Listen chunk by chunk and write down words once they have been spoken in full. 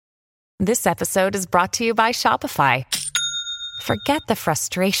This episode is brought to you by Shopify. Forget the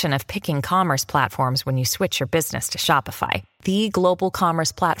frustration of picking commerce platforms when you switch your business to Shopify, the global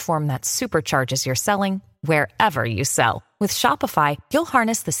commerce platform that supercharges your selling wherever you sell. With Shopify, you'll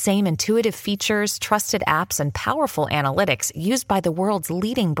harness the same intuitive features, trusted apps, and powerful analytics used by the world's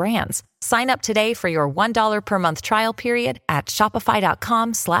leading brands. Sign up today for your $1 per month trial period at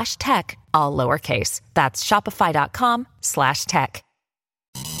shopify.com/tech, all lowercase. That's shopify.com/tech.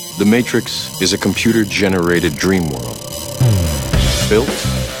 The Matrix is a computer-generated dream world built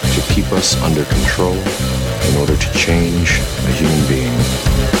to keep us under control in order to change a human being.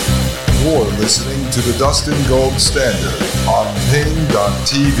 You're listening to the Dustin Gold Standard on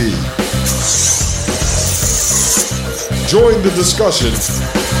Pain.tv. Join the discussion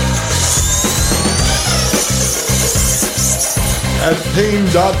at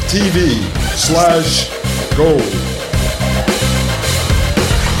Pain.tv/gold.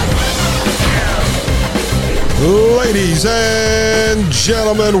 Ladies and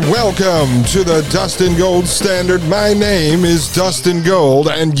gentlemen, welcome to the Dustin Gold Standard. My name is Dustin Gold,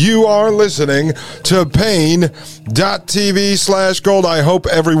 and you are listening to Pain.tv/gold. I hope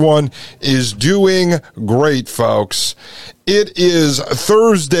everyone is doing great, folks. It is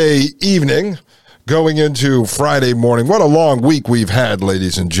Thursday evening, going into Friday morning. What a long week we've had,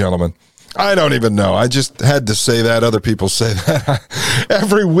 ladies and gentlemen. I don't even know. I just had to say that. Other people say that.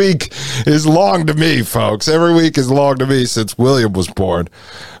 Every week is long to me, folks. Every week is long to me since William was born.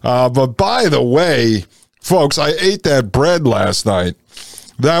 But by the way, folks, I ate that bread last night.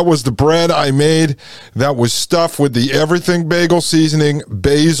 That was the bread I made that was stuffed with the everything bagel seasoning,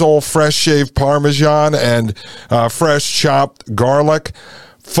 basil, fresh shaved Parmesan, and fresh chopped garlic.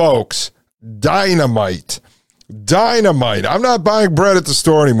 Folks, dynamite. Dynamite. I'm not buying bread at the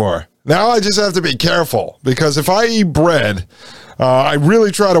store anymore. Now I just have to be careful, because if I eat bread, I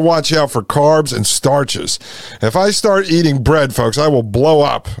really try to watch out for carbs and starches. If I start eating bread, folks, I will blow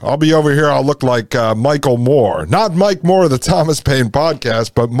up. I'll be over here. I'll look like Michael Moore. Not Mike Moore of the Thomas Paine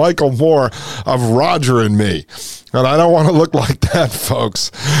podcast, but Michael Moore of Roger and Me. And I don't want to look like that, folks.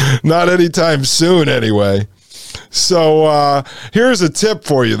 Not anytime soon, anyway. So here's a tip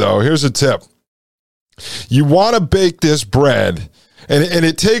for you, though. Here's a tip. You want to bake this bread, and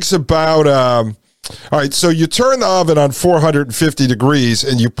it takes about, all right, so you turn the oven on 450 degrees,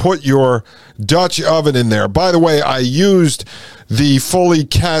 and you put your Dutch oven in there. By the way, I used the fully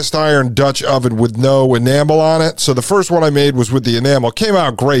cast iron Dutch oven with no enamel on it. So the first one I made was with the enamel. Came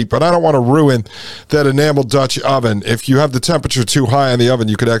out great, but I don't want to ruin that enamel Dutch oven. If you have the temperature too high in the oven,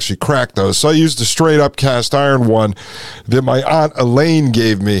 you could actually crack those. So I used a straight up cast iron one that my Aunt Elaine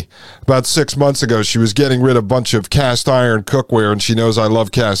gave me about 6 months ago. She was getting rid of a bunch of cast iron cookware, and she knows I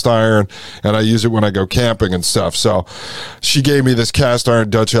love cast iron, and I use it when I go camping and stuff. So she gave me this cast iron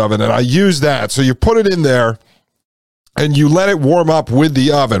Dutch oven, and I use that. So you put it in there, and you let it warm up with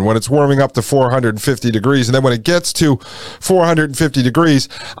the oven when it's warming up to 450 degrees. And then when it gets to 450 degrees,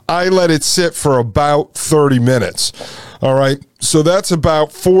 I let it sit for about 30 minutes. All right. So that's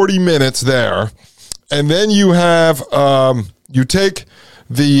about 40 minutes there. And then you have, you take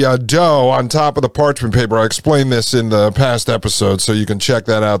the dough on top of the parchment paper. I explained this in the past episode, so you can check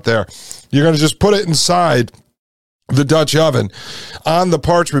that out there. You're going to just put it inside the Dutch oven on the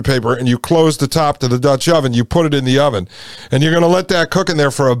parchment paper, and you close the top to the Dutch oven. You put it in the oven, and you're going to let that cook in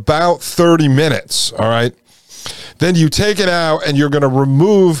there for about 30 minutes. All right. Then you take it out, and you're going to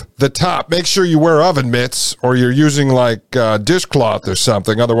remove the top. Make sure you wear oven mitts, or you're using like dishcloth or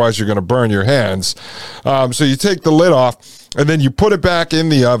something. Otherwise, you're going to burn your hands. So you take the lid off, and then you put it back in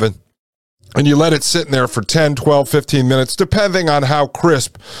the oven. And you let it sit in there for 10, 12, 15 minutes, depending on how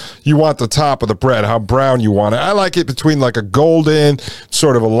crisp you want the top of the bread, how brown you want it. I like it between like a golden,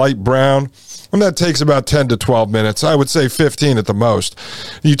 sort of a light brown. And that takes about 10 to 12 minutes. I would say 15 at the most.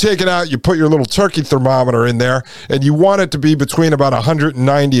 You take it out, you put your little turkey thermometer in there, and you want it to be between about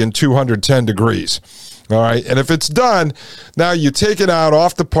 190 and 210 degrees. All right. And if it's done, now you take it out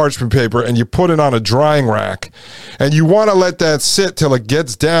off the parchment paper and you put it on a drying rack. And you want to let that sit till it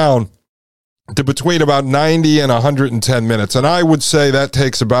gets down to between about 90 and 110 minutes. And I would say that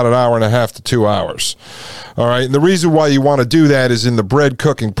takes about an hour and a half to 2 hours. All right. And the reason why you want to do that is in the bread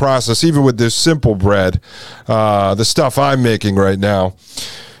cooking process, even with this simple bread, the stuff I'm making right now,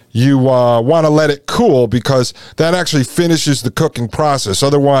 you want to let it cool, because that actually finishes the cooking process.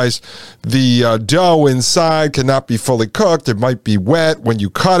 Otherwise, the dough inside cannot be fully cooked. It might be wet. When you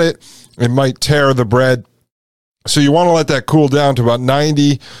cut it, it might tear the bread. So you want to let that cool down to about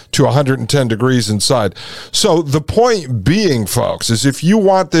 90 to 110 degrees inside. So the point being, folks, is if you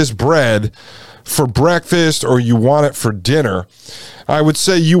want this bread for breakfast or you want it for dinner, I would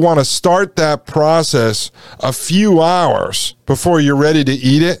say you want to start that process a few hours before you're ready to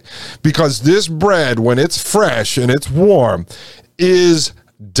eat it, because this bread, when it's fresh and it's warm, is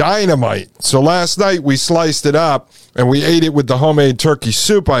dynamite. So last night we sliced it up and we ate it with the homemade turkey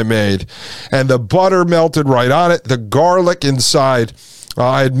soup I made, and the butter melted right on it. The garlic inside,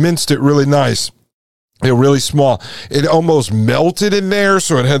 I had minced it really nice. Really small. It almost melted in there,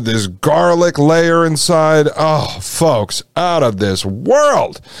 so it had this garlic layer inside. Oh, folks, out of this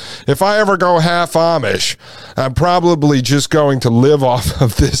world. If I ever go half Amish, I'm probably just going to live off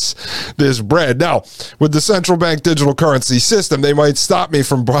of this bread. Now, with the central bank digital currency system, they might stop me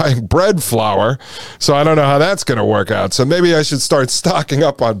from buying bread flour, so I don't know how that's going to work out. So maybe I should start stocking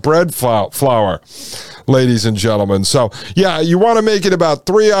up on bread flour, ladies and gentlemen. So, yeah, you want to make it about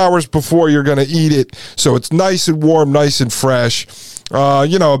 3 hours before you're going to eat it, so it's nice and warm, nice and fresh.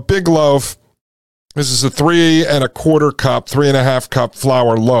 A big loaf. This is a 3.25 cup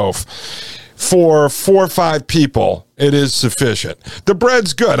flour loaf. For 4 or 5 people, it is sufficient. The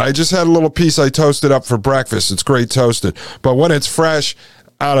bread's good. I just had a little piece I toasted up for breakfast. It's great toasted. But when it's fresh,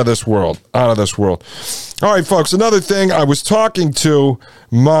 out of this world. Out of this world. All right, folks, another thing. I was talking to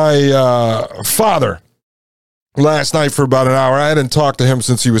my father last night for about an hour. I hadn't talked to him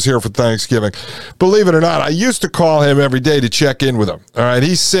since he was here for Thanksgiving. Believe it or not, I used to call him every day to check in with him. All right,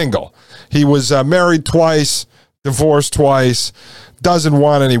 he's single. He was married twice, divorced twice, doesn't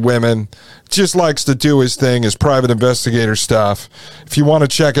want any women, just likes to do his thing, his private investigator stuff. If you want to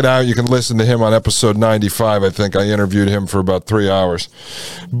check it out, you can listen to him on episode 95. I think I interviewed him for about 3 hours.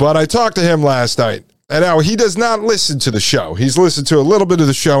 But I talked to him last night. And now he does not listen to the show. He's listened to a little bit of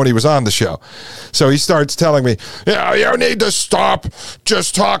the show, and he was on the show. So he starts telling me, you need to stop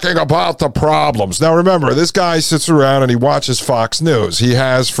just talking about the problems. Now, remember, this guy sits around and he watches Fox News. He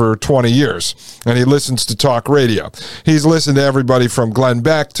has for 20 years, and he listens to talk radio. He's listened to everybody from Glenn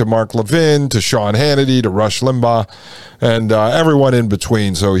Beck to Mark Levin to Sean Hannity to Rush Limbaugh and everyone in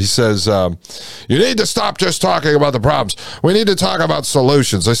between. So he says, you need to stop just talking about the problems. We need to talk about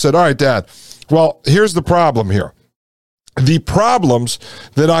solutions. I said, all right, Dad. Well, here's the problem here. The problems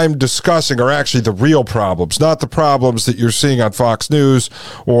that I'm discussing are actually the real problems, not the problems that you're seeing on Fox News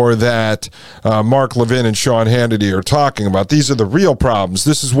or that Mark Levin and Sean Hannity are talking about. These are the real problems.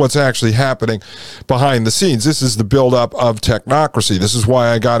 This is what's actually happening behind the scenes. This is the buildup of technocracy. This is why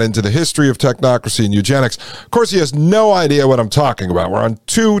I got into the history of technocracy and eugenics. Of course, he has no idea what I'm talking about. We're on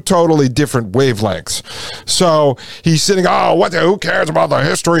two totally different wavelengths. So he's sitting, who cares about the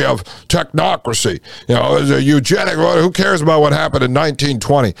history of technocracy? Eugenics, who cares about what happened in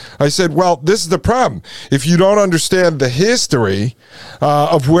 1920? I said, well, this is the problem. If you don't understand the history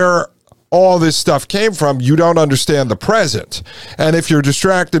of where all this stuff came from, you don't understand the present. And if you're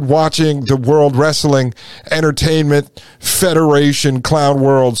distracted watching the World Wrestling Entertainment Federation Clown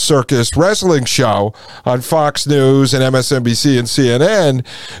World Circus Wrestling show on Fox News and MSNBC and CNN,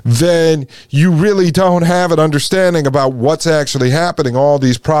 then you really don't have an understanding about what's actually happening, all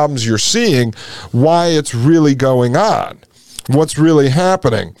these problems you're seeing, why it's really going on, what's really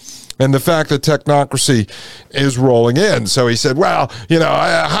happening, and the fact that technocracy is rolling in. So he said, well,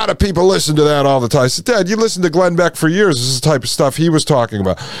 how do people listen to that all the time? I said, Dad, you listened to Glenn Beck for years. This is the type of stuff he was talking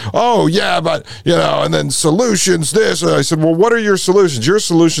about. Oh, yeah, but, and then solutions, this. And I said, well, what are your solutions? Your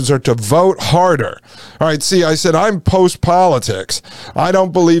solutions are to vote harder. All right, see, I said, I'm post-politics. I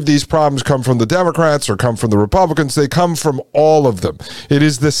don't believe these problems come from the Democrats or come from the Republicans. They come from all of them. It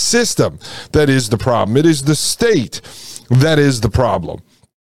is the system that is the problem. It is the state that is the problem.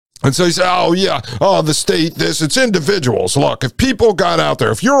 And so he said, the state, this, it's individuals. Look, if people got out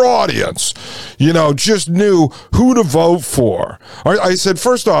there, if your audience, just knew who to vote for. I said,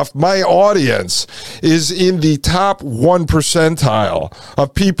 first off, my audience is in the top 1 percentile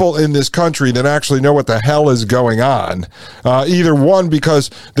of people in this country that actually know what the hell is going on. Either one,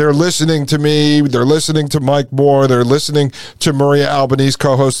 because they're listening to me, they're listening to Mike Moore, they're listening to Maria Albanese,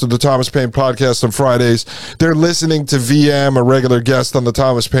 co-host of the Thomas Paine podcast on Fridays. They're listening to VM, a regular guest on the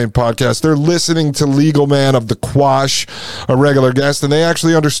Thomas Paine podcast. They're listening to Legal Man of the Quash, a regular guest, and they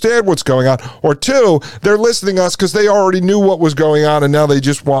actually understand what's going on. Or two, they're listening to us because they already knew what was going on and now they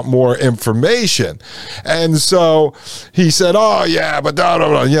just want more information. And so he said, but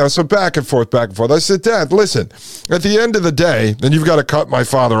no. So back and forth. I said, Dad, listen, at the end of the day, and you've got to cut my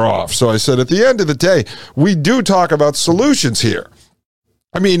father off. So I said, at the end of the day, we do talk about solutions here.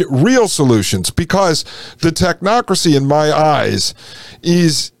 I mean, real solutions, because the technocracy in my eyes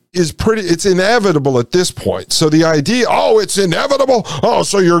is it's inevitable at this point. So the idea, it's inevitable.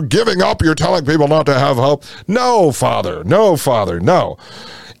 So you're giving up. You're telling people not to have hope. No, Father, no.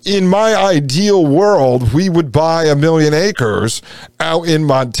 in my ideal world, we would buy 1 million acres out in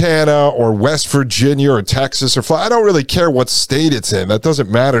Montana or West Virginia or Texas or Florida. I don't really care what state it's in. That doesn't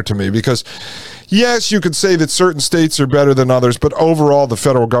matter to me because, yes, you could say that certain states are better than others, but overall, the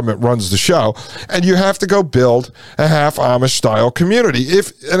federal government runs the show, and you have to go build a half Amish-style community.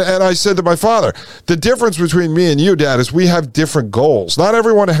 And I said to my father, the difference between me and you, Dad, is we have different goals. Not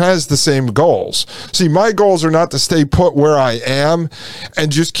everyone has the same goals. See, my goals are not to stay put where I am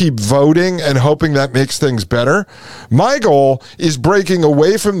and just keep voting and hoping that makes things better. My goal is breaking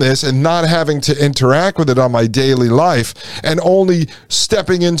away from this and not having to interact with it on my daily life and only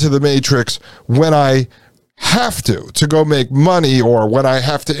stepping into the matrix when I have to go make money or when I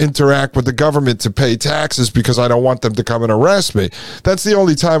have to interact with the government to pay taxes because I don't want them to come and arrest me. That's the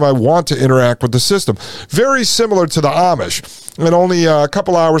only time I want to interact with the system. Very similar to the Amish. And only a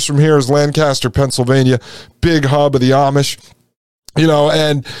couple hours from here is Lancaster, Pennsylvania, big hub of the Amish. You know,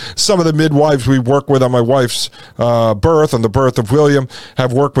 and some of the midwives we work with on my wife's birth and the birth of William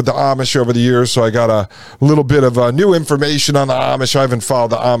have worked with the Amish over the years, so I got a little bit of new information on the Amish. I haven't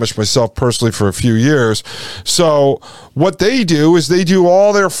followed the Amish myself personally for a few years. So what they do is they do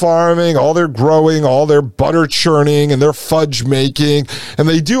all their farming, all their growing, all their butter churning, and their fudge making, and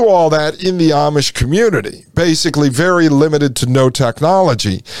they do all that in the Amish community, basically very limited to no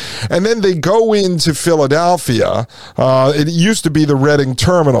technology. And then they go into Philadelphia. It used to be the Reading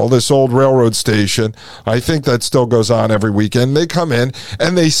Terminal, this old railroad station. I think that still goes on every weekend. They come in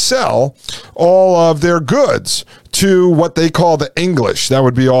and they sell all of their goods to what they call the English. That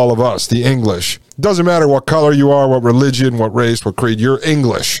would be all of us, the English. Doesn't matter what color you are, what religion, what race, what creed, you're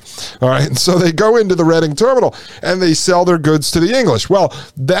English. All right. And so they go into the Reading Terminal and they sell their goods to the English. Well,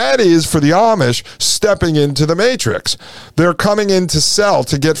 that is for the Amish stepping into the matrix. They're coming in to sell,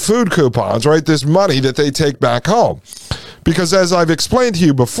 to get food coupons, right? This money that they take back home. Because as I've explained to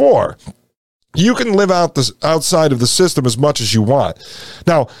you before, you can live outside of the system as much as you want.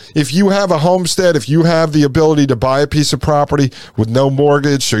 Now, if you have a homestead, if you have the ability to buy a piece of property with no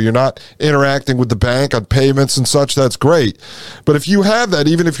mortgage, so you're not interacting with the bank on payments and such, that's great. But if you have that,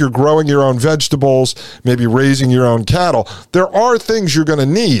 even if you're growing your own vegetables, maybe raising your own cattle, there are things you're going to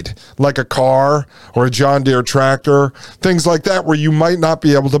need, like a car or a John Deere tractor, things like that where you might not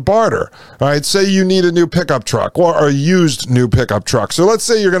be able to barter. All right, say you need a new pickup truck or a used new pickup truck. So let's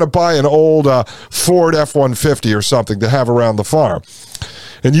say you're going to buy an old Ford F-150 or something to have around the farm,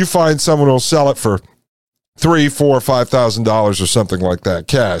 and you find someone who will sell it for $3,000, $4,000, $5,000 or something like that,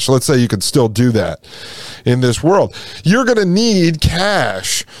 cash. Let's say you could still do that in this world. You're going to need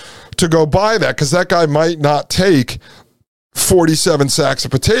cash to go buy that because that guy might not take 47 sacks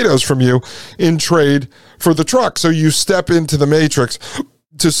of potatoes from you in trade for the truck. So you step into the matrix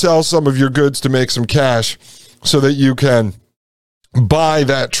to sell some of your goods to make some cash so that you can buy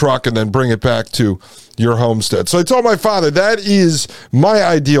that truck and then bring it back to your homestead. So I told my father, that is my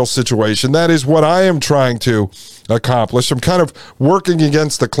ideal situation. That is what I am trying to accomplish. I'm kind of working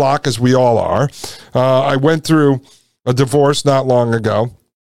against the clock, as we all are. I went through a divorce not long ago,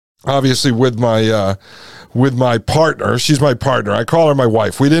 obviously with my partner. She's my partner. I call her my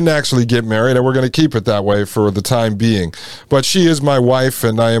wife. We didn't actually get married, and we're going to keep it that way for the time being. But she is my wife,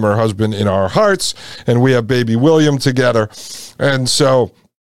 and I am her husband in our hearts, and we have baby William together. And so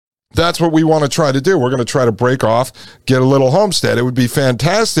that's what we want to try to do. We're going to try to break off, get a little homestead. It would be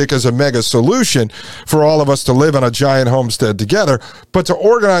fantastic as a mega solution for all of us to live on a giant homestead together. But to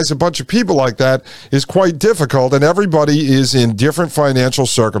organize a bunch of people like that is quite difficult, and everybody is in different financial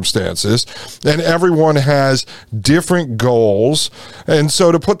circumstances, and everyone has different goals. And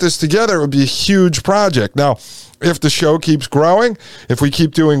so to put this together, it would be a huge project. Now, if the show keeps growing, if we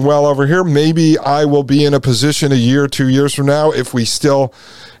keep doing well over here, maybe I will be in a position a year, 2 years from now, if we still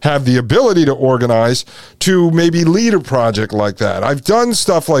have the ability to organize, to maybe lead a project like that. I've done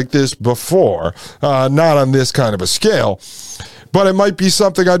stuff like this before, not on this kind of a scale, but it might be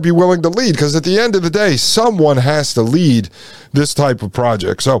something I'd be willing to lead, because at the end of the day, someone has to lead this type of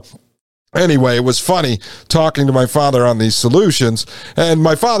project. So anyway, it was funny talking to my father on these solutions, and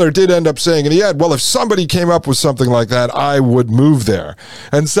my father did end up saying in the end, well, if somebody came up with something like that, I would move there.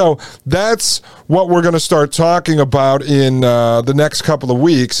 And so that's what we're going to start talking about in the next couple of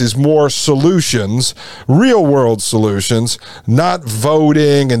weeks, is more solutions, real world solutions, not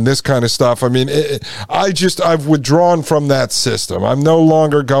voting and this kind of stuff. I mean, I've withdrawn from that system. I'm no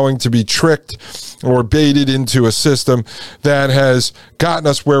longer going to be tricked or baited into a system that has gotten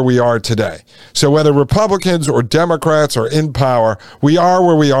us where we are today. today. So whether Republicans or Democrats are in power, we are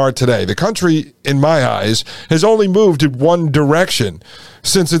where we are today. The country, in my eyes, has only moved in one direction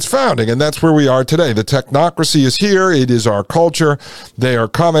since its founding, and that's where we are today. The technocracy is here. It is our culture. They are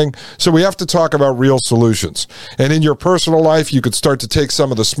coming. So we have to talk about real solutions. And in your personal life, you could start to take some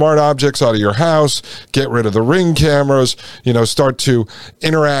of the smart objects out of your house, get rid of the Ring cameras, start to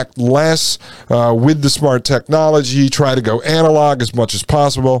interact less with the smart technology, try to go analog as much as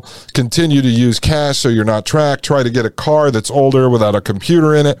possible, continue to use cash so you're not tracked, try to get a car that's older without a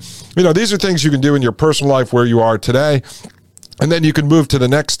computer in it. These are things you can do in your personal life where you are today. And then you can move to the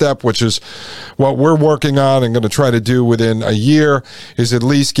next step, which is what we're working on and going to try to do within a year, is at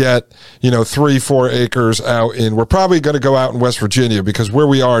least get, 3-4 acres out in, we're probably going to go out in West Virginia, because where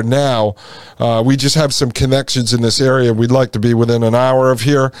we are now, we just have some connections in this area. We'd like to be within an hour of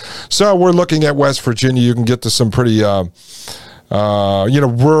here. So we're looking at West Virginia. You can get to some pretty,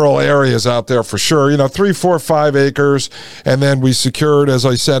 rural areas out there for sure, 3, 4, 5 acres. And then we secured, as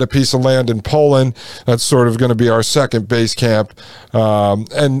I said, a piece of land in Poland. That's sort of going to be our second base camp.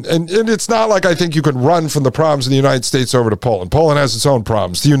 And it's not like I think you can run from the problems in the United States over to Poland. Poland has its own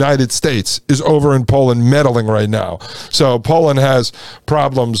problems. The United States is over in Poland meddling right now. So Poland has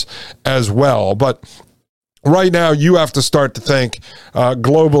problems as well. But right now, you have to start to think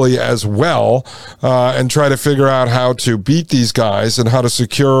globally as well and try to figure out how to beat these guys and how to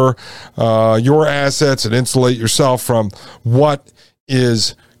secure your assets and insulate yourself from what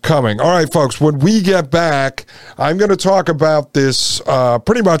is coming. All right, folks, when we get back, I'm going to talk about this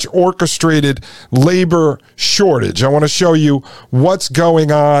pretty much orchestrated labor shortage. I want to show you what's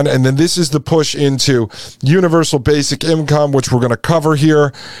going on, and then this is the push into universal basic income, which we're going to cover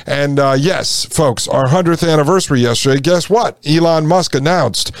here. And yes, folks, our 100th anniversary yesterday, guess what? Elon Musk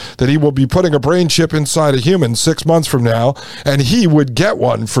announced that he will be putting a brain chip inside a human 6 months from now, and he would get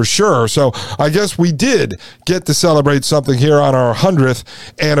one for sure. So I guess we did get to celebrate something here on our 100th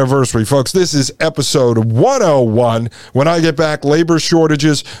anniversary, folks. This is episode 101. When I get back, labor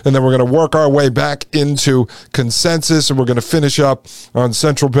shortages, and then we're going to work our way back into consensus, and we're going to finish up on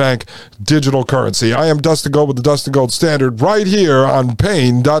central bank digital currency. I am Dustin Gold with the Dustin Gold Standard right here on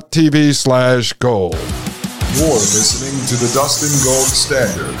Paine.tv/gold. You're listening to the Dustin Gold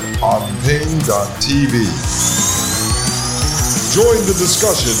Standard on Paine.tv. Join the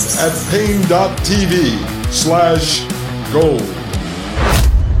discussion at Paine.tv/gold.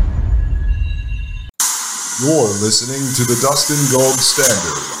 You're listening to the Dustin Gold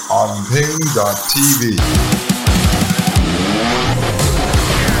Standard on Paine.tv.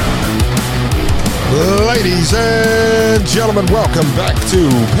 Ladies and gentlemen, welcome back to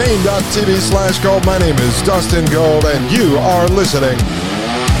Paine.tv/gold. My name is Dustin Gold, and you are listening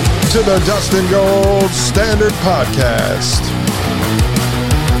to the Dustin Gold Standard Podcast.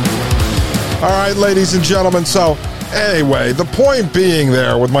 All right, ladies and gentlemen, so anyway, the point being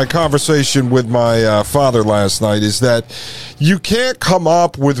there with my conversation with my father last night is that you can't come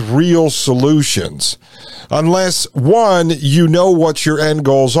up with real solutions unless, one, you know what your end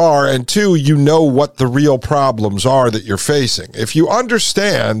goals are, and two, you know what the real problems are that you're facing. If you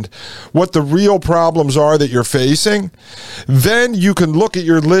understand what the real problems are that you're facing, then you can look at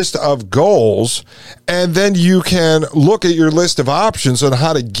your list of goals, and then you can look at your list of options on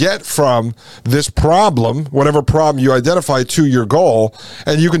how to get from this problem, whatever problem you identify, to your goal.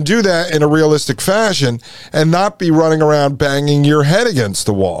 And you can do that in a realistic fashion and not be running around banging your head against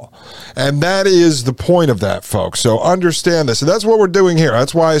the wall. And that is the point of that, folks. So understand this. And that's what we're doing here.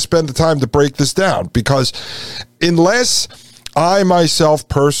 That's why I spend the time to break this down, because unless I myself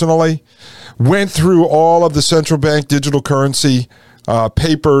personally went through all of the central bank digital currency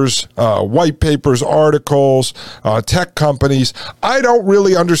papers, white papers, articles, tech companies, I don't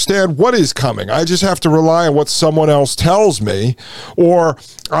really understand what is coming. I just have to rely on what someone else tells me, or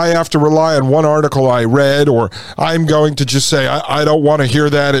I have to rely on one article I read, or I'm going to just say, I don't want to hear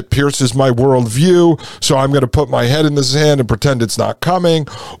that. It pierces my worldview, so I'm going to put my head in the sand and pretend it's not coming,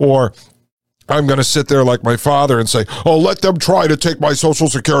 or I'm going to sit there like my father and say, oh, let them try to take my Social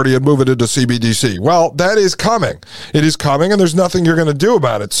Security and move it into CBDC. Well, that is coming. It is coming, and there's nothing you're going to do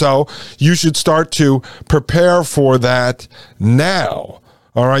about it. So you should start to prepare for that now.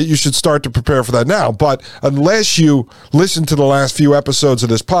 All right, you should start to prepare for that now. But unless you listen to the last few episodes of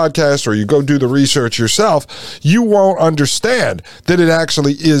this podcast or you go do the research yourself, you won't understand that it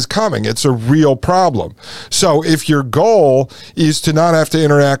actually is coming. It's a real problem. So if your goal is to not have to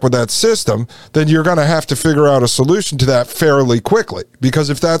interact with that system, then you're going to have to figure out a solution to that fairly quickly. Because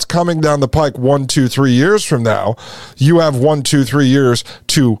if that's coming down the pike 1, 2, 3 years from now, you have 1, 2, 3 years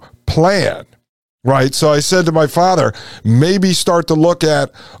to plan. Right. So I said to my father, maybe start to look at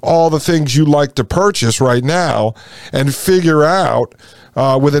all the things you like to purchase right now and figure out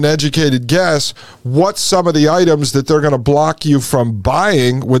with an educated guess what's some of the items that they're going to block you from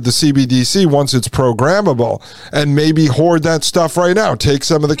buying with the CBDC once it's programmable, and maybe hoard that stuff right now. Take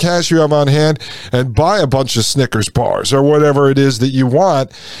some of the cash you have on hand and buy a bunch of Snickers bars or whatever it is that you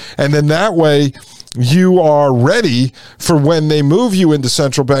want. And then that way, you are ready for when they move you into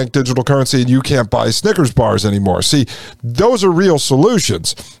central bank digital currency and you can't buy Snickers bars anymore. See, those are real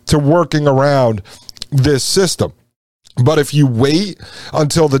solutions to working around this system. But if you wait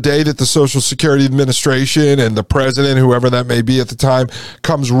until the day that the Social Security Administration and the president, whoever that may be at the time,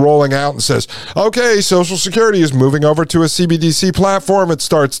 comes rolling out and says, okay, Social Security is moving over to a CBDC platform. It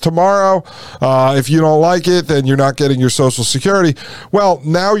starts tomorrow. If you don't like it, then you're not getting your Social Security. Well,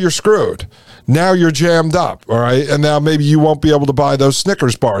 now you're screwed. Now you're jammed up, all right? And now maybe you won't be able to buy those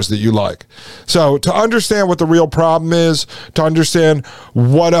Snickers bars that you like. So to understand what the real problem is, to understand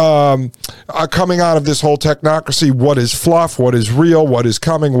what coming out of this whole technocracy, what is fluff, what is real, what is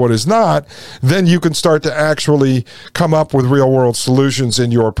coming, what is not, then you can start to actually come up with real-world solutions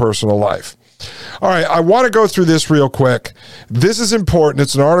in your personal life. All right, I want to go through this real quick. This is important.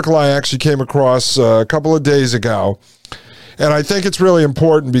 It's an article I actually came across a couple of days ago. And I think it's really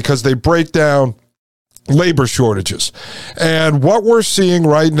important because they break down labor shortages. And what we're seeing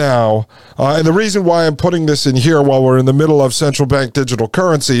right now, and the reason why I'm putting this in here while we're in the middle of central bank digital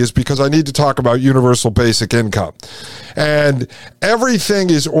currency is because I need to talk about universal basic income. And everything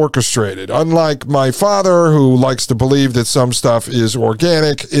is orchestrated. Unlike my father, who likes to believe that some stuff is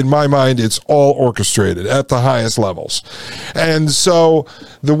organic, in my mind, it's all orchestrated at the highest levels. And so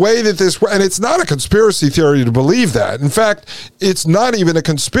the way that this, and it's not a conspiracy theory to believe that. In fact, it's not even a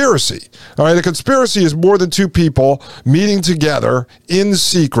conspiracy. All right, a conspiracy is more than two people meeting together in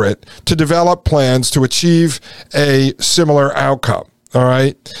secret to develop plans to achieve a similar outcome. All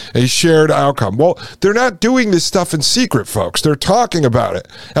right, a shared outcome. Well, they're not doing this stuff in secret, folks. They're talking about it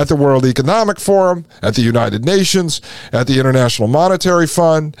at the World Economic Forum, at the United Nations, at the International Monetary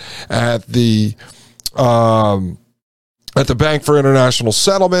Fund, at the Bank for International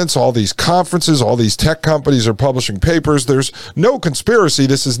Settlements. All these conferences, all these tech companies are publishing papers. There's no conspiracy.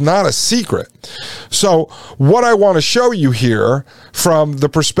 This is not a secret. So what I want to show you here from the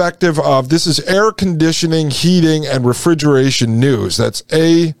perspective of, this is air conditioning, heating, and refrigeration news. That's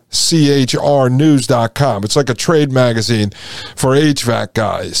achrnews.com. It's like a trade magazine for HVAC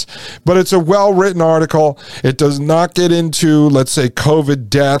guys. But it's a well-written article. It does not get into, let's say, COVID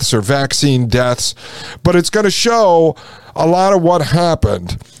deaths or vaccine deaths, but it's going to show a lot of what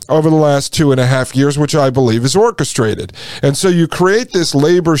happened over the last 2.5 years, which I believe is orchestrated. And so you create this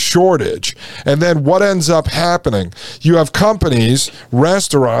labor shortage, and then what ends up happening? You have companies,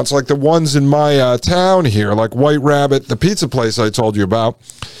 restaurants, like the ones in my town here, like White Rabbit, the pizza place I told you about,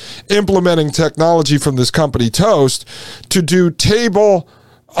 implementing technology from this company Toast to do table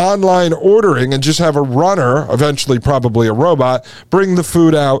online ordering and just have a runner, eventually probably a robot, bring the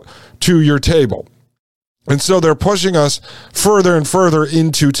food out to your table. And so they're pushing us further and further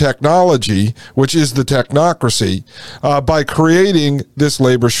into technology, which is the technocracy, by creating this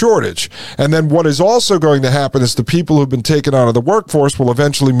labor shortage. And then what is also going to happen is the people who've been taken out of the workforce will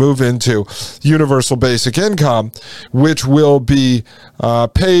eventually move into universal basic income, which will be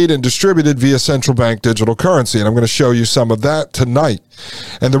paid and distributed via central bank digital currency. And I'm going to show you some of that tonight.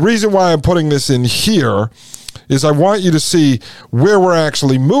 And the reason why I'm putting this in here is I want you to see where we're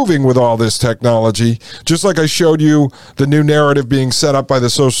actually moving with all this technology, just like I showed you the new narrative being set up by the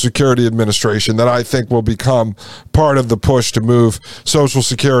Social Security Administration that I think will become part of the push to move Social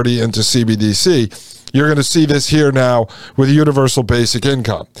Security into CBDC. You're going to see this here now with universal basic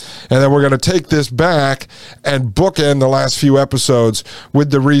income. And then we're going to take this back and bookend the last few episodes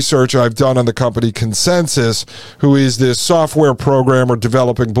with the research I've done on the company Consensus, who is this software programmer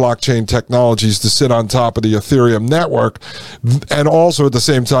developing blockchain technologies to sit on top of the Ethereum network, and also at the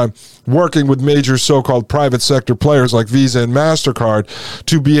same time working with major so-called private sector players like Visa and MasterCard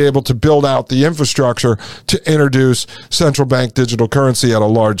to be able to build out the infrastructure to introduce central bank digital currency at a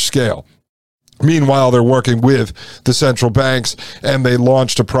large scale. Meanwhile, they're working with the central banks, and they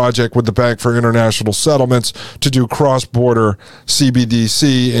launched a project with the Bank for International Settlements to do cross-border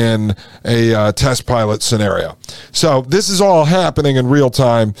CBDC in a test pilot scenario. So this is all happening in real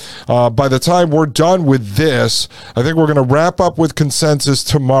time. By the time we're done with this, I think we're going to wrap up with Consensus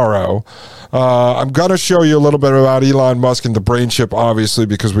tomorrow. I'm going to show you a little bit about Elon Musk and the brain chip, obviously,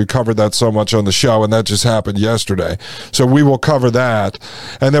 because we covered that so much on the show, and that just happened yesterday. So we will cover that.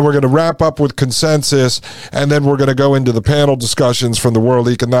 And then we're going to wrap up with consensus, and then we're going to go into the panel discussions from the World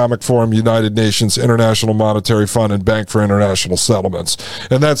Economic Forum, United Nations, International Monetary Fund, and Bank for International Settlements.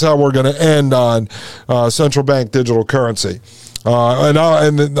 And that's how we're going to end on central bank digital currency.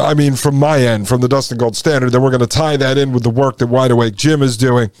 I mean, from my end, from the Dustin Gold Standard, then we're going to tie that in with the work that Wide Awake Jim is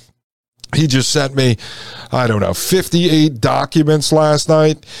doing. He just sent me, 58 documents last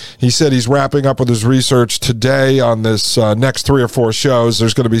night. He said he's wrapping up with his research today on this next 3 or 4 shows.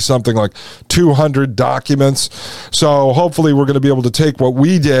 There's going to be something like 200 documents. So hopefully we're going to be able to take what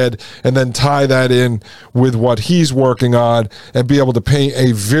we did and then tie that in with what he's working on and be able to paint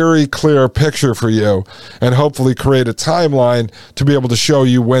a very clear picture for you and hopefully create a timeline to be able to show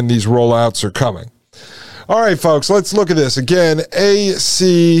you when these rollouts are coming. All right, folks, let's look at this. Again,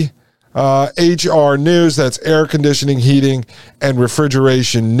 AC... HR News, that's air conditioning, heating, and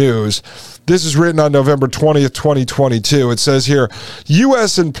refrigeration news. This is written on November 20th, 2022. It says here,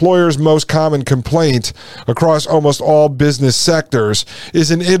 U.S. employers' most common complaint across almost all business sectors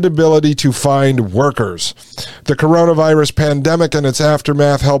is an inability to find workers. The coronavirus pandemic and its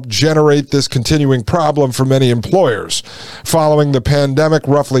aftermath helped generate this continuing problem for many employers. Following the pandemic,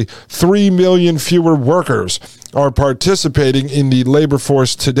 roughly 3 million fewer workers are participating in the labor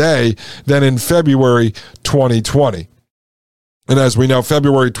force today than in February 2020. And as we know,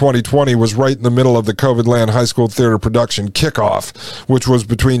 February 2020 was right in the middle of the COVID Land High School Theater production kickoff, which was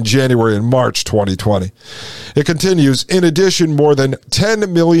between January and March 2020. It continues, in addition, more than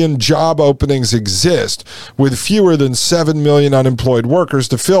 10 million job openings exist, with fewer than 7 million unemployed workers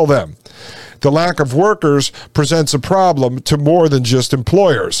to fill them. The lack of workers presents a problem to more than just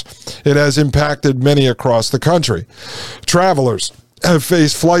employers. It has impacted many across the country. Travelers have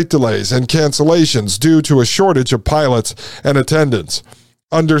faced flight delays and cancellations due to a shortage of pilots and attendants.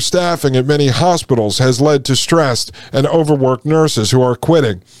 Understaffing at many hospitals has led to stressed and overworked nurses who are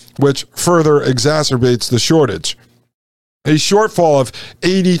quitting, which further exacerbates the shortage. A shortfall of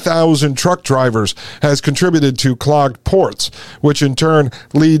 80,000 truck drivers has contributed to clogged ports, which in turn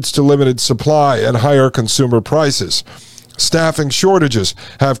leads to limited supply and higher consumer prices. Staffing shortages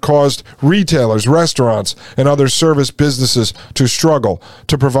have caused retailers, restaurants, and other service businesses to struggle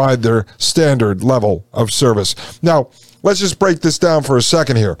to provide their standard level of service. Now, let's just break this down for a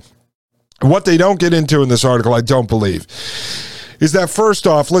second here. What they don't get into in this article, I don't believe, is that first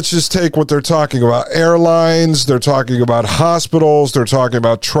off, let's just take what they're talking about. Airlines, they're talking about hospitals, they're talking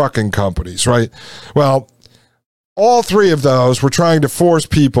about trucking companies, right? Well, all 3 of those were trying to force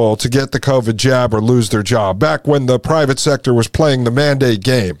people to get the COVID jab or lose their job back when the private sector was playing the mandate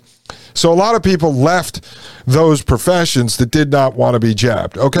game. So a lot of people left those professions that did not want to be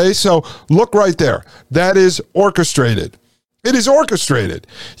jabbed. Okay, so look right there. That is orchestrated. It is orchestrated.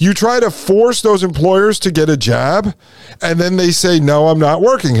 You try to force those employers to get a jab, and then they say, no, I'm not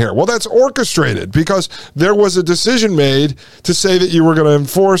working here. Well, that's orchestrated because there was a decision made to say that you were going to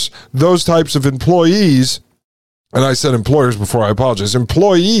enforce those types of employees, and I said employers before, I apologize,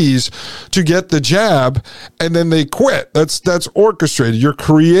 employees to get the jab, and then they quit. That's orchestrated. You're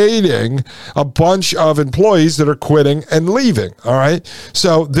creating a bunch of employees that are quitting and leaving, all right?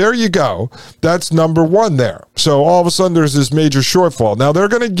 So there you go. That's number 1 there. So all of a sudden there's this major shortfall. Now they're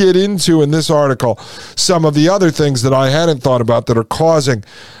going to get into, in this article, some of the other things that I hadn't thought about that are causing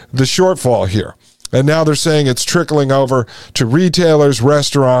the shortfall here. And now they're saying it's trickling over to retailers,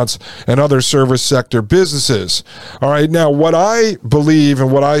 restaurants, and other service sector businesses. All right, now what I believe and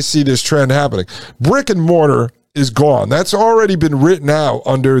what I see this trend happening, brick and mortar is gone. That's already been written out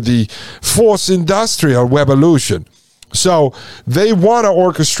under the Fourth Industrial Revolution. So they want to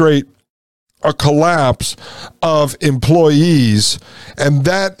orchestrate a collapse of employees, and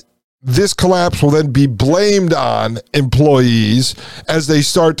that this collapse will then be blamed on employees as they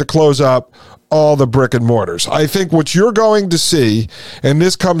start to close up all the brick and mortars. I think what you're going to see, and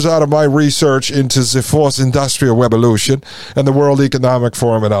this comes out of my research into the Fourth Industrial Revolution and the World Economic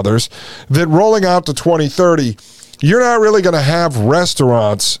Forum and others, that rolling out to 2030, you're not really going to have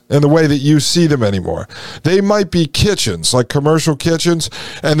restaurants in the way that you see them anymore. They might be kitchens, like commercial kitchens,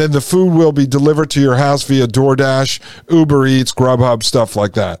 and then the food will be delivered to your house via DoorDash, Uber Eats, Grubhub, stuff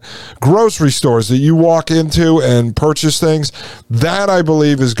like that. Grocery stores that you walk into and purchase things, that I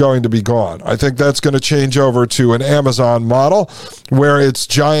believe is going to be gone. I think that's going to change over to an Amazon model where it's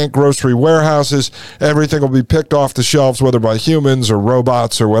giant grocery warehouses. Everything will be picked off the shelves, whether by humans or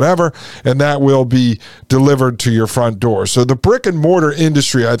robots or whatever, and that will be delivered to your front door. So the brick and mortar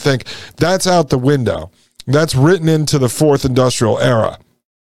industry, I think that's out the window. That's written into the fourth industrial era.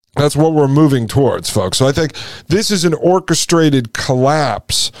 That's what we're moving towards, folks. So I think this is an orchestrated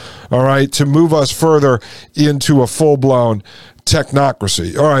collapse, all right, to move us further into a full-blown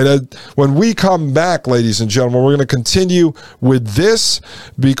technocracy. All right, when we come back, ladies and gentlemen, we're going to continue with this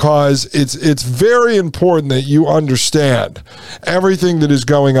because it's very important that you understand everything that is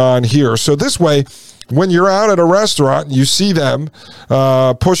going on here. So this way, when you're out at a restaurant and you see them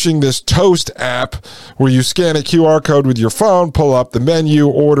pushing this Toast app where you scan a QR code with your phone, pull up the menu,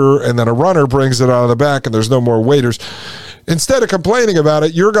 order, and then a runner brings it out of the back and there's no more waiters. Instead of complaining about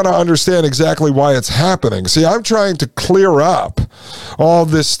it, you're going to understand exactly why it's happening. See, I'm trying to clear up all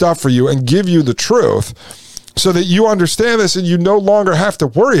this stuff for you and give you the truth so that you understand this and you no longer have to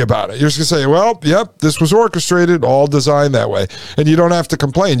worry about it. You're just going to say, well, yep, this was orchestrated, all designed that way. And you don't have to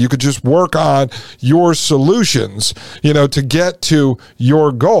complain. You could just work on your solutions, to get to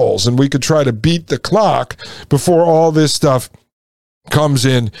your goals. And we could try to beat the clock before all this stuff comes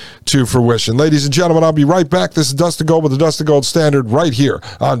in to fruition. Ladies and gentlemen, I'll be right back. This is Dustin Gold with the Dustin Gold Standard right here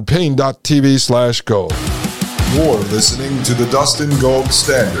on Pain.tv/gold. You're listening to the Dustin Gold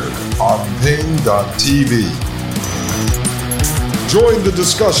Standard on Pain.tv. Join the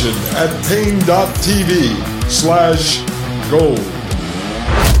discussion at Pain.tv/gold.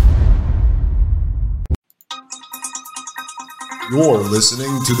 You're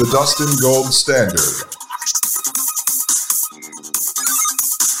listening to the Dustin Gold Standard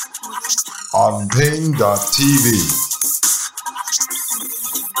on Pain.tv.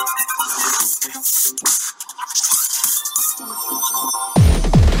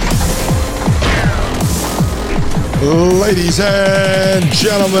 Ladies and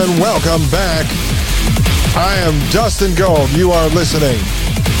gentlemen, welcome back. I am Dustin Gold. You are listening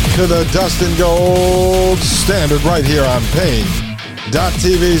to the Dustin Gold Standard right here on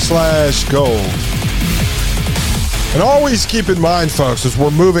Pain.tv/gold. And always keep in mind, folks, as we're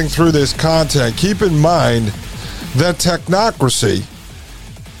moving through this content, keep in mind that technocracy,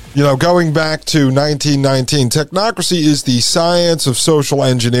 going back to 1919, technocracy is the science of social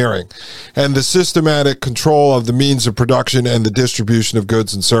engineering and the systematic control of the means of production and the distribution of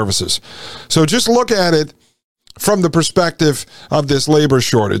goods and services. So just look at it from the perspective of this labor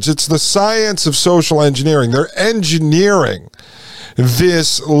shortage. It's the science of social engineering. They're engineering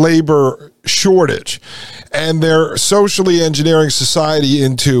this labor shortage, and they're socially engineering society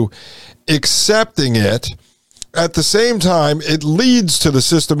into accepting it. At the same time, it leads to the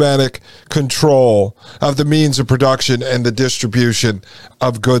systematic control of the means of production and the distribution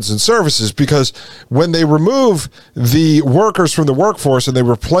of goods and services, because when they remove the workers from the workforce and they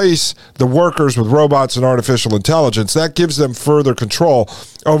replace the workers with robots and artificial intelligence, that gives them further control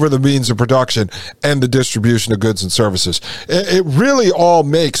over the means of production and the distribution of goods and services. It really all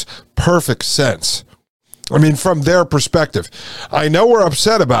makes perfect sense. I mean, from their perspective. I know we're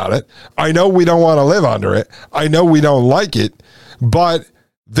upset about it. I know we don't want to live under it. I know we don't like it, but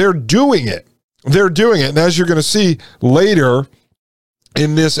they're doing it. They're doing it. And as you're going to see later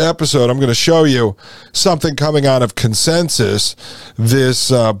in this episode, I'm going to show you something coming out of Consensus,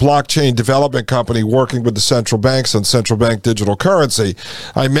 this blockchain development company working with the central banks on central bank digital currency.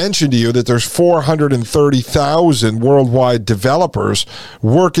 I mentioned to you that there's 430,000 worldwide developers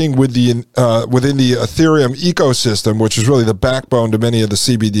working with the within the Ethereum ecosystem, which is really the backbone to many of the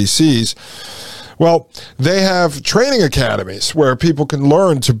CBDCs. Well, they have training academies where people can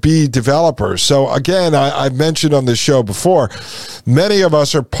learn to be developers. So again, I've mentioned on this show before, many of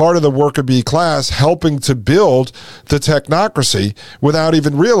us are part of the worker bee class helping to build the technocracy without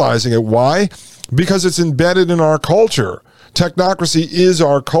even realizing it. Why? Because it's embedded in our culture. Technocracy is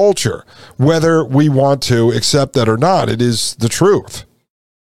our culture, whether we want to accept that or not. It is the truth.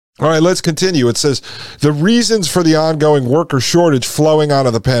 All right, let's continue. It says, the reasons for the ongoing worker shortage flowing out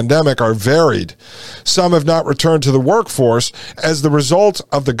of the pandemic are varied. Some have not returned to the workforce as the result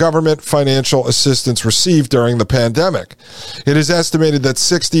of the government financial assistance received during the pandemic. It is estimated that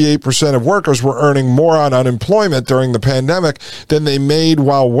 68% of workers were earning more on unemployment during the pandemic than they made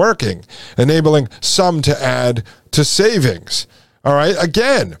while working, enabling some to add to savings. All right,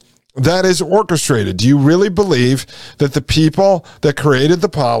 again, that is orchestrated. Do you really believe that the people that created the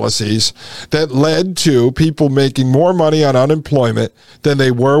policies that led to people making more money on unemployment than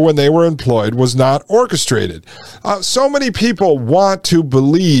they were when they were employed was not orchestrated? So many people want to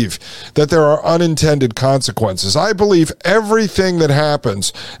believe that there are unintended consequences. I believe everything that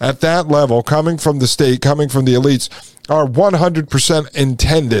happens at that level, coming from the state, coming from the elites, are 100%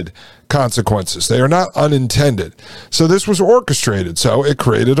 intended consequences. They are not unintended. So this was orchestrated, so it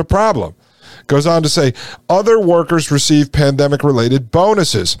created a problem. Goes on to say, other workers receive pandemic-related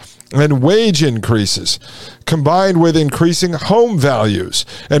bonuses and wage increases, combined with increasing home values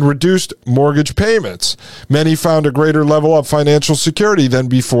and reduced mortgage payments. Many found a greater level of financial security than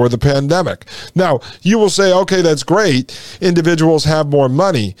before the pandemic. Now, you will say, okay, that's great. Individuals have more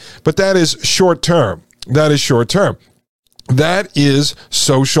money, but that is short term. That is short term. That is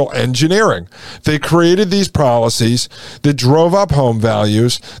social engineering. They created these policies that drove up home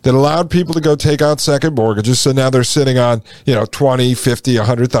values, that allowed people to go take out second mortgages. So now they're sitting on, $20, $50,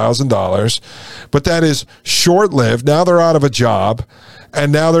 $100,000. But that is short-lived. Now they're out of a job,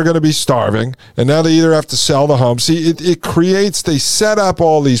 and now they're going to be starving, and now they either have to sell the home. See, they set up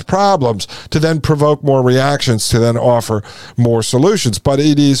all these problems to then provoke more reactions, to then offer more solutions. But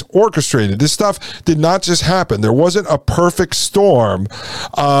it is orchestrated. This stuff did not just happen. There wasn't a perfect storm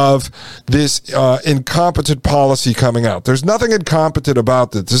of this incompetent policy coming out. There's nothing incompetent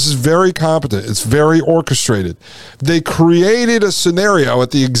about this. This is very competent. It's very orchestrated. They created a scenario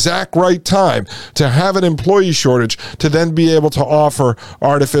at the exact right time to have an employee shortage, to then be able to offer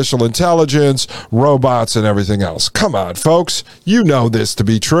artificial intelligence, robots, and everything else. Come on, folks. You know this to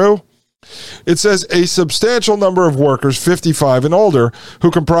be true. It says a substantial number of workers 55 and older,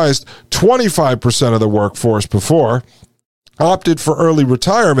 who comprised 25% of the workforce before, opted for early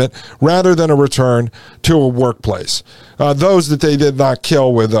retirement rather than a return to a workplace. Those that they did not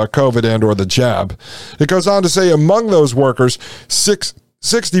kill with COVID and or the jab. It goes on to say, among those workers,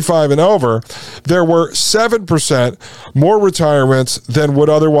 65 and over, there were 7% more retirements than would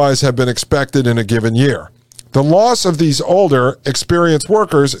otherwise have been expected in a given year. The loss of these older, experienced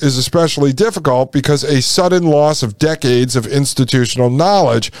workers is especially difficult because a sudden loss of decades of institutional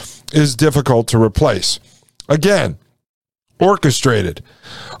knowledge is difficult to replace. Again, orchestrated.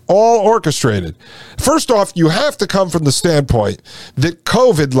 All orchestrated. First off, you have to come from the standpoint that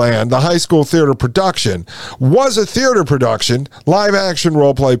COVID Land, the high school theater production, was a theater production, live action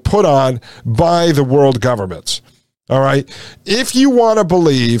role play put on by the world governments. All right. If you want to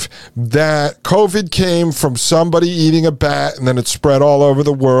believe that COVID came from somebody eating a bat and then it spread all over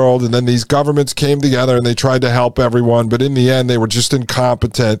the world, and then these governments came together and they tried to help everyone, but in the end they were just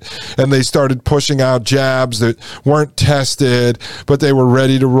incompetent, and they started pushing out jabs that weren't tested, but they were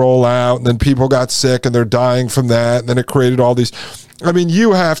ready to roll out, and then people got sick and they're dying from that, and then it created all these. I mean,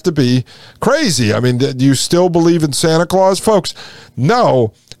 you have to be crazy. I mean, do you still believe in Santa Claus, folks?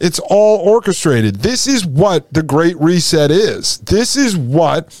 No. It's all orchestrated. This is what the Great Reset is. This is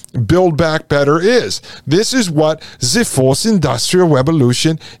what Build Back Better is. This is what the Fourth Industrial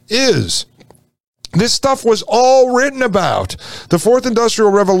Revolution is. This stuff was all written about. The Fourth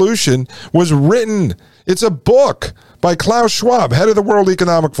Industrial Revolution was written. It's a book by Klaus Schwab, head of the World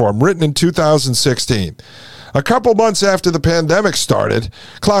Economic Forum, written in 2016. A couple months after the pandemic started,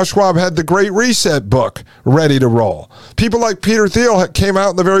 Klaus Schwab had the Great Reset book ready to roll. People like Peter Thiel came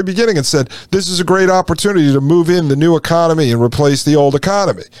out in the very beginning and said, this is a great opportunity to move in the new economy and replace the old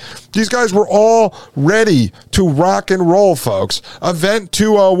economy. These guys were all ready to rock and roll, folks. Event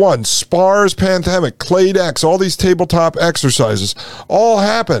 201, SPARS pandemic, Clade X, all these tabletop exercises all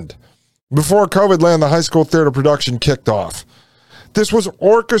happened before COVID Land, the high school theater production, kicked off. This was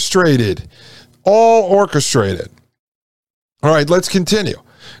orchestrated. All orchestrated. All right, let's continue.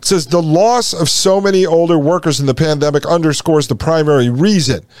 It says the loss of so many older workers in the pandemic underscores the primary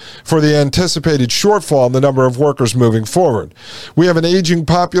reason for the anticipated shortfall in the number of workers moving forward. We have an aging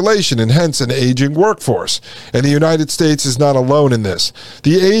population and hence an aging workforce, and the United States is not alone in this.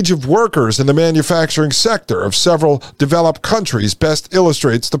 The age of workers in the manufacturing sector of several developed countries best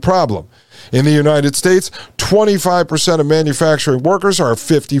illustrates the problem. In the United States, 25% of manufacturing workers are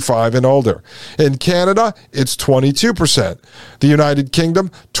 55 and older. In Canada, it's 22%. The United Kingdom,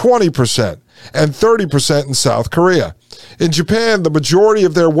 20%. And 30% in South Korea. In Japan, the majority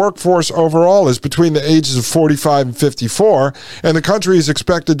of their workforce overall is between the ages of 45 and 54, and the country is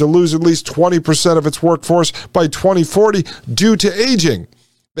expected to lose at least 20% of its workforce by 2040 due to aging.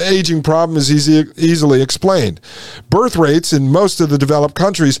 The aging problem is easily explained. Birth rates in most of the developed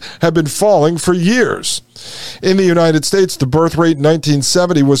countries have been falling for years. In the United States, the birth rate in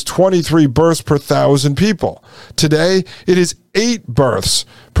 1970 was 23 births per 1,000 people. Today, it is 8 births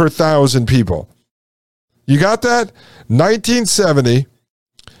per 1,000 people. You got that? 1970,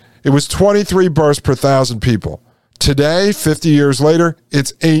 it was 23 births per 1,000 people. Today, 50 years later,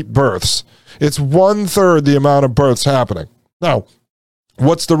 it's 8 births. It's 1/3 the amount of births happening. Now,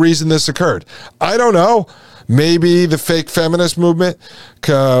 what's the reason this occurred? I don't know. maybe the fake feminist movement,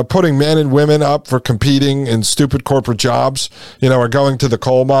 putting men and women up for competing in stupid corporate jobs, or going to the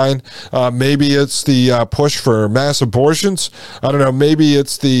coal mine. Maybe it's the push for mass abortions. I don't know. Maybe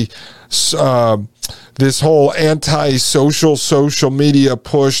it's the this whole anti-social social media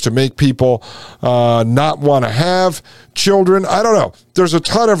push to make people not want to have children. I don't know. There's a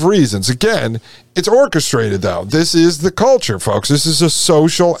ton of reasons. Again, it's orchestrated, though. This is the culture, folks. This is a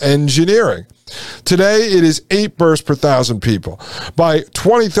social engineering. Today, it is 8 births per 1,000 people. By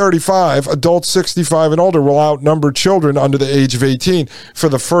 2035, adults 65 and older will outnumber children under the age of 18 for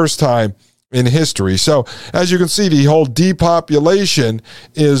the first time in history. So, as you can see, the whole depopulation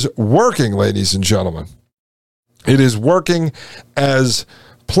is working, ladies and gentlemen. It is working as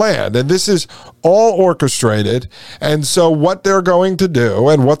planned, and this is all orchestrated. And so what they're going to do,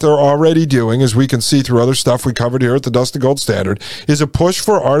 and what they're already doing, as we can see through other stuff we covered here at the Dustin Gold Standard, is a push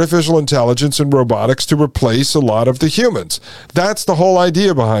for artificial intelligence and robotics to replace a lot of the humans. That's the whole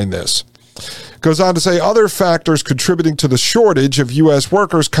idea behind this. Goes on to say other factors contributing to the shortage of U.S.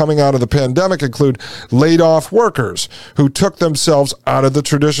 workers coming out of the pandemic include laid-off workers who took themselves out of the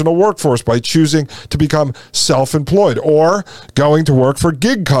traditional workforce by choosing to become self-employed or going to work for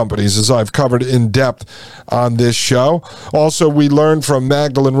gig companies, as I've covered in depth on this show. Also, we learned from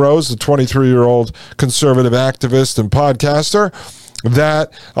Magdalene Rose, the 23-year-old conservative activist and podcaster,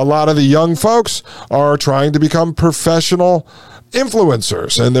 that a lot of the young folks are trying to become professional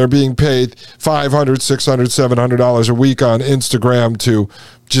influencers, and they're being paid $500, $600, $700 a week on Instagram to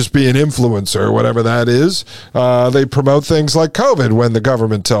just be an influencer, whatever that is. They promote things like COVID when the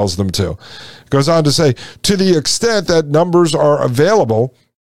government tells them to. Goes on to say, to the extent that numbers are available,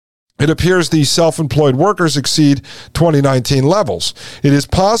 it appears the self-employed workers exceed 2019 levels. It is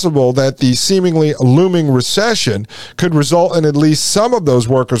possible that the seemingly looming recession could result in at least some of those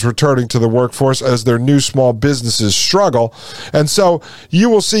workers returning to the workforce as their new small businesses struggle. And so you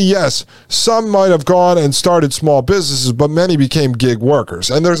will see, yes, some might have gone and started small businesses, but many became gig workers.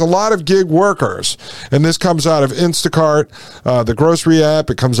 And there's a lot of gig workers. And this comes out of Instacart, the grocery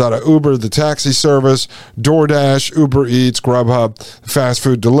app. It comes out of Uber, the taxi service, DoorDash, Uber Eats, Grubhub, fast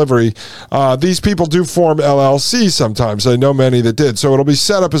food delivery. These people do form LLCs sometimes. I know many that did. So it'll be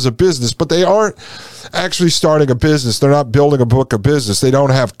set up as a business, but they aren't actually starting a business. They're not building a book of business. They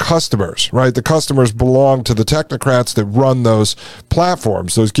don't have customers, right? The customers belong to the technocrats that run those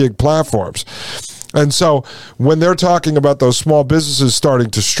platforms, those gig platforms. And so when they're talking about those small businesses starting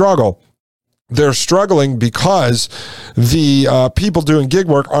to struggle, they're struggling because the people doing gig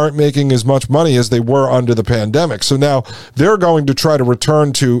work aren't making as much money as they were under the pandemic. So now they're going to try to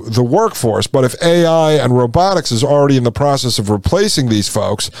return to the workforce. But if AI and robotics is already in the process of replacing these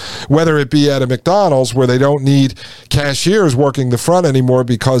folks, whether it be at a McDonald's where they don't need cashiers working the front anymore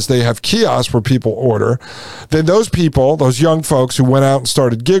because they have kiosks where people order, then those people, those young folks who went out and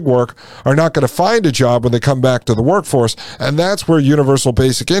started gig work, are not going to find a job when they come back to the workforce. And that's where universal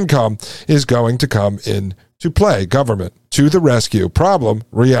basic income is going to come in to play. Government to the rescue. Problem,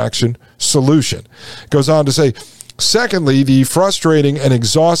 reaction, solution. Goes on to say, secondly, the frustrating and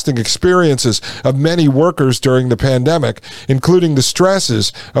exhausting experiences of many workers during the pandemic, including the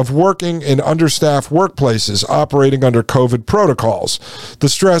stresses of working in understaffed workplaces operating under COVID protocols, the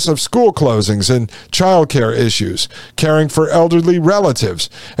stress of school closings and childcare issues, caring for elderly relatives,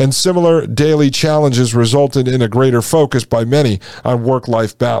 and similar daily challenges resulted in a greater focus by many on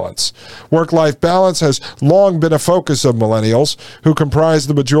work-life balance. Work-life balance has long been a focus of millennials, who comprise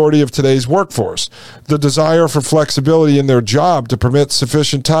the majority of today's workforce. The desire for flexibility in their job to permit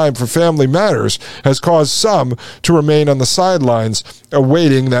sufficient time for family matters has caused some to remain on the sidelines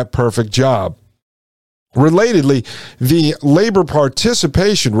awaiting that perfect job. Relatedly, the labor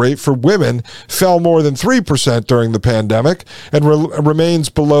participation rate for women fell more than 3% during the pandemic and remains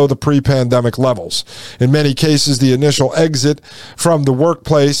below the pre-pandemic levels. In many cases, the initial exit from the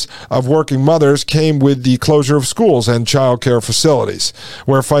workplace of working mothers came with the closure of schools and child care facilities,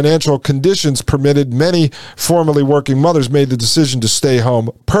 where financial conditions permitted many formerly working mothers made the decision to stay home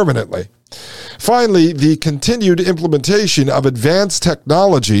permanently. Finally, the continued implementation of advanced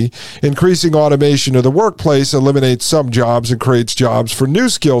technology, increasing automation of the workplace, eliminates some jobs and creates jobs for new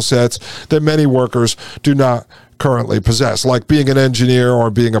skill sets that many workers do not currently possess, like being an engineer or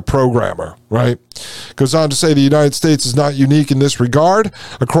being a programmer, right? Goes on to say the United States is not unique in this regard.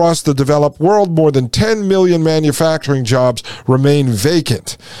 Across the developed world, more than 10 million manufacturing jobs remain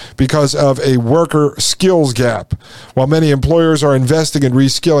vacant because of a worker skills gap. While many employers are investing in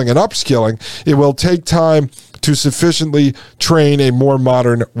reskilling and upskilling, it will take time to sufficiently train a more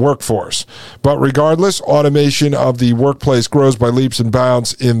modern workforce. But regardless, automation of the workplace grows by leaps and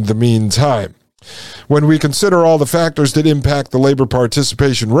bounds in the meantime. When we consider all the factors that impact the labor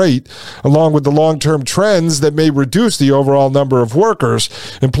participation rate, along with the long-term trends that may reduce the overall number of workers,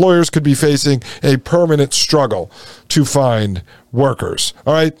 employers could be facing a permanent struggle to find workers.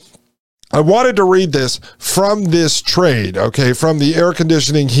 All right. I wanted to read this from this trade, okay, from the air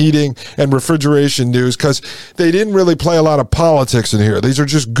conditioning, heating, and refrigeration news, because they didn't really play a lot of politics in here. These are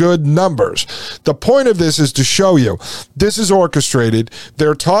just good numbers. The point of this is to show you this is orchestrated.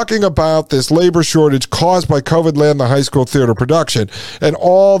 They're talking about this labor shortage caused by COVID land, the high school theater production, and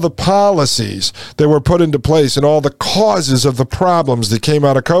all the policies that were put into place and all the causes of the problems that came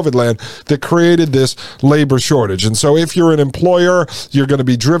out of COVID land that created this labor shortage. And so if you're an employer, you're going to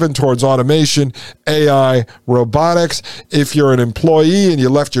be driven towards automation, AI, robotics. If you're an employee and you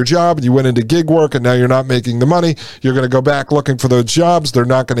left your job and you went into gig work and now you're not making the money, you're going to go back looking for those jobs. They're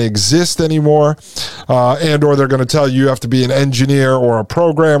not going to exist anymore. And or they're going to tell you have to be an engineer or a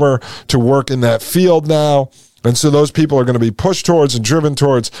programmer to work in that field now. And so those people are going to be pushed towards and driven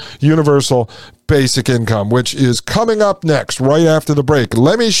towards universal basic income, which is coming up next, right after the break.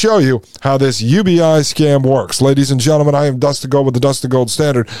 Let me show you how this UBI scam works. Ladies and gentlemen, I am Dustin Gold with the Dustin Gold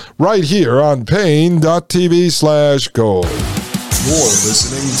Standard right here on Pain.tv/gold. You're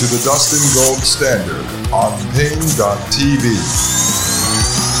listening to the Dustin Gold Standard on Pain.tv.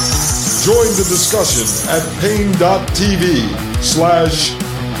 Join the discussion at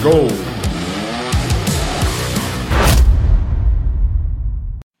Pain.tv/gold.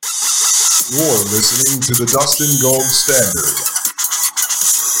 You're listening to the Dustin Gold Standard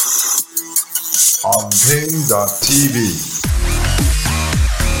on Pain.tv.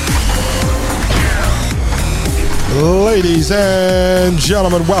 Ladies and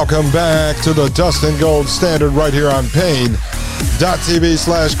gentlemen, welcome back to the Dustin Gold Standard right here on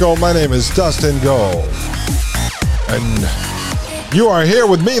Pain.tv/gold. My name is Dustin Gold. And you are here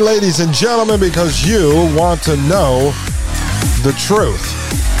with me, ladies and gentlemen, because you want to know the truth.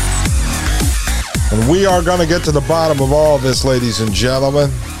 And we are going to get to the bottom of all this, ladies and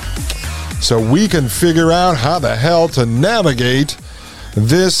gentlemen, so we can figure out how the hell to navigate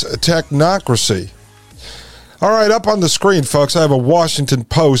this technocracy. All right, up on the screen, folks, I have a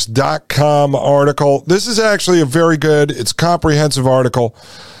WashingtonPost.com article. This is actually a very good, it's comprehensive article.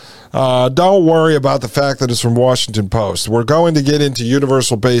 Don't worry about the fact that it's from Washington Post. We're going to get into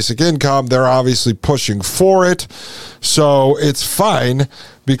universal basic income. They're obviously pushing for it, so it's fine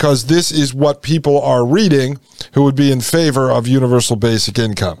because this is what people are reading who would be in favor of universal basic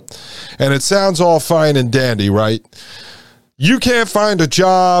income. And it sounds all fine and dandy, right? You can't find a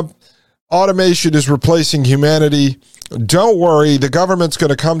job. Automation is replacing humanity. Don't worry, the government's going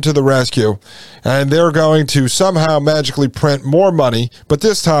to come to the rescue, and they're going to somehow magically print more money, but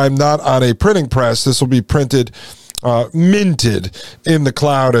this time not on a printing press. This will be printed, minted in the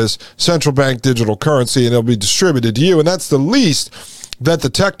cloud as central bank digital currency, and it'll be distributed to you, and that's the least that the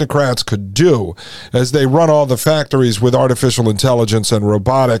technocrats could do as they run all the factories with artificial intelligence and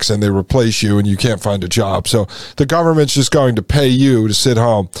robotics, and they replace you and you can't find a job. So the government's just going to pay you to sit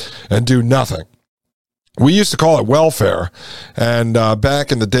home and do nothing. We used to call it welfare, and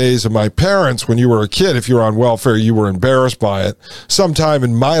back in the days of my parents, when you were a kid, if you were on welfare, you were embarrassed by it. Sometime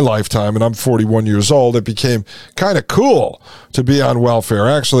in my lifetime, and I'm 41 years old, it became kind of cool to be on welfare,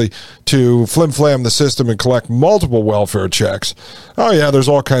 actually to flim-flam the system and collect multiple welfare checks. Oh yeah, there's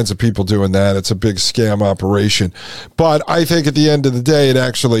all kinds of people doing that. It's a big scam operation. But I think at the end of the day, it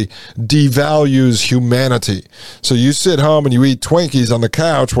actually devalues humanity. So you sit home and you eat Twinkies on the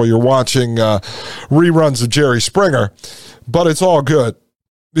couch while you're watching reruns of Jerry Springer, but it's all good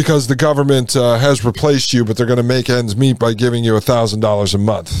because the government has replaced you, but they're going to make ends meet by giving you $1,000 a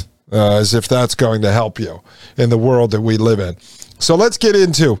month, as if that's going to help you in the world that we live in. So let's get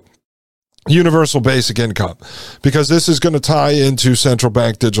into universal basic income, because this is going to tie into central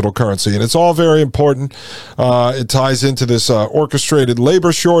bank digital currency, and it's all very important. It ties into this orchestrated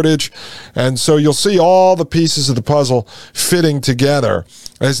labor shortage, and so you'll see all the pieces of the puzzle fitting together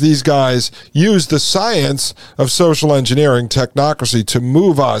as these guys use the science of social engineering, technocracy, to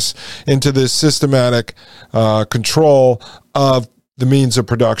move us into this systematic control of the means of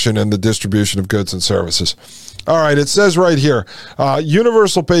production and the distribution of goods and services. All right, it says right here,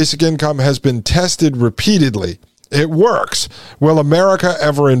 universal basic income has been tested repeatedly. It works. Will America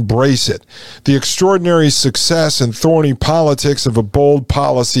ever embrace it? The extraordinary success and thorny politics of a bold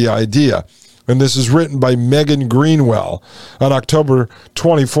policy idea. And this is written by Megan Greenwell on October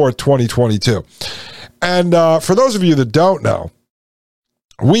 24th, 2022. And for those of you that don't know,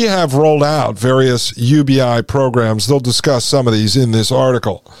 we have rolled out various UBI programs. They'll discuss some of these in this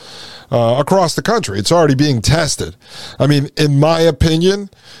article. across the country. It's already being tested. I mean, in my opinion,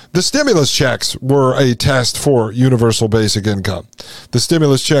 the stimulus checks were a test for universal basic income. The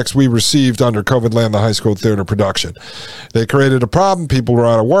stimulus checks we received under COVID land, the high school theater production. They created a problem. People were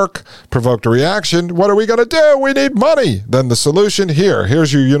out of work, provoked a reaction. What are we going to do? We need money. Then the solution,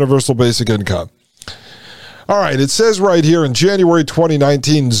 here's your universal basic income. All right, it says right here in January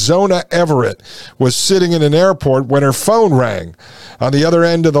 2019, Zona Everett was sitting in an airport when her phone rang. On the other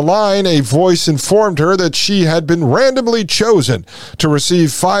end of the line, a voice informed her that she had been randomly chosen to receive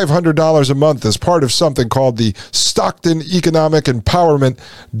 $500 a month as part of something called the Stockton Economic Empowerment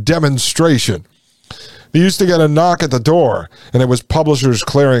Demonstration. They used to get a knock at the door, and it was Publishers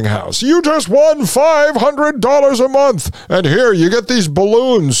Clearinghouse. You just won $500 a month, and here you get these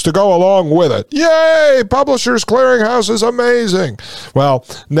balloons to go along with it. Yay! Publishers Clearinghouse is amazing. Well,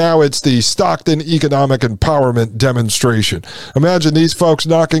 now it's the Stockton Economic Empowerment Demonstration. Imagine these folks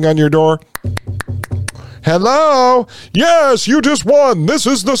knocking on your door. Hello? Yes, you just won. This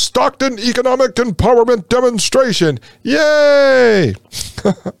is the Stockton Economic Empowerment Demonstration. Yay!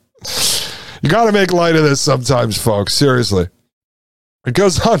 You got to make light of this sometimes, folks. Seriously. It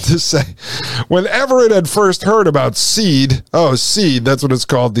goes on to say, when Everett had first heard about SEED, SEED, that's what it's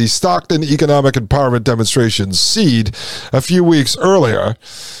called, the Stockton Economic Empowerment Demonstration, SEED, a few weeks earlier.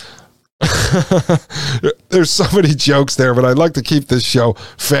 There's so many jokes there, but I'd like to keep this show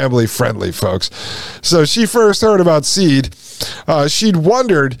family friendly, folks. So she first heard about SEED. She'd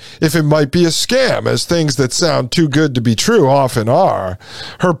wondered if it might be a scam, as things that sound too good to be true often are.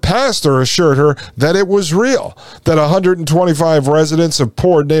 Her pastor assured her that it was real, that 125 residents of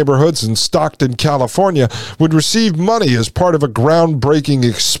poor neighborhoods in Stockton, California would receive money as part of a groundbreaking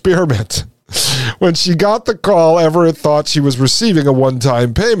experiment. When she got the call, Everett thought she was receiving a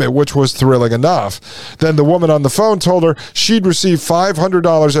one-time payment, which was thrilling enough. Then the woman on the phone told her she'd receive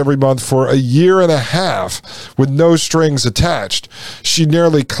 $500 every month for a year and a half with no strings attached. She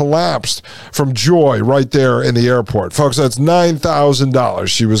nearly collapsed from joy right there in the airport. Folks, that's $9,000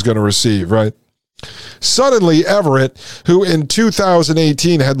 she was going to receive, right? Suddenly, Everett, who in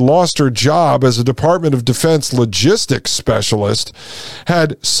 2018 had lost her job as a Department of Defense logistics specialist,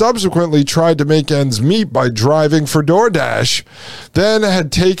 had subsequently tried to make ends meet by driving for DoorDash, then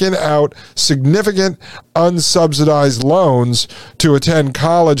had taken out significant unsubsidized loans to attend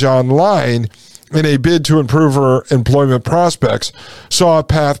college online in a bid to improve her employment prospects, saw a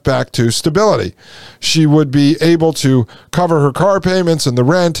path back to stability. She would be able to cover her car payments and the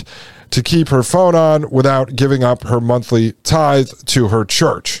rent, to keep her phone on without giving up her monthly tithe to her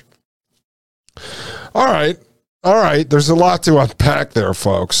church. All right. There's a lot to unpack there,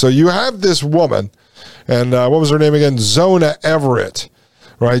 folks. So you have this woman, and what was her name again? Zona Everett,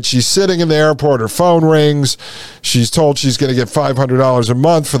 right? She's sitting in the airport. Her phone rings. She's told she's going to get $500 a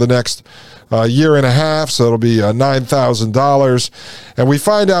month for the next year and a half, so it'll be $9,000. And we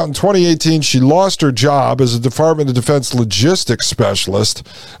find out in 2018 she lost her job as a Department of Defense logistics specialist.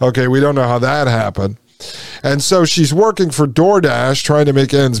 Okay, we don't know how that happened. And so she's working for DoorDash, trying to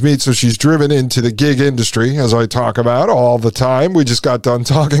make ends meet, so she's driven into the gig industry, as I talk about all the time. We just got done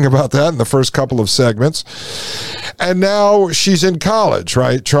talking about that in the first couple of segments. And now she's in college,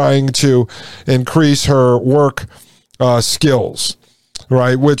 right, trying to increase her work skills.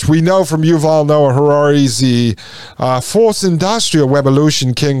 Right, which we know from Yuval Noah Harari's the Fourth Industrial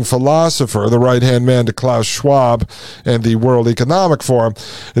Revolution king philosopher, the right-hand man to Klaus Schwab and the World Economic Forum,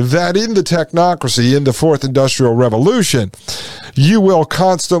 that in the technocracy, in the Fourth Industrial Revolution, you will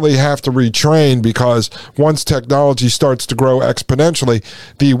constantly have to retrain, because once technology starts to grow exponentially,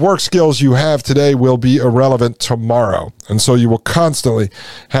 the work skills you have today will be irrelevant tomorrow. And so you will constantly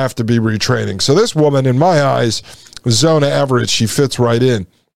have to be retraining. So this woman, in my eyes, Zona Everett, she fits right in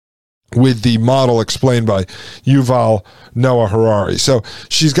with the model explained by Yuval Noah Harari. So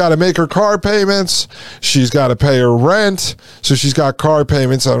she's got to make her car payments. She's got to pay her rent. So she's got car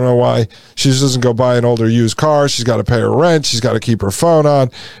payments. I don't know why she just doesn't go buy an older used car. She's got to pay her rent. She's got to keep her phone on,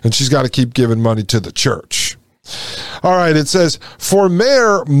 and she's got to keep giving money to the church. All right, it says, for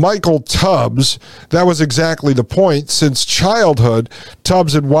Mayor Michael Tubbs, that was exactly the point. Since childhood,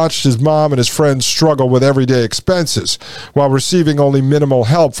 Tubbs had watched his mom and his friends struggle with everyday expenses while receiving only minimal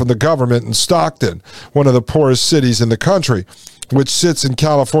help from the government in Stockton, one of the poorest cities in the country, which sits in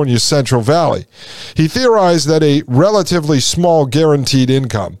California's Central Valley. He theorized that a relatively small guaranteed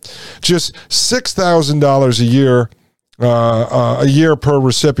income, just $6,000 a year per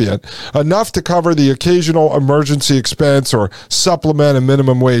recipient, enough to cover the occasional emergency expense or supplement a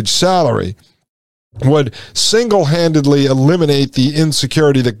minimum wage salary, would single-handedly eliminate the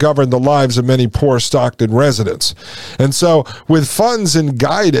insecurity that governed the lives of many poor Stockton residents. And so, with funds and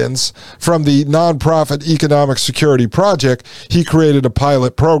guidance from the nonprofit Economic Security Project, he created a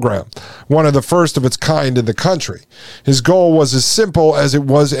pilot program, one of the first of its kind in the country. His goal was as simple as it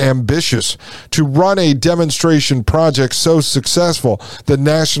was ambitious: to run a demonstration project so successful that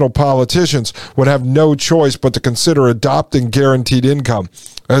national politicians would have no choice but to consider adopting guaranteed income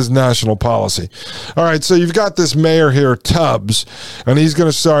as national policy. All right, so you've got this mayor here, Tubbs, and he's going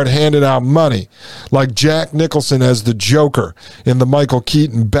to start handing out money like Jack Nicholson as the Joker in the Michael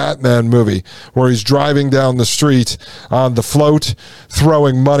Keaton Batman movie, where he's driving down the street on the float,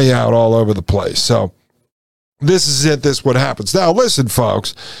 throwing money out all over the place. So this is it. This is what happens. Now, listen,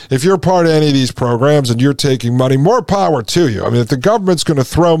 folks, if you're part of any of these programs and you're taking money, more power to you. I mean, if the government's going to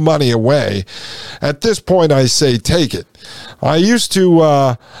throw money away, at this point, I say take it. I used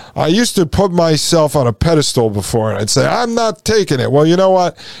to put myself on a pedestal before, and I'd say, I'm not taking it. Well, you know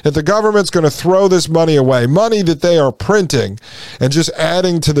what? If the government's going to throw this money away, money that they are printing and just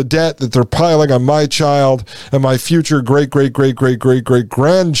adding to the debt that they're piling on my child and my future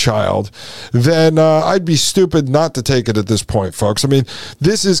great-great-great-great-great-great-grandchild, then I'd be stupid not to take it at this point, folks. I mean,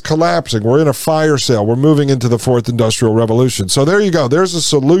 this is collapsing. We're in a fire sale. We're moving into the fourth industrial revolution. So there you go. There's a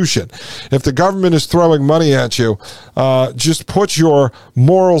solution. If the government is throwing money at you, just put your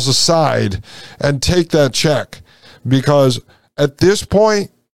morals aside and take that check, because at this point,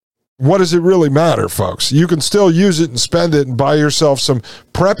 what does it really matter, folks? You can still use it and spend it and buy yourself some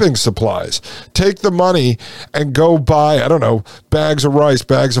prepping supplies. Take the money and go buy, I don't know, bags of rice,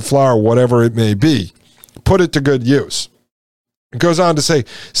 bags of flour, whatever it may be. Put it to good use. It goes on to say,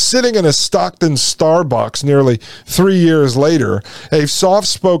 sitting in a Stockton Starbucks nearly 3 years later, a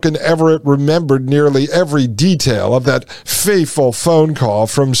soft-spoken Everett remembered nearly every detail of that fateful phone call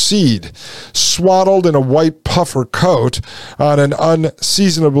from Seed. Swaddled in a white puffer coat on an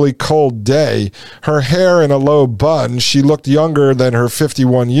unseasonably cold day, her hair in a low bun, she looked younger than her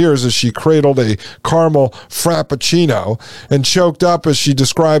 51 years as she cradled a caramel frappuccino and choked up as she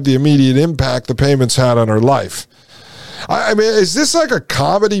described the immediate impact the payments had on her life. I mean, is this like a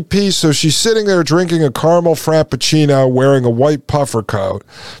comedy piece? So she's sitting there drinking a caramel frappuccino, wearing a white puffer coat,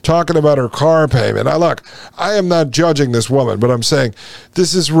 talking about her car payment. Now, look, I am not judging this woman, but I'm saying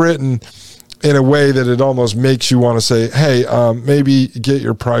this is written in a way that it almost makes you want to say, hey, maybe get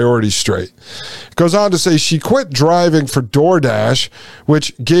your priorities straight. It goes on to say she quit driving for DoorDash,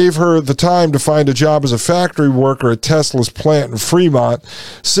 which gave her the time to find a job as a factory worker at Tesla's plant in Fremont,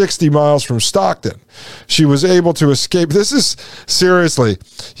 60 miles from Stockton. She was able to escape. This is, seriously,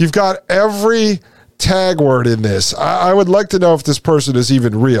 you've got every tag word in this. I would like to know if this person is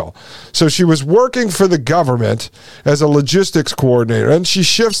even real. So she was working for the government as a logistics coordinator, and she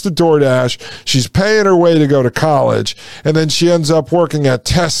shifts to DoorDash. She's paying her way to go to college, and then she ends up working at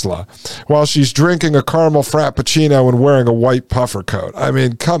Tesla while she's drinking a caramel frappuccino and wearing a white puffer coat. I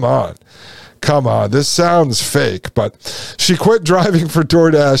mean, come on. Come on, this sounds fake, but she quit driving for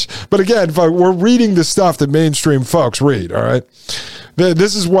DoorDash. But again, we're reading the stuff that mainstream folks read, all right?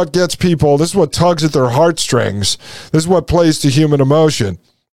 This is what gets people, this is what tugs at their heartstrings. This is what plays to human emotion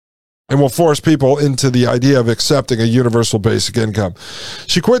and will force people into the idea of accepting a universal basic income.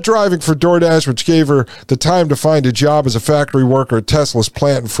 She quit driving for DoorDash, which gave her the time to find a job as a factory worker at Tesla's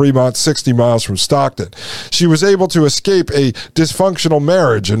plant in Fremont, 60 miles from Stockton. She was able to escape a dysfunctional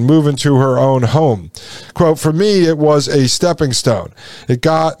marriage and move into her own home. Quote, for me, it was a stepping stone. It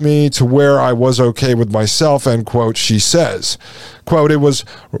got me to where I was okay with myself, end quote, she says. Quote, it was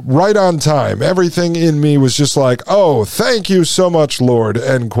right on time. Everything in me was just like, oh, thank you so much, Lord,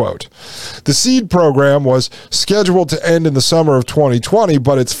 end quote. The SEED program was scheduled to end in the summer of 2020,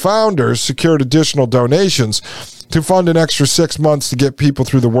 but its founders secured additional donations to fund an extra 6 months to get people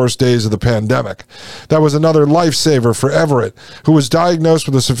through the worst days of the pandemic. That was another lifesaver for Everett, who was diagnosed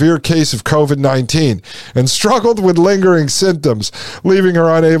with a severe case of COVID-19 and struggled with lingering symptoms, leaving her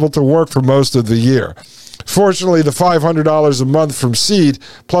unable to work for most of the year. Fortunately, the $500 a month from Seed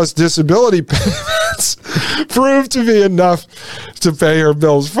plus disability payments proved to be enough to pay her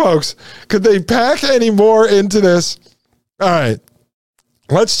bills. Folks, could they pack any more into this? All right,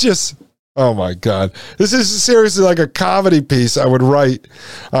 let's just... Oh my God. This is seriously like a comedy piece I would write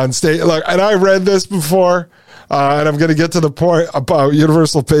on stage. Look, and I read this before. And I'm going to get to the point about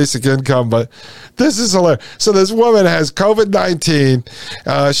universal basic income, but this is hilarious. So this woman has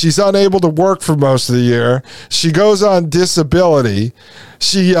COVID-19. She's unable to work for most of the year. She goes on disability.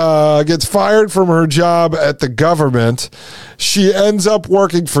 She gets fired from her job at the government. She ends up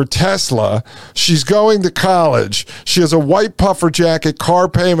working for Tesla. She's going to college. She has a white puffer jacket, car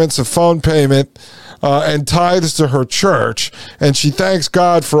payments, a phone payment, and tithes to her church. And she thanks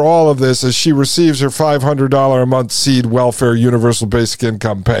God for all of this as she receives her $500 a month seed welfare universal basic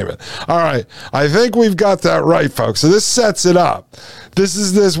income payment. All right. I think we've got that right, folks. So this sets it up. This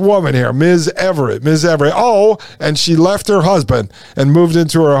is this woman here, Ms. Everett. Oh, and she left her husband and moved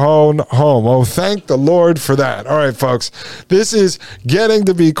into her own home. Oh, thank the Lord for that. All right, folks. This is getting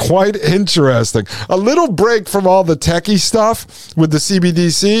to be quite interesting. A little break from all the techie stuff with the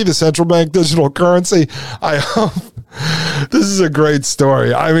CBDC, the central bank digital currency. I hope this is a great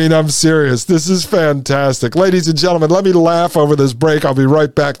story. I mean, I'm serious. This is fantastic. Ladies and gentlemen, let me laugh over this break. I'll be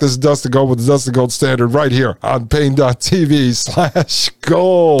right back. This is Dustin Gold with the Dustin Gold Standard right here on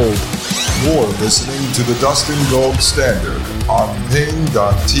Pain.tv/gold. You're listening to the Dustin Gold Standard on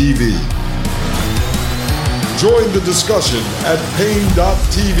Pain.tv. Join the discussion at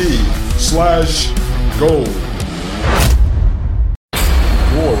Pain.tv/gold.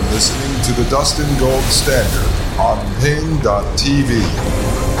 You're listening to the Dustin Gold Standard on Pain.tv.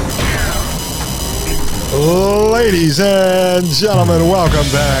 Ladies and gentlemen, welcome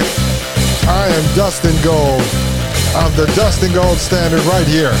back. I am Dustin Gold of the Dustin Gold Standard right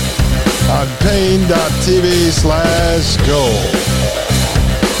here on Pain.tv/gold.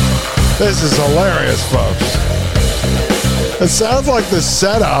 This is hilarious, folks. It sounds like the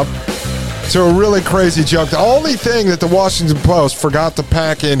setup to a really crazy joke. The only thing that the Washington Post forgot to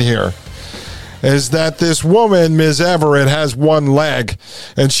pack in here is that this woman, Ms. Everett, has one leg,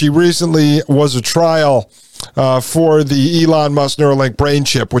 and she recently was a trial for the Elon Musk Neuralink brain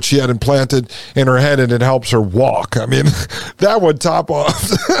chip, which she had implanted in her head, and it helps her walk. I mean, that would top off.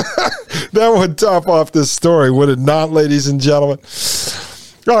 That would top off this story, would it not, ladies and gentlemen?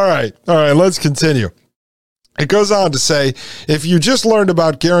 All right, let's continue. It goes on to say, if you just learned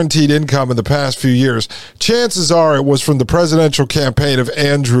about guaranteed income in the past few years, chances are it was from the presidential campaign of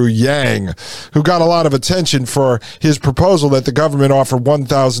Andrew Yang, who got a lot of attention for his proposal that the government offer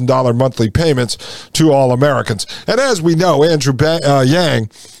 $1,000 monthly payments to all Americans. And as we know, Andrew Yang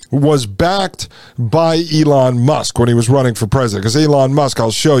was backed by Elon Musk when he was running for president, because Elon Musk,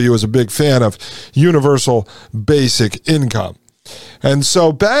 I'll show you, is a big fan of universal basic income. And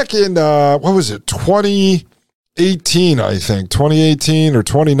so back in, 2018 or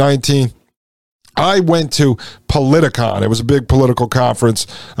 2019, I went to Politicon. It was a big political conference,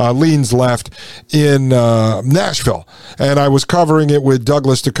 leans left, in Nashville. And I was covering it with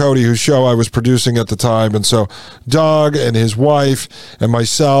Douglas Ducote, whose show I was producing at the time. And so Doug and his wife and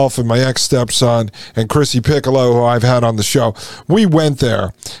myself and my ex-stepson and Chrissy Piccolo, who I've had on the show, we went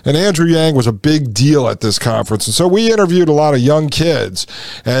there. And Andrew Yang was a big deal at this conference. And so we interviewed a lot of young kids.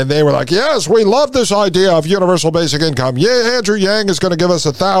 And they were like, yes, we love this idea of universal basic income. Yeah, Andrew Yang is going to give us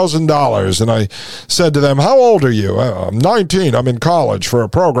 $1,000. And I said to them, how old are you? I'm 19. I'm in college for a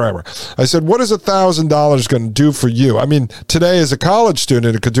programmer. I said, what is $1,000 going to do for you? I mean, today as a college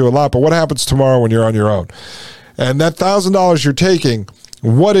student, it could do a lot, but what happens tomorrow when you're on your own? And that $1,000 you're taking,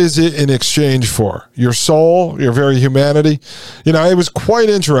 what is it in exchange for? Your soul, your very humanity? You know, it was quite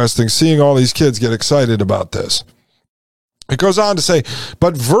interesting seeing all these kids get excited about this. It goes on to say,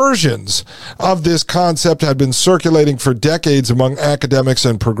 but versions of this concept had been circulating for decades among academics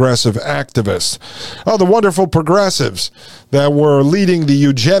and progressive activists. Oh, the wonderful progressives that were leading the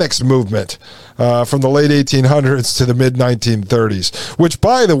eugenics movement from the late 1800s to the mid-1930s, which,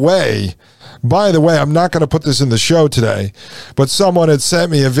 by the way, I'm not going to put this in the show today, but someone had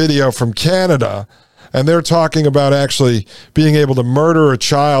sent me a video from Canada, and they're talking about actually being able to murder a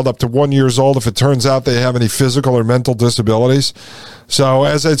child up to 1 year old if it turns out they have any physical or mental disabilities. So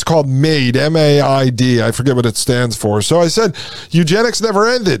as it's called MAID, M-A-I-D, I forget what it stands for. So I said, eugenics never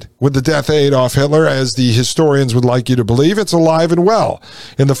ended with the death of Adolf Hitler, as the historians would like you to believe. It's alive and well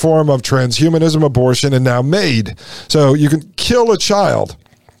in the form of transhumanism, abortion, and now MAID. So you can kill a child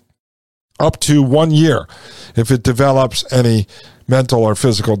up to 1 year if it develops any mental or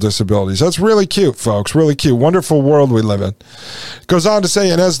physical disabilities. That's really cute, folks. Really cute. Wonderful world we live in. It goes on to say,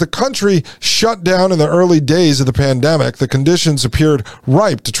 and as the country shut down in the early days of the pandemic, the conditions appeared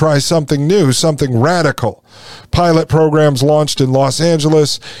ripe to try something new, something radical. Pilot programs launched in Los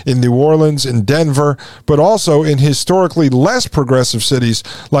Angeles, in New Orleans, in Denver, but also in historically less progressive cities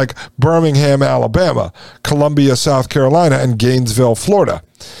like Birmingham, Alabama, Columbia, South Carolina, and Gainesville, Florida.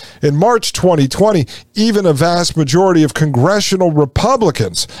 In March 2020, even a vast majority of congressional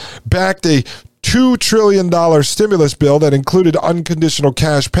Republicans backed a $2 trillion stimulus bill that included unconditional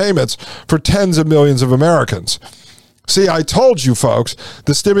cash payments for tens of millions of Americans. See, I told you, folks,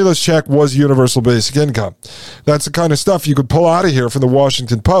 the stimulus check was universal basic income. That's the kind of stuff you could pull out of here from the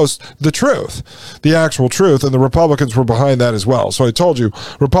Washington Post, the truth, the actual truth, and the Republicans were behind that as well. So I told you,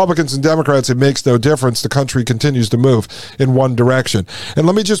 Republicans and Democrats, it makes no difference. The country continues to move in one direction. And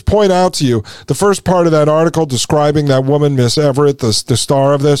let me just point out to you, the first part of that article describing that woman, Miss Everett, the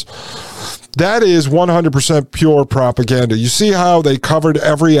star of this, that is 100% pure propaganda. You see how they covered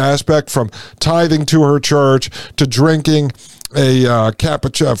every aspect from tithing to her church to drinking a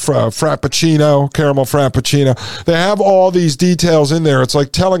frappuccino, caramel frappuccino. They have all these details in there. It's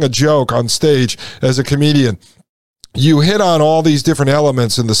like telling a joke on stage as a comedian. You hit on all these different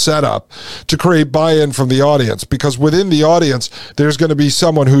elements in the setup to create buy-in from the audience, because within the audience, there's going to be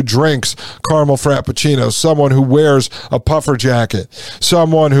someone who drinks caramel frappuccinos, someone who wears a puffer jacket,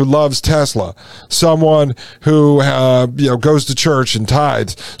 someone who loves Tesla, someone who goes to church and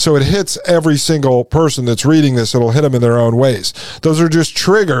tithes. So it hits every single person that's reading this. It'll hit them in their own ways. Those are just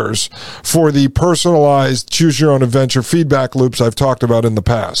triggers for the personalized choose-your-own-adventure feedback loops I've talked about in the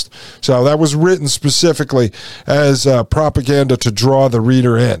past. So that was written specifically as propaganda to draw the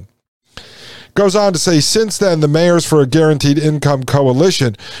reader in. Goes on to say, since then, the Mayors for a Guaranteed Income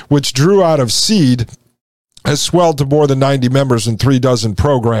Coalition, which drew out of seed, has swelled to more than 90 members in 36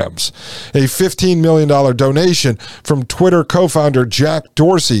 programs. A $15 million donation from Twitter co-founder Jack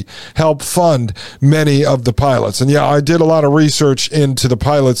Dorsey helped fund many of the pilots. And yeah, I did a lot of research into the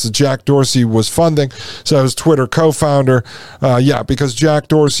pilots that Jack Dorsey was funding. So I was Twitter co-founder. Because Jack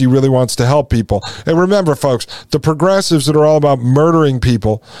Dorsey really wants to help people. And remember, folks, the progressives that are all about murdering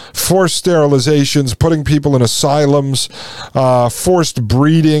people, forced sterilizations, putting people in asylums, forced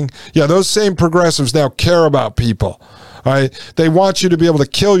breeding. Yeah, those same progressives now care about people. All right? They want you to be able to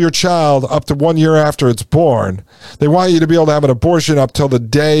kill your child up to 1 year after it's born. They want you to be able to have an abortion up till the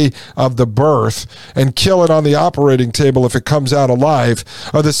day of the birth and kill it on the operating table if it comes out alive,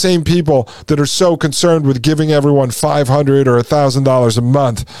 are the same people that are so concerned with giving everyone $500 or $1,000 a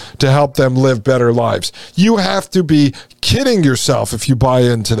month to help them live better lives. You have to be kidding yourself if you buy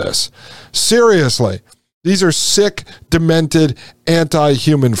into this. Seriously. These are sick, demented,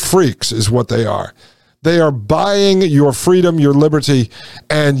 anti-human freaks is what they are. They are buying your freedom, your liberty,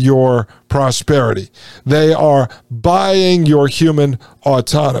 and your prosperity. They are buying your human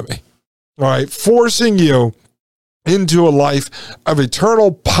autonomy. All right, forcing you into a life of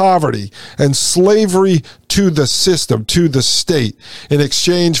eternal poverty and slavery to the system, to the state, in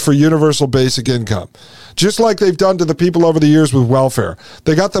exchange for universal basic income. Just like they've done to the people over the years with welfare.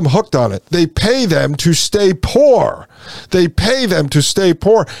 They got them hooked on it. They pay them to stay poor. They pay them to stay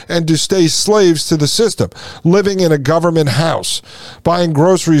poor and to stay slaves to the system, living in a government house, buying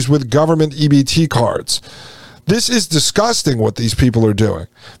groceries with government EBT cards. This is disgusting what these people are doing.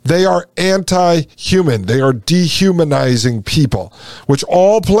 They are anti-human. They are dehumanizing people, which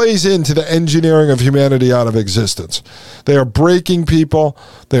all plays into the engineering of humanity out of existence. They are breaking people.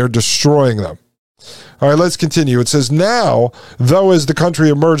 They are destroying them. All right, let's continue. It says, now, though as the country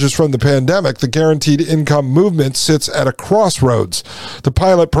emerges from the pandemic, the guaranteed income movement sits at a crossroads. The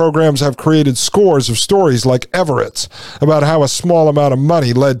pilot programs have created scores of stories like Everett's about how a small amount of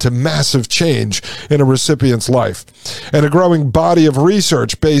money led to massive change in a recipient's life. And a growing body of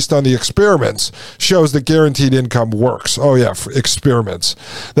research based on the experiments shows that guaranteed income works. Oh yeah, experiments.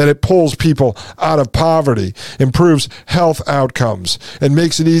 That it pulls people out of poverty, improves health outcomes, and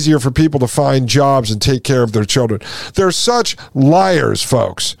makes it easier for people to find jobs and take care of their children. They're such liars,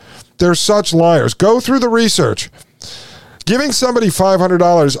 folks. They're such liars. Go through the research. Giving somebody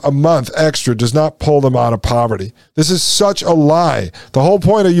 $500 a month extra does not pull them out of poverty. This is such a lie. The whole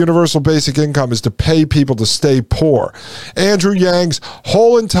point of universal basic income is to pay people to stay poor. Andrew Yang's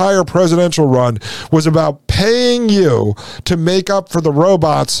whole entire presidential run was about paying you to make up for the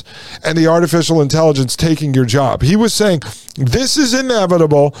robots and the artificial intelligence taking your job. He was saying, this is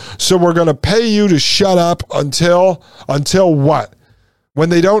inevitable, so we're going to pay you to shut up until what? When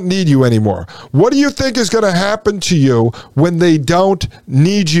they don't need you anymore. What do you think is going to happen to you when they don't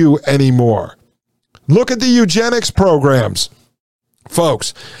need you anymore? Look at the eugenics programs.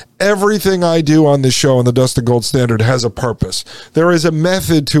 Folks, everything I do on this show on the Dustin Gold Standard has a purpose. There is a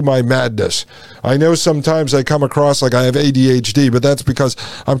method to my madness. I know sometimes I come across like I have ADHD, but that's because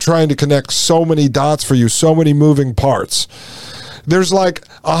I'm trying to connect so many dots for you, so many moving parts. There's like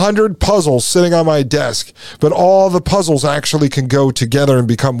 100 puzzles sitting on my desk, but all the puzzles actually can go together and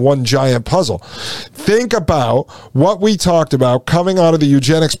become one giant puzzle. Think about what we talked about coming out of the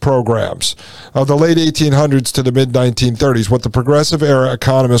eugenics programs of the late 1800s to the mid 1930s, what the progressive era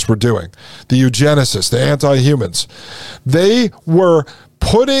economists were doing. The eugenicists, the anti-humans. They were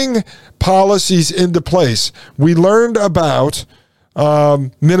putting policies into place. We learned about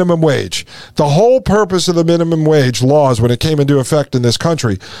minimum wage. The whole purpose of the minimum wage laws when it came into effect in this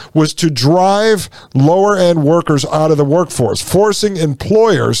country was to drive lower end workers out of the workforce, forcing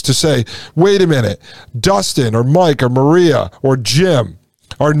employers to say, wait a minute, Dustin or Mike or Maria or Jim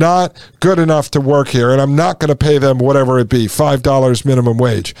are not good enough to work here, and I'm not going to pay them whatever it be, $5 minimum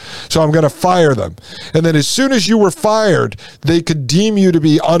wage. So I'm going to fire them. And then as soon as you were fired, they could deem you to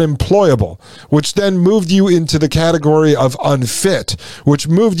be unemployable, which then moved you into the category of unfit, which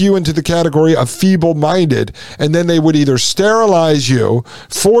moved you into the category of feeble-minded, and then they would either sterilize you,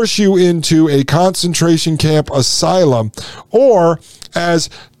 force you into a concentration camp asylum, or as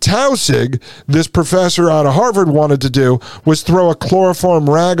Tausig, this professor out of Harvard, wanted to do, was throw a chloroform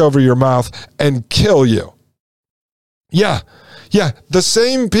rag over your mouth and kill you. Yeah, the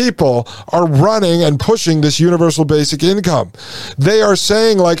same people are running and pushing this universal basic income. They are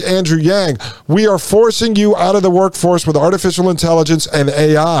saying, like Andrew Yang, we are forcing you out of the workforce with artificial intelligence and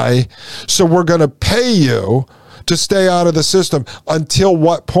AI, so we're going to pay you to stay out of the system. Until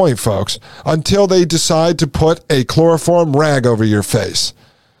what point, folks? Until they decide to put a chloroform rag over your face.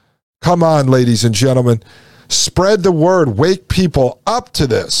 Come on, ladies and gentlemen. Spread the word. Wake people up to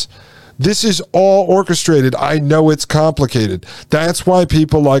this. This is all orchestrated. I know it's complicated. That's why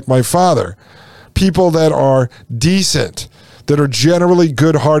people like my father, people that are decent, that are generally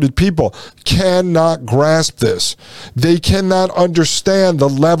good-hearted people, cannot grasp this. They cannot understand the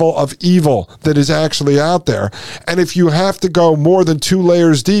level of evil that is actually out there. And if you have to go more than 2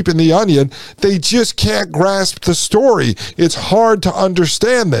 layers deep in the onion, they just can't grasp the story. It's hard to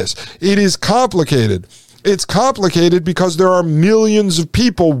understand this. It is complicated. It's complicated because there are millions of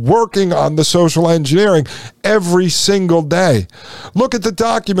people working on the social engineering every single day. Look at the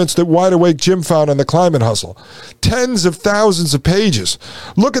documents that Wide Awake Jim found on the climate hustle. Tens of thousands of pages.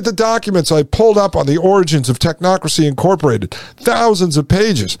 Look at the documents I pulled up on the origins of Technocracy Incorporated. Thousands of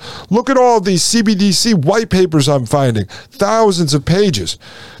pages. Look at all these CBDC white papers I'm finding. Thousands of pages.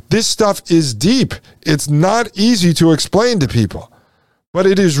 This stuff is deep. It's not easy to explain to people. But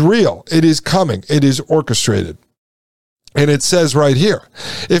it is real. It is coming. It is orchestrated. And it says right here,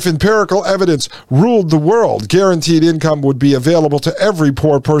 if empirical evidence ruled the world, guaranteed income would be available to every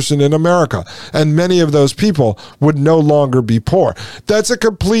poor person in America, and many of those people would no longer be poor. That's a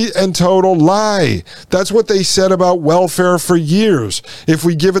complete and total lie. That's what they said about welfare for years. If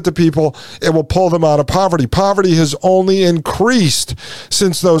we give it to people, it will pull them out of poverty. Poverty has only increased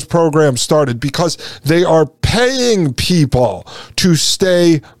since those programs started because they are paying people to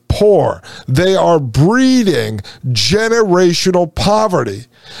stay poor. They are breeding generational poverty.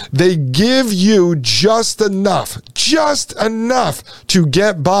 They give you just enough to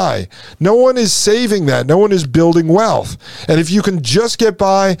get by. No one is saving that. No one is building wealth. And if you can just get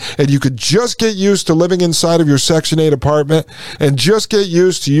by and you could just get used to living inside of your Section 8 apartment and just get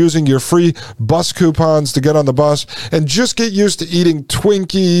used to using your free bus coupons to get on the bus and just get used to eating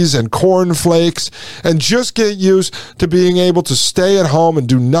Twinkies and cornflakes and just get used to being able to stay at home and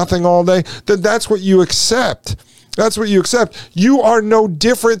do nothing all day, then that's what you accept. That's what you accept. You are no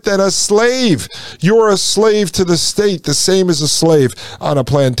different than a slave. You're a slave to the state, the same as a slave on a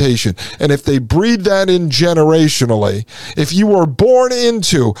plantation. And if they breed that in generationally, if you were born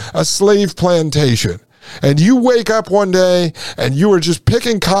into a slave plantation, and you wake up one day and you are just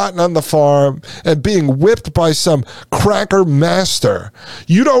picking cotton on the farm and being whipped by some cracker master,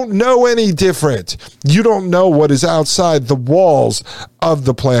 you don't know any different. You don't know what is outside the walls of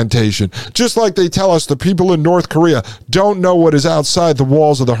the plantation. Just like they tell us the people in North Korea don't know what is outside the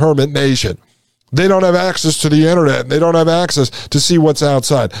walls of the hermit nation. They don't have access to the internet. They don't have access to see what's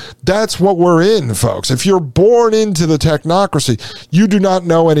outside. That's what we're in, folks. If you're born into the technocracy, you do not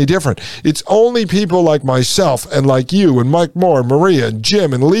know any different. It's only people like myself and like you and Mike Moore and Maria and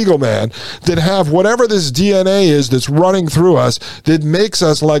Jim and Legal Man that have whatever this DNA is that's running through us that makes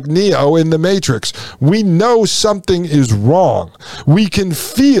us like Neo in the Matrix. We know something is wrong. We can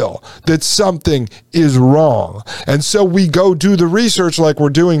feel that something is wrong. And so we go do the research like we're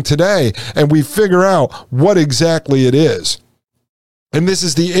doing today, and we figure out what exactly it is. And this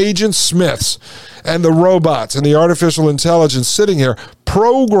is the Agent Smiths and the robots and the artificial intelligence sitting here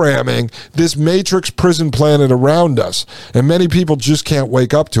programming this matrix prison planet around us. And many people just can't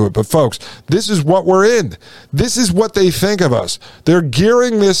wake up to it. But folks, this is what we're in. This is what they think of us. They're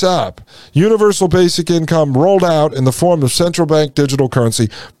gearing this up. Universal basic income rolled out in the form of central bank digital currency,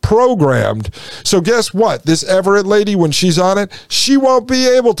 programmed. So guess what? This Everett lady, when she's on it, she won't be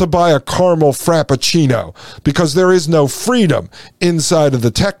able to buy a caramel frappuccino because there is no freedom inside of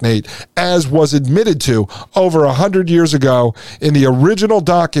the Technate, as was admitted to over 100 years ago in the original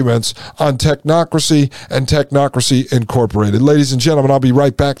documents on Technocracy and Technocracy Incorporated. Ladies and gentlemen, I'll be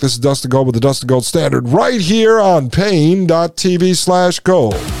right back. This is Dustin Gold with the Dustin Gold Standard right here on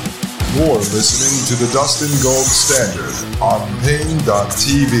Pain.tv/gold. You're listening to the Dustin Gold Standard on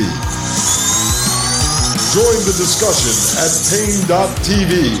Pain.tv. Join the discussion at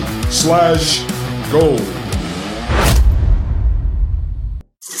Pain.tv/gold.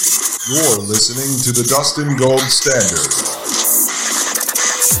 You're listening to the Dustin Gold Standard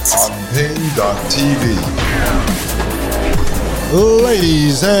on Pain.tv.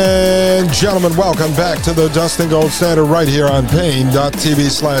 Ladies and gentlemen, welcome back to the Dustin Gold Standard right here on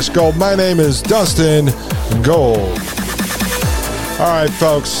Pain.tv/gold. My name is Dustin Gold. All right,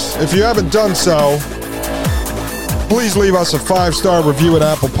 folks, if you haven't done so, please leave us a 5-star review at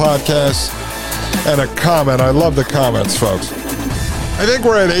Apple Podcasts and a comment. I love the comments, folks. I think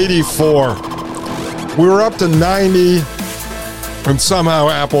we're at 84. We were up to 90, and somehow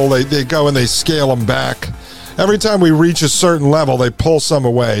Apple, they go and they scale them back. Every time we reach a certain level, they pull some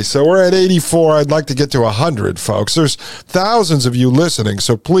away. So we're at 84. I'd like to get to 100, folks. There's thousands of you listening,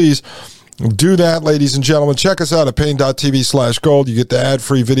 so please do that, ladies and gentlemen. Check us out at Pain.tv/gold. You get the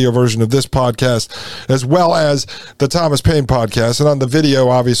ad-free video version of this podcast, as well as the Thomas Paine podcast. And on the video,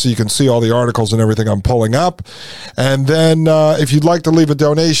 obviously, you can see all the articles and everything I'm pulling up. And then if you'd like to leave a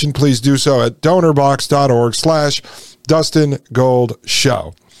donation, please do so at donorbox.org/Dustin Gold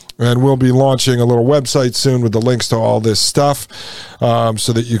Show. And we'll be launching a little website soon with the links to all this stuff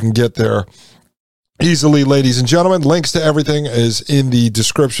so that you can get there easily, ladies and gentlemen. Links to everything is in the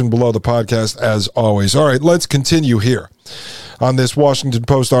description below the podcast, as always. All right, let's continue here on this Washington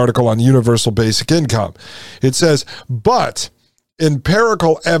Post article on universal basic income. It says, but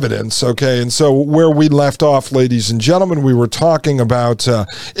empirical evidence, okay, and so where we left off, ladies and gentlemen, we were talking about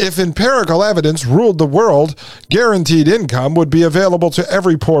if empirical evidence ruled the world, guaranteed income would be available to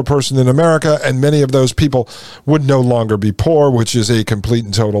every poor person in America, and many of those people would no longer be poor, which is a complete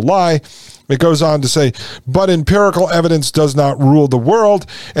and total lie. It goes on to say, but empirical evidence does not rule the world,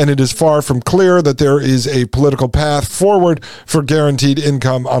 and it is far from clear that there is a political path forward for guaranteed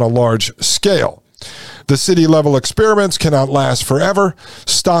income on a large scale. The city-level experiments cannot last forever.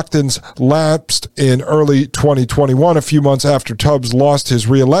 Stockton's lapsed in early 2021, a few months after Tubbs lost his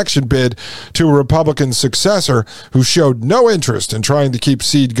re-election bid to a Republican successor who showed no interest in trying to keep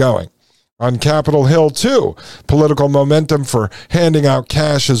Seed going. On Capitol Hill, too, political momentum for handing out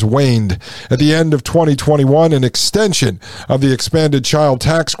cash has waned. At the end of 2021, an extension of the expanded child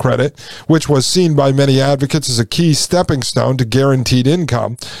tax credit, which was seen by many advocates as a key stepping stone to guaranteed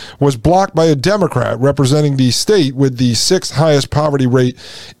income, was blocked by a Democrat representing the state with the 6th highest poverty rate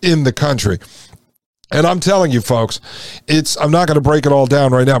in the country. And I'm telling you, folks, I'm not going to break it all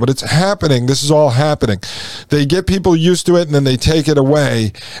down right now, but it's happening. This is all happening. They get people used to it, and then they take it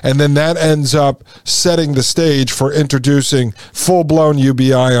away, and then that ends up setting the stage for introducing full-blown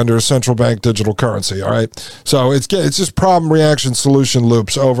UBI under a central bank digital currency, all right? So it's just problem, reaction, solution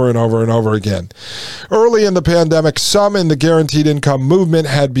loops over and over and over again. Early in the pandemic, some in the guaranteed income movement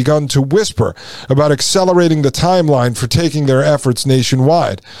had begun to whisper about accelerating the timeline for taking their efforts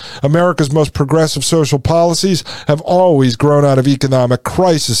nationwide. America's most progressive social policies have always grown out of economic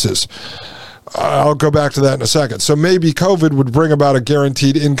crises. I'll go back to that in a second. So maybe COVID would bring about a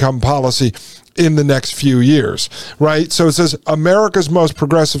guaranteed income policy in the next few years, right? So it says America's most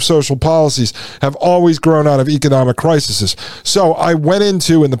progressive social policies have always grown out of economic crises. So I went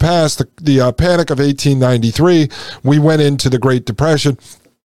into, in the past, the Panic of 1893. We went into the Great Depression.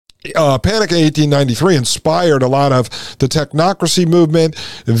 Panic in 1893 inspired a lot of the technocracy movement,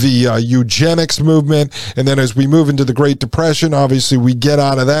 the eugenics movement, and then as we move into the Great Depression, obviously we get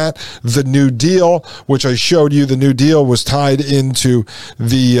out of that. The New Deal, which I showed you, the New Deal was tied into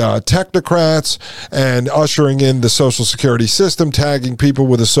the technocrats and ushering in the Social Security system, tagging people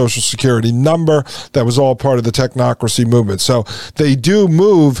with a Social Security number. That was all part of the technocracy movement. So they do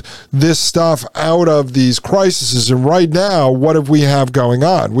move this stuff out of these crises, and right now, what do we have going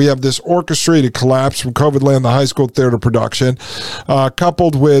on? We have this orchestrated collapse from COVID land, the high school theater production,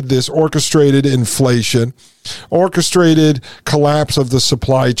 coupled with this orchestrated inflation, orchestrated collapse of the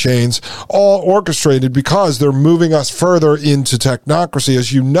supply chains, all orchestrated because they're moving us further into technocracy.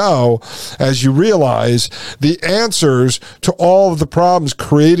 As you know, as you realize, the answers to all of the problems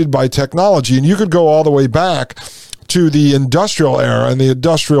created by technology, and you could go all the way back to the industrial era and the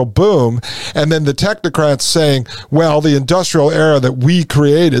industrial boom, and then the technocrats saying, well, the industrial era that we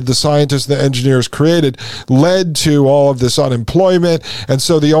created, the scientists and the engineers created, led to all of this unemployment, and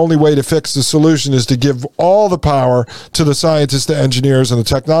so the only way to fix the solution is to give all the power to the scientists, the engineers, and the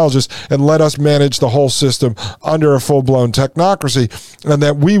technologists, and let us manage the whole system under a full-blown technocracy, and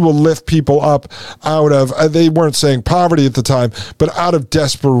that we will lift people up out of, they weren't saying poverty at the time, but out of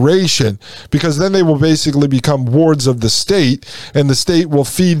desperation, because then they will basically become wards of the state, and the state will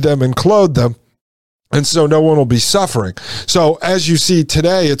feed them and clothe them, and so no one will be suffering. So as you see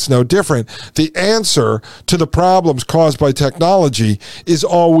today, it's no different. The answer to the problems caused by technology is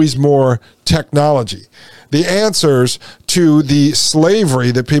always more technology. The answers to the slavery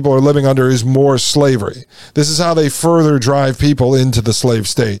that people are living under is more slavery. This is how they further drive people into the slave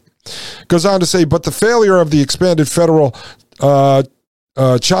state. Goes on to say, but the failure of the expanded federal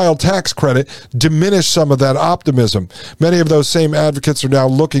child tax credit diminish some of that optimism. Many of those same advocates are now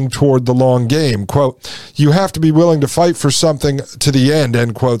looking toward the long game. Quote, you have to be willing to fight for something to the end,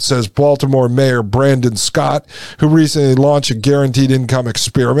 end quote, says Baltimore Mayor Brandon Scott, who recently launched a guaranteed income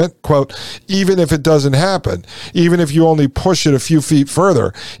experiment. Quote, even if it doesn't happen, even if you only push it a few feet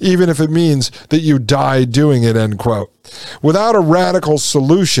further, even if it means that you die doing it, end quote. Without a radical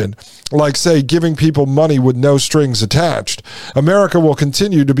solution, like, say, giving people money with no strings attached, America will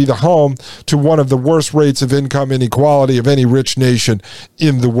continue to be the home to one of the worst rates of income inequality of any rich nation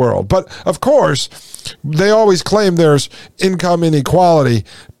in the world. But, of course, they always claim there's income inequality,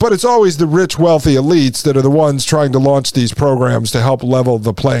 but it's always the rich, wealthy elites that are the ones trying to launch these programs to help level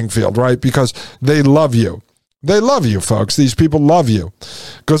the playing field, right? Because they love you. They love you, folks. These people love you.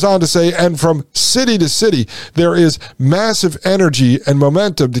 Goes on to say, and from city to city, there is massive energy and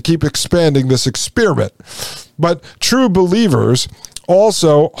momentum to keep expanding this experiment. But true believers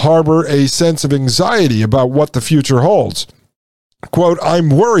also harbor a sense of anxiety about what the future holds. Quote,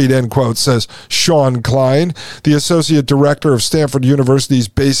 I'm worried, end quote, says Sean Klein, the associate director of Stanford University's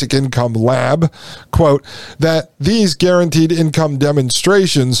Basic Income Lab, quote, that these guaranteed income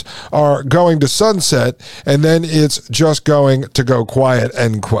demonstrations are going to sunset and then it's just going to go quiet,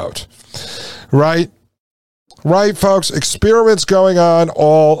 end quote. Right? Right, folks? Experiments going on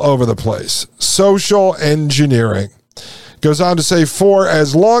all over the place. Social engineering. Goes on to say, for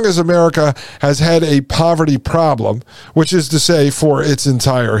as long as America has had a poverty problem, which is to say for its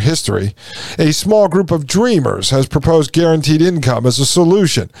entire history, a small group of dreamers has proposed guaranteed income as a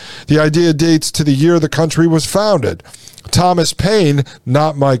solution. The idea dates to the year the country was founded. Thomas Paine,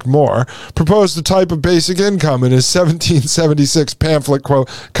 not Mike Moore, proposed the type of basic income in his 1776 pamphlet, quote,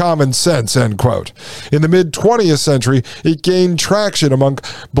 Common Sense, end quote. In the mid-20th century, it gained traction among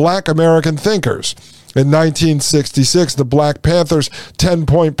black American thinkers. In 1966, the Black Panthers'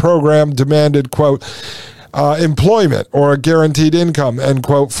 10-point program demanded, quote, employment or a guaranteed income, end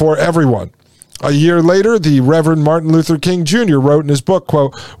quote, for everyone. A year later, the Reverend Martin Luther King Jr. wrote in his book,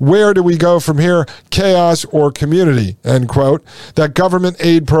 quote, where do we go from here, chaos or community, end quote, that government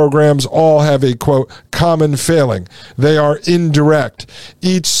aid programs all have a, quote, common failing. They are indirect.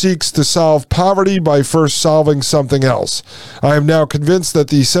 Each seeks to solve poverty by first solving something else. I am now convinced that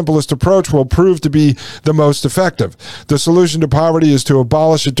the simplest approach will prove to be the most effective. The solution to poverty is to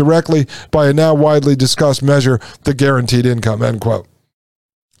abolish it directly by a now widely discussed measure, the guaranteed income, end quote.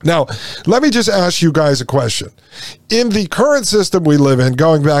 Now, let me just ask you guys a question. In the current system we live in,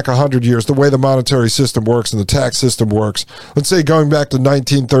 going back 100 years, the way the monetary system works and the tax system works, let's say going back to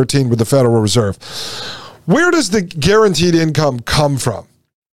 1913 with the Federal Reserve, where does the guaranteed income come from?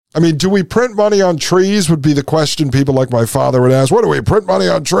 I mean, do we print money on trees would be the question people like my father would ask. What, do we print money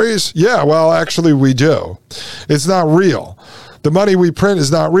on trees? Yeah, well, actually we do. It's not real. The money we print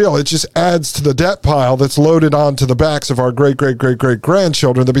is not real. It just adds to the debt pile that's loaded onto the backs of our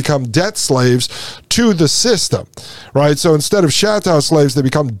great-great-great-great-grandchildren that become debt slaves to the system, right? So instead of chattel slaves, they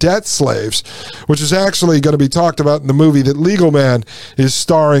become debt slaves, which is actually going to be talked about in the movie that Legal Man is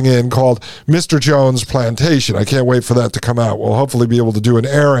starring in called Mr. Jones' Plantation. I can't wait for that to come out. We'll hopefully be able to do an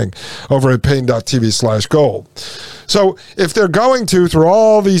airing over at pain.tv/gold. So if they're going to, through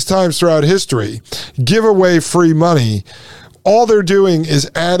all these times throughout history, give away free money, all they're doing is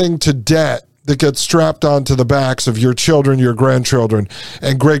adding to debt that gets strapped onto the backs of your children, your grandchildren,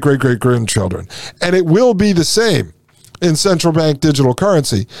 and great-great-great-grandchildren. And it will be the same. in central bank digital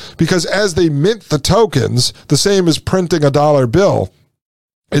currency, because as they mint the tokens, the same as printing a dollar bill,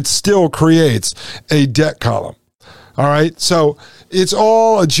 it still creates a debt column. All right, so it's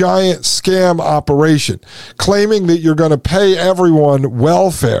all a giant scam operation, claiming that you're going to pay everyone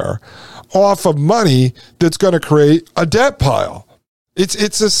welfare off of money that's going to create a debt pile. It's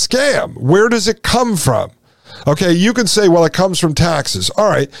a scam. Where does it come from? Okay, you can say, well, it comes from taxes. All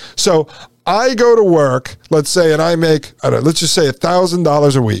right, so I go to work, let's say, and I make, let's just say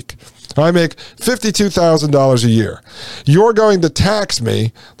 $1,000 a week. I make $52,000 a year. You're going to tax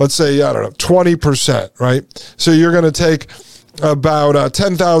me, let's say, 20%, right? So you're going to take about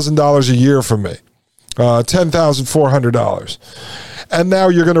 $10,000 a year from me, $10,400. And now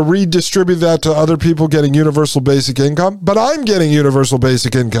you're going to redistribute that to other people getting universal basic income, but I'm getting universal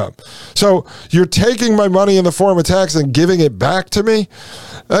basic income. So you're taking my money in the form of tax and giving it back to me?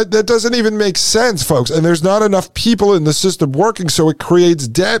 That doesn't even make sense, folks. And there's not enough people in the system working, so it creates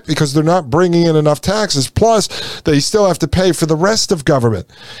debt because they're not bringing in enough taxes. Plus, they still have to pay for the rest of government.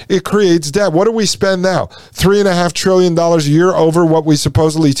 It creates debt. What do we spend now? $3.5 trillion a year over what we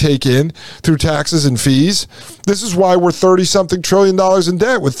supposedly take in through taxes and fees. This is why we're 30-something trillion dollars in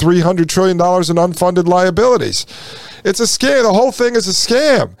debt with $300 trillion in unfunded liabilities. It's a scam. The whole thing is a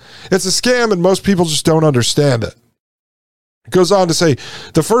scam. It's a scam, and most people just don't understand it. It goes on to say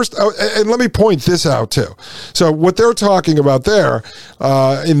the first, and let me point this out too. So what they're talking about there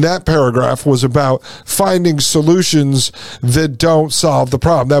in that paragraph was about finding solutions that don't solve the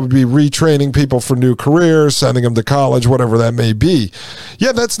problem. That would be retraining people for new careers, sending them to college, whatever that may be.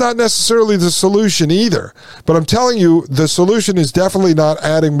 Yeah, that's not necessarily the solution either. But I'm telling you, the solution is definitely not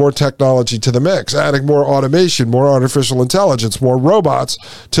adding more technology to the mix, adding more automation, more artificial intelligence, more robots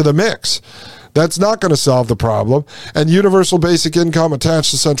to the mix. That's not going to solve the problem. And universal basic income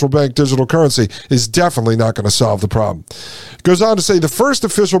attached to central bank digital currency is definitely not going to solve the problem. It goes on to say the first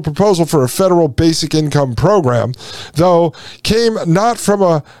official proposal for a federal basic income program, though, came not from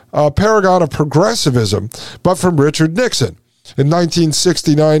a paragon of progressivism, but from Richard Nixon. In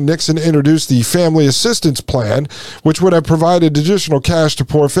 1969, Nixon introduced the Family Assistance Plan, which would have provided additional cash to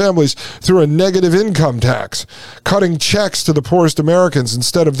poor families through a negative income tax, cutting checks to the poorest Americans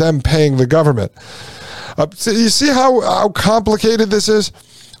instead of them paying the government. So you see how complicated this is?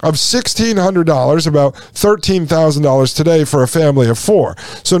 Of $1,600, about $13,000 today for a family of four.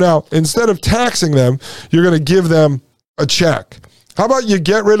 So now, instead of taxing them, you're going to give them a check. How about you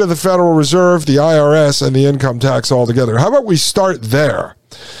get rid of the Federal Reserve, the IRS, and the income tax altogether? How about we start there?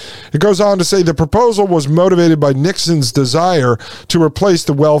 It goes on to say the proposal was motivated by Nixon's desire to replace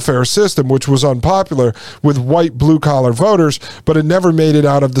the welfare system, which was unpopular with white blue-collar voters, but it never made it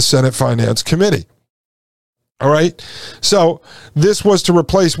out of the Senate Finance Committee. All right? So this was to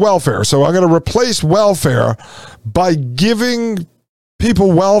replace welfare. So I'm going to replace welfare by giving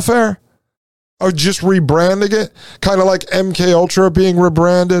people welfare? Or just rebranding it, kind of like MK Ultra being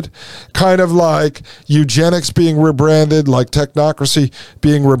rebranded, kind of like eugenics being rebranded, like Technocracy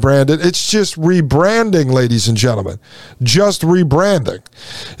being rebranded. It's just rebranding, ladies and gentlemen, just rebranding.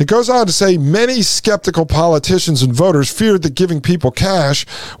 It goes on to say many skeptical politicians and voters feared that giving people cash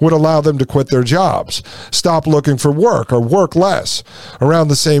would allow them to quit their jobs, stop looking for work, or work less. Around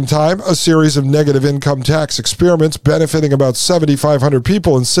the same time, a series of negative income tax experiments benefiting about 7,500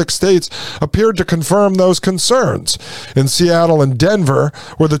 people in 6 states appeared to confirm those concerns. In Seattle and Denver,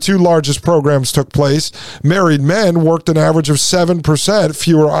 where the two largest programs took place, married men worked an average of 7%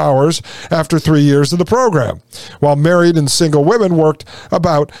 fewer hours after 3 years of the program, while married and single women worked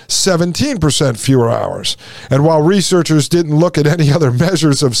about 17% fewer hours. And while researchers didn't look at any other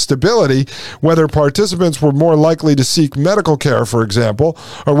measures of stability, whether participants were more likely to seek medical care, for example,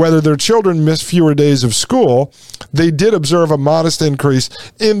 or whether their children missed fewer days of school, they did observe a modest increase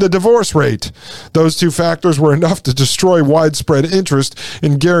in the divorce rate. Those two factors were enough to destroy widespread interest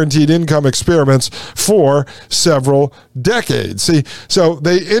in guaranteed income experiments for several decades. See, so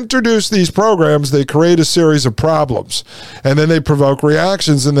they introduce these programs, they create a series of problems, and then they provoke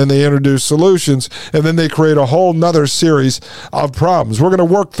reactions, and then they introduce solutions, and then they create a whole nother series of problems. We're going to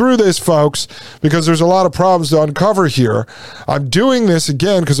work through this, folks, because there's a lot of problems to uncover here. I'm doing this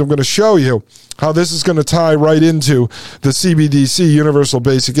again because I'm going to show you how this is going to tie right into the CBDC universal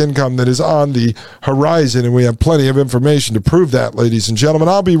basic income that is on the horizon, and we have plenty of information to prove that, ladies and gentlemen.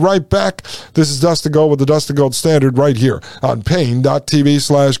 I'll be right back. This is Dustin Gold with the Dustin Gold Standard right here on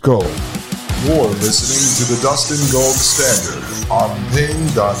Pain.tv/gold. You're listening to the Dustin Gold Standard on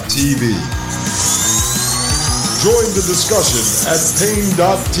Pain.tv. Join the discussion at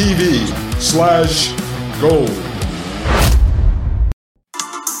Pain.tv/gold.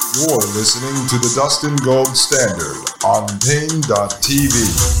 You're listening to the Dustin Gold Standard on Pain.tv.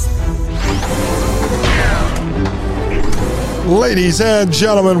 Ladies and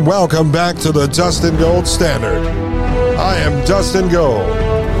gentlemen, welcome back to the Dustin Gold Standard. I am Dustin Gold,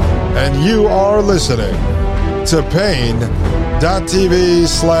 and you are listening to Pain.tv/gold.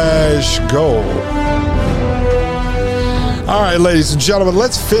 All right, ladies and gentlemen,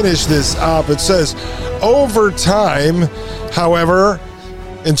 let's finish this up. It says, over time, however,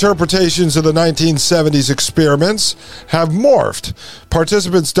 interpretations of the 1970s experiments have morphed.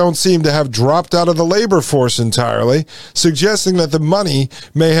 Participants don't seem to have dropped out of the labor force entirely, suggesting that the money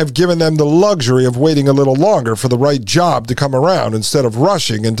may have given them the luxury of waiting a little longer for the right job to come around instead of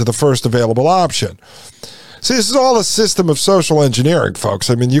rushing into the first available option. See, this is all a system of social engineering,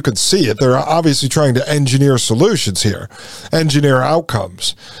 folks. I mean, you can see it. They're obviously trying to engineer solutions here, engineer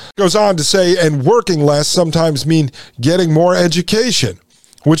outcomes. Goes on to say, and working less sometimes mean getting more education,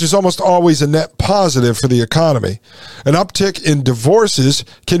 which is almost always a net positive for the economy. An uptick in divorces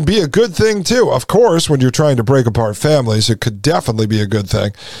can be a good thing, too. Of course, when you're trying to break apart families, it could definitely be a good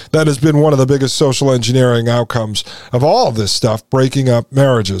thing. That has been one of the biggest social engineering outcomes of all of this stuff, breaking up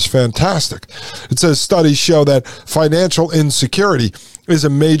marriages. Fantastic. It says studies show that financial insecurity is a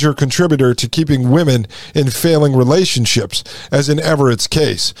major contributor to keeping women in failing relationships, as in Everett's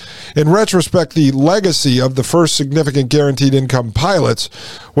case. In retrospect, the legacy of the first significant guaranteed income pilots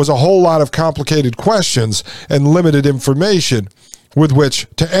was a whole lot of complicated questions and limited information with which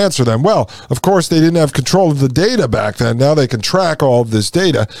to answer them. Well, of course, they didn't have control of the data back then. Now they can track all of this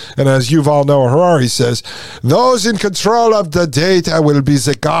data. And as Yuval Noah Harari says, those in control of the data will be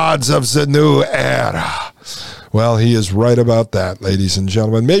the gods of the new era. Well, he is right about that, ladies and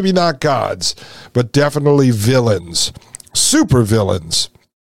gentlemen. Maybe not gods, but definitely villains, super villains.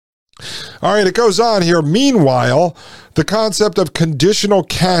 All right, it goes on here. Meanwhile, the concept of conditional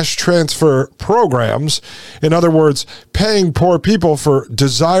cash transfer programs, in other words, paying poor people for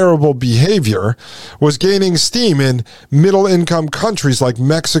desirable behavior, was gaining steam in middle-income countries like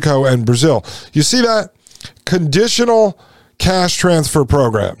Mexico and Brazil. You see that? Conditional cash transfer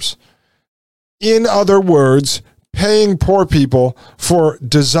programs. In other words, paying poor people for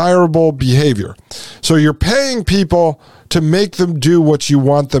desirable behavior. So you're paying people to make them do what you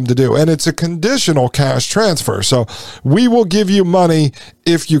want them to do. And it's a conditional cash transfer. So we will give you money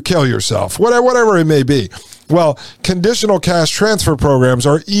if you kill yourself, whatever it may be. Well, conditional cash transfer programs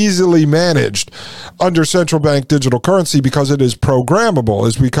are easily managed under central bank digital currency because it is programmable,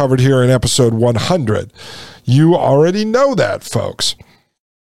 as we covered here in episode 100. You already know that, folks.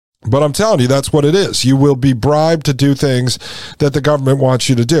 But I'm telling you, that's what it is. You will be bribed to do things that the government wants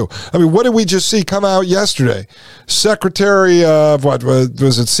you to do. I mean, what did we just see come out yesterday? Secretary of, what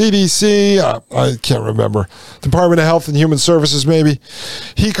was it, CDC? I can't remember. Department of Health and Human Services, maybe.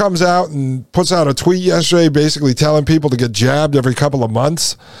 He comes out and puts out a tweet yesterday basically telling people to get jabbed every couple of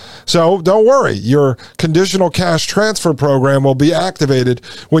months. So don't worry. Your conditional cash transfer program will be activated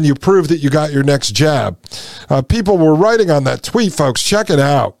when you prove that you got your next jab. People were writing on that tweet, folks. Check it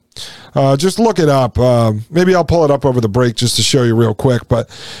out. Just look it up. Maybe I'll pull it up over the break just to show you real quick. But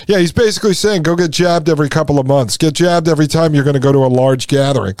yeah, he's basically saying go get jabbed every couple of months. Get jabbed every time you're going to go to a large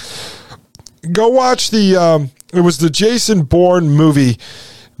gathering. Go watch it was the Jason Bourne movie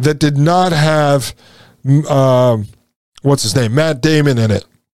that did not have, what's his name? Matt Damon in it.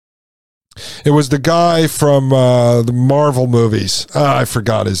 It was the guy from the Marvel movies. I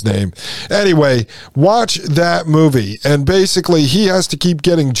forgot his name. Anyway, watch that movie. And basically, he has to keep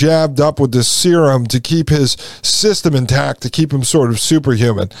getting jabbed up with this serum to keep his system intact, to keep him sort of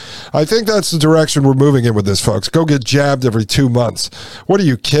superhuman. I think that's the direction we're moving in with this, folks. Go get jabbed every 2 months. What, are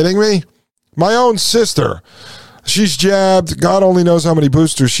you kidding me? My own sister, she's jabbed. God only knows how many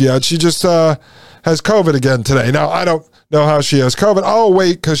boosters she had. She just has COVID again today. Now, I don't know how she has COVID. Oh,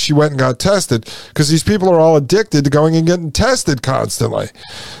 wait, because she went and got tested, because these people are all addicted to going and getting tested constantly.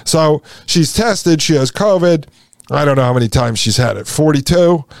 So she's tested. She has COVID. I don't know how many times she's had it,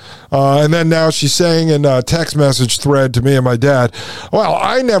 42. And then now she's saying in a text message thread to me and my dad, well,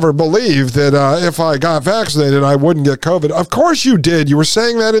 I never believed that if I got vaccinated, I wouldn't get COVID. Of course you did. You were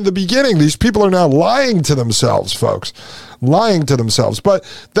saying that in the beginning. These people are now lying to themselves, folks. Lying to themselves. But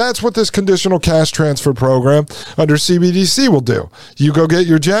that's what this conditional cash transfer program under CBDC will do. You go get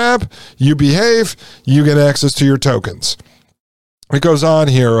your jab, you behave, you get access to your tokens. It goes on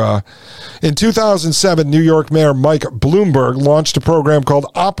here. In 2007, New York Mayor Mike Bloomberg launched a program called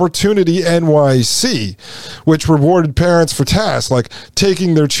Opportunity NYC, which rewarded parents for tasks like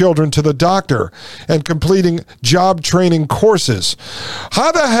taking their children to the doctor and completing job training courses.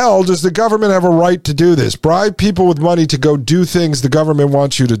 How the hell does the government have a right to do this? Bribe people with money to go do things the government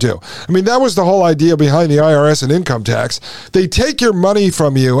wants you to do. I mean, that was the whole idea behind the IRS and income tax. They take your money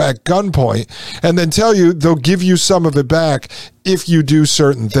from you at gunpoint and then tell you they'll give you some of it back if you do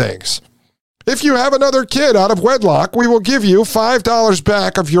certain things. If you have another kid out of wedlock, we will give you $5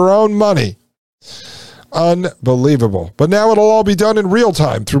 back of your own money. Unbelievable. But now it'll all be done in real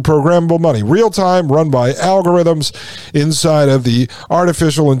time through programmable money. Real time, run by algorithms inside of the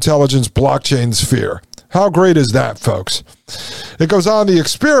artificial intelligence blockchain sphere. How great is that, folks? It goes on, the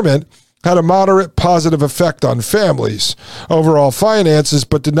experiment had a moderate positive effect on families' overall finances,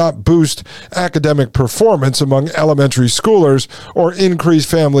 but did not boost academic performance among elementary schoolers or increase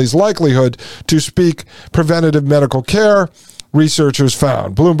families' likelihood to seek preventative medical care, researchers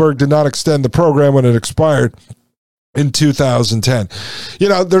found. Bloomberg did not extend the program when it expired in 2010. You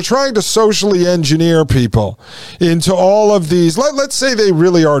know, they're trying to socially engineer people into all of these. Let's say they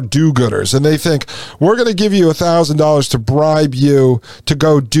really are do-gooders and they think, we're going to give you $1,000 to bribe you to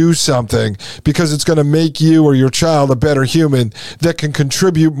go do something because it's going to make you or your child a better human that can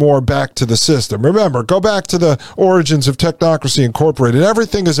contribute more back to the system. Remember, go back to the origins of Technocracy Incorporated.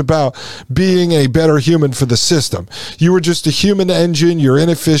 Everything is about being a better human for the system. You were just a human engine. You're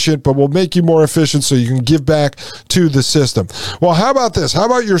inefficient, but we'll make you more efficient so you can give back to the system. Well, how about this? How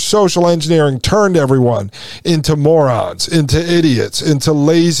about your social engineering turned everyone into morons, into idiots, into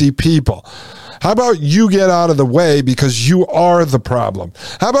lazy people? How about you get out of the way because you are the problem?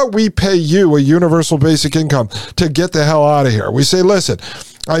 How about we pay you a universal basic income to get the hell out of here? We say, listen,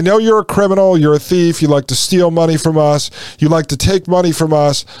 I know you're a criminal, you're a thief, you like to steal money from us, you like to take money from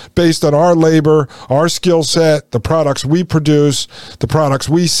us based on our labor, our skill set, the products we produce, the products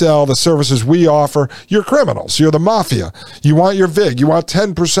we sell, the services we offer. You're criminals. You're the mafia. You want your VIG. You want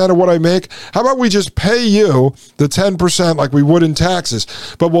 10% of what I make? How about we just pay you the 10% like we would in taxes,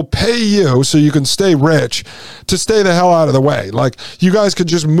 but we'll pay you so you can stay rich to stay the hell out of the way. Like, you guys could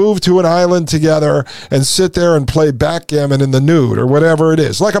just move to an island together and sit there and play backgammon in the nude or whatever it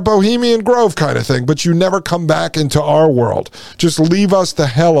is. Like a Bohemian Grove kind of thing, but you never come back into our world. Just leave us the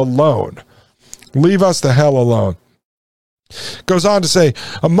hell alone. Leave us the hell alone. Goes on to say,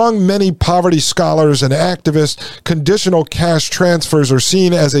 among many poverty scholars and activists, conditional cash transfers are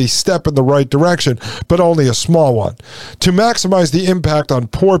seen as a step in the right direction, but only a small one. To maximize the impact on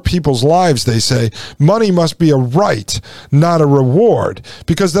poor people's lives, they say, money must be a right, not a reward,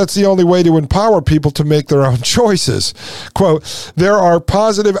 because that's the only way to empower people to make their own choices. Quote, there are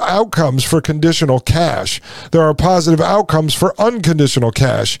positive outcomes for conditional cash. There are positive outcomes for unconditional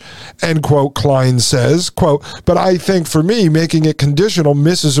cash, end quote, Klein says. Quote, but I think for me, making it conditional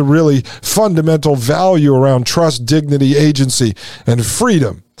misses a really fundamental value around trust, dignity, agency, and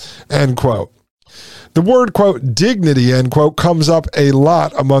freedom, end quote. The word, quote, dignity, end quote, comes up a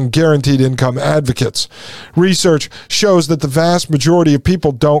lot among guaranteed income advocates. Research shows that the vast majority of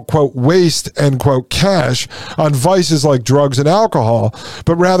people don't, quote, waste, end quote, cash on vices like drugs and alcohol,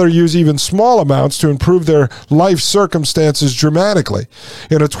 but rather use even small amounts to improve their life circumstances dramatically.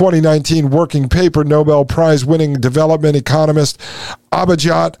 In a 2019 working paper, Nobel Prize-winning development economist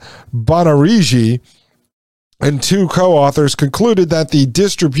Abhijit Banerjee and two co-authors concluded that the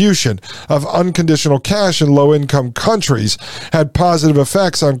distribution of unconditional cash in low-income countries had positive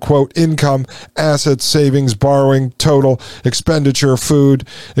effects on, quote, income, assets, savings, borrowing, total expenditure, food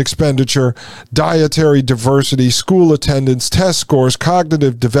expenditure, dietary diversity, school attendance, test scores,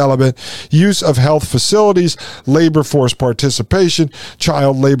 cognitive development, use of health facilities, labor force participation,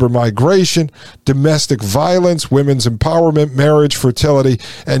 child labor migration, domestic violence, women's empowerment, marriage, fertility,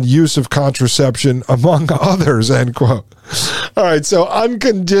 and use of contraception, among others. End quote. All right, so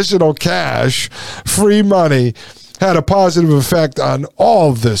unconditional cash, free money, had a positive effect on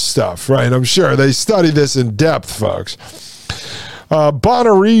all of this stuff, right? I'm sure they studied this in depth, folks.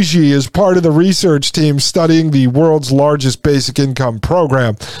 Banerjee is part of the research team studying the world's largest basic income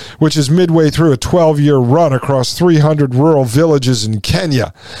program, which is midway through a 12-year run across 300 rural villages in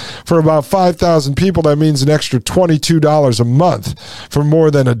Kenya. For about 5,000 people, that means an extra $22 a month for more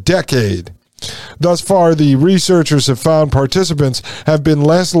than a decade. Thus far, the researchers have found participants have been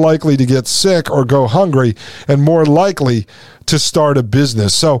less likely to get sick or go hungry and more likely to start a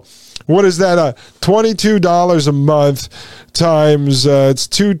business. So What is that? $22 a month times it's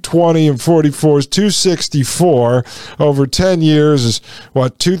 $220 and 44 is $264 over 10 years is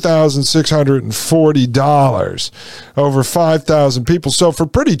what, $2,640 over 5,000 people. So for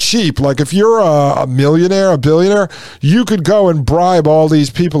pretty cheap, like if you're a millionaire, a billionaire, you could go and bribe all these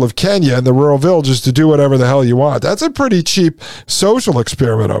people of Kenya and the rural villages to do whatever the hell you want. That's a pretty cheap social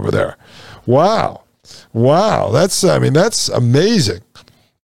experiment over there. Wow. That's amazing.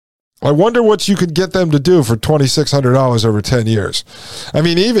 I wonder what you could get them to do for $2,600 over 10 years. I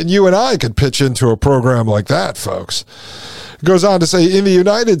mean, even you and I could pitch into a program like that, folks. It goes on to say, in the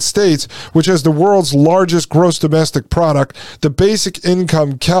United States, which has the world's largest gross domestic product, the basic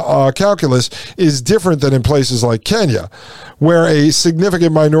income calculus is different than in places like Kenya, where a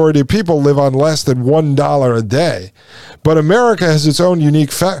significant minority of people live on less than $1 a day. But America has its own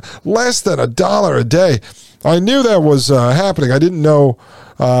unique fact, less than $1 a day. I knew that was happening. I didn't know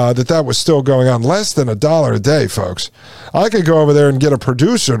that was still going on. Less than $1 a day, folks. I could go over there and get a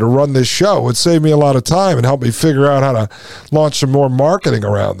producer to run this show. It would save me a lot of time and help me figure out how to launch some more marketing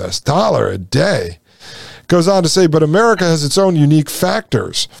around this. $1 a day. Goes on to say, but America has its own unique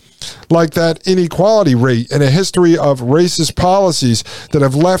factors, like that inequality rate and a history of racist policies that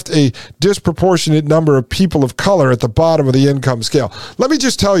have left a disproportionate number of people of color at the bottom of the income scale. Let me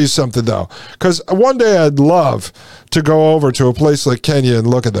just tell you something, though, because one day I'd love to go over to a place like Kenya and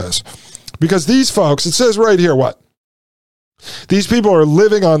look at this. Because these folks, it says right here, what? These people are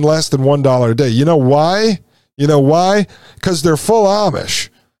living on less than $1 a day. You know why? Because they're full Amish.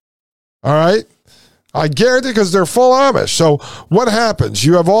 All right? I guarantee, because they're full Amish. So what happens?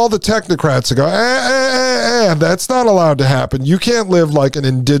 You have all the technocrats that go, that's not allowed to happen. You can't live like an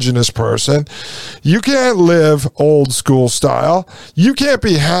indigenous person. You can't live old school style. You can't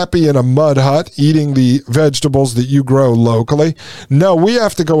be happy in a mud hut eating the vegetables that you grow locally. No, we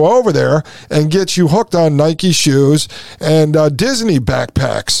have to go over there and get you hooked on Nike shoes and Disney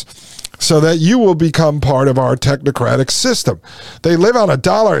backpacks, so that you will become part of our technocratic system. They live on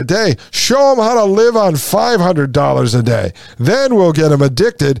 $1 a day. Show them how to live on $500 a day. Then we'll get them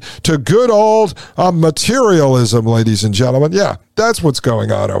addicted to good old materialism, ladies and gentlemen. Yeah, that's what's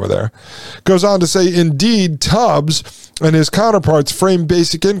going on over there. Goes on to say, indeed, Tubbs and his counterparts frame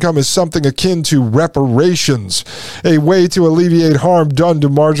basic income as something akin to reparations, a way to alleviate harm done to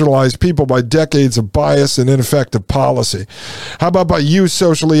marginalized people by decades of bias and ineffective policy. How about by you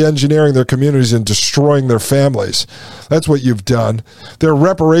socially engineering their communities and destroying their families? That's what you've done. Their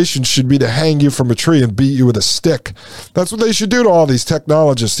reparations should be to hang you from a tree and beat you with a stick. That's what they should do to all these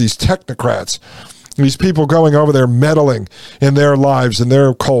technologists, these technocrats, these people going over there meddling in their lives and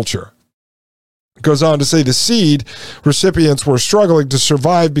their culture. Goes on to say the seed recipients were struggling to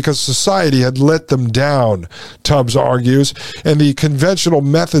survive because society had let them down, Tubbs argues, and the conventional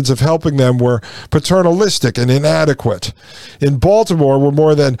methods of helping them were paternalistic and inadequate. In Baltimore, where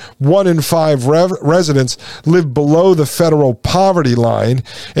more than 1 in 5 residents live below the federal poverty line,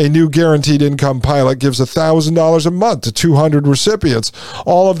 a new guaranteed income pilot gives $1,000 a month to 200 recipients,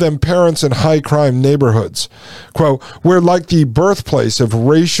 all of them parents in high-crime neighborhoods. Quote, we're like the birthplace of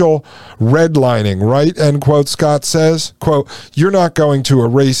racial redlining, right? End quote, Scott says. Quote, you're not going to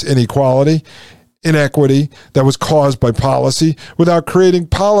erase inequality, inequity that was caused by policy without creating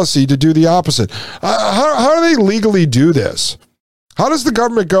policy to do the opposite. How do they legally do this? How does the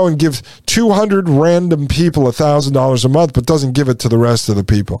government go and give 200 random people $1,000 a month but doesn't give it to the rest of the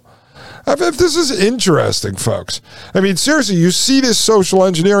people? If this is interesting, folks. I mean, seriously, you see this social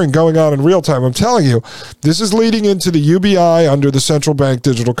engineering going on in real time. I'm telling you, this is leading into the UBI under the central bank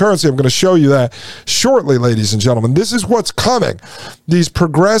digital currency. I'm going to show you that shortly, ladies and gentlemen. This is what's coming. These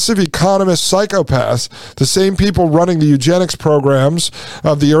progressive economist psychopaths, the same people running the eugenics programs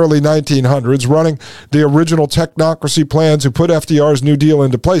of the early 1900s, running the original technocracy plans who put FDR's New Deal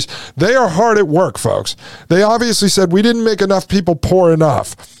into place, they are hard at work, folks. They obviously said, we didn't make enough people poor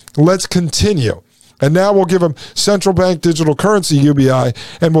enough. Let's continue. And now we'll give them central bank digital currency, UBI,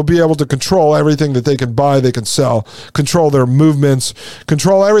 and we'll be able to control everything that they can buy, they can sell, control their movements,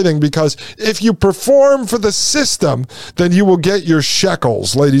 control everything, because if you perform for the system, then you will get your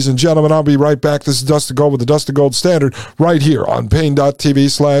shekels. Ladies and gentlemen, I'll be right back. This is Dustin Gold with the Dustin Gold Standard right here on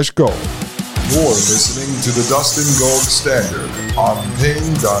Pain.tv/gold. You're listening to the Dustin Gold Standard on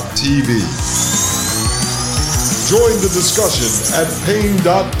Pain.tv. Join the discussion at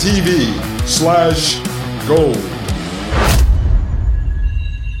Pain.tv/gold.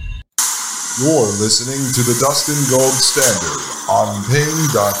 You're listening to the Dustin Gold Standard on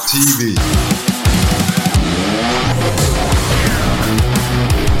Pain.tv.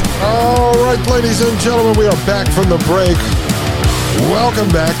 All right, ladies and gentlemen, we are back from the break. Welcome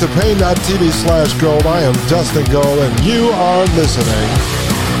back to Pain.tv/Gold. I am Dustin Gold, and you are listening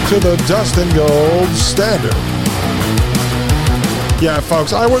to the Dustin Gold Standard. Yeah,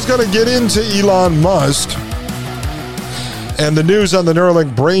 folks, I was going to get into Elon Musk and the news on the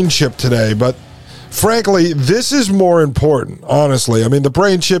Neuralink brain chip today, but frankly, this is more important, honestly. I mean, the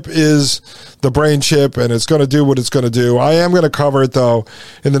brain chip is the brain chip, and it's going to do what it's going to do. I am going to cover it, though,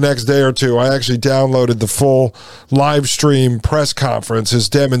 in the next day or two. I actually downloaded the full live stream press conference, his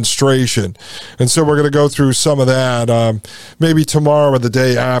demonstration. And so we're going to go through some of that, maybe tomorrow or the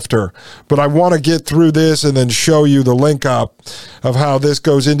day after. But I want to get through this and then show you the link up of how this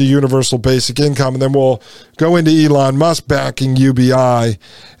goes into universal basic income. And then we'll go into Elon Musk backing UBI,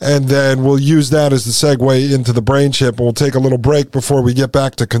 and then we'll use that as the segue into the brain chip. And we'll take a little break before we get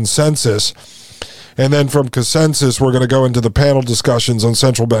back to consensus. And then from consensus, we're going to go into the panel discussions on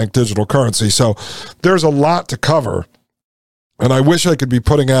central bank digital currency. So there's a lot to cover. And I wish I could be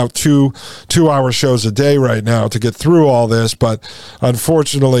putting out two-hour shows a day right now to get through all this. But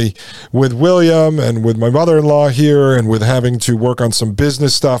unfortunately, with William and with my mother-in-law here and with having to work on some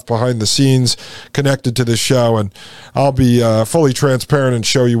business stuff behind the scenes connected to this show, and I'll be fully transparent and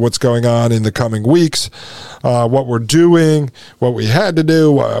show you what's going on in the coming weeks, what we're doing, what we had to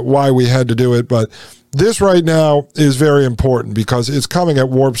do, why we had to do it. But this right now is very important because it's coming at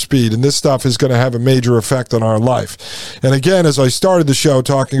warp speed, and this stuff is going to have a major effect on our life. And again, as I started the show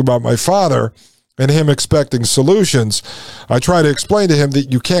talking about my father and him expecting solutions, I try to explain to him that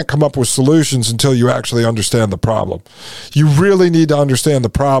you can't come up with solutions until you actually understand the problem. You really need to understand the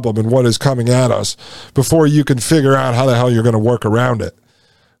problem and what is coming at us before you can figure out how the hell you're going to work around it.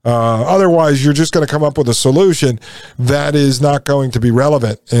 Otherwise, you're just going to come up with a solution that is not going to be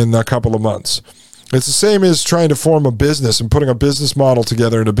relevant in a couple of months. It's the same as trying to form a business and putting a business model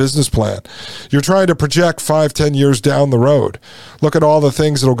together and a business plan. You're trying to project 5-10 years down the road. Look at all the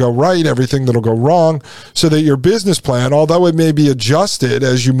things that'll go right, everything that'll go wrong, so that your business plan, although it may be adjusted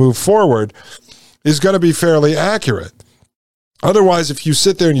as you move forward, is going to be fairly accurate. Otherwise, if you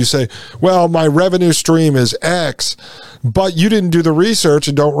sit there and you say, well, my revenue stream is X, but you didn't do the research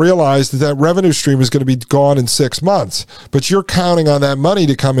and don't realize that that revenue stream is going to be gone in 6 months, but you're counting on that money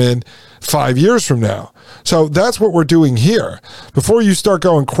to come in 5 years from now. So that's what we're doing here. Before you start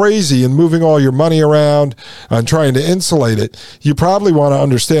going crazy and moving all your money around and trying to insulate it, you probably want to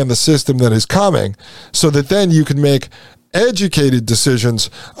understand the system that is coming so that then you can make educated decisions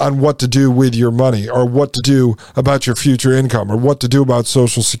on what to do with your money or what to do about your future income or what to do about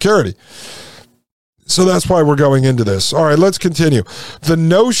Social Security. So that's why we're going into this. All right, let's continue. The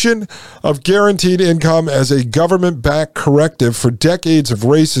notion of guaranteed income as a government-backed corrective for decades of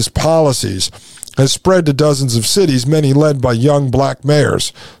racist policies has spread to dozens of cities, many led by young black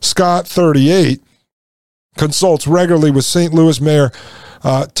mayors. Scott, 38, consults regularly with St. Louis Mayor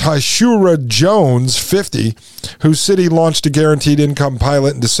Tashura Jones, 50, whose city launched a guaranteed income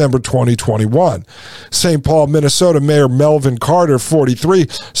pilot in December 2021. St. Paul, Minnesota Mayor Melvin Carter, 43,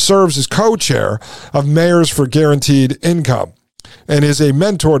 serves as co-chair of Mayors for Guaranteed Income and is a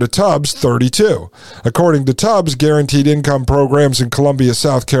mentor to Tubbs, 32. According to Tubbs, guaranteed income programs in Columbia,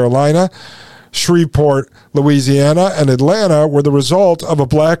 South Carolina, Shreveport, Louisiana, and Atlanta were the result of a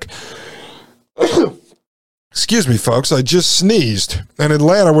black... Excuse me, folks, I just sneezed. And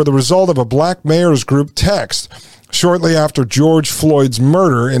Atlanta were the result of a black mayors group text shortly after George Floyd's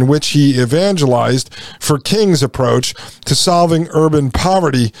murder, in which he evangelized for King's approach to solving urban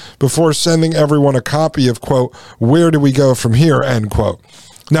poverty before sending everyone a copy of, quote, "Where do we go from here?" end quote.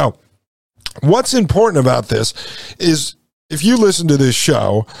 Now, what's important about this is, if you listen to this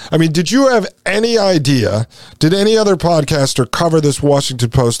show, I mean, did you have any idea, did any other podcaster cover this Washington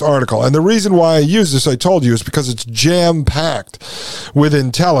Post article? And the reason why I use this, I told you, is because it's jam-packed with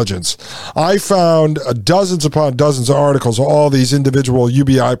intelligence. I found dozens upon dozens of articles, all these individual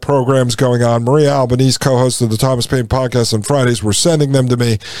UBI programs going on. Maria Albanese, co-host of the Thomas Paine podcast on Fridays, were sending them to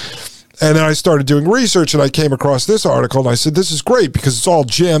me. And then I started doing research, and I came across this article, and I said, this is great because it's all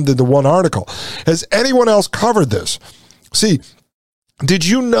jammed into one article. Has anyone else covered this? See, did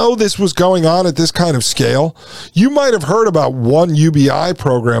you know this was going on at this kind of scale? You might have heard about one UBI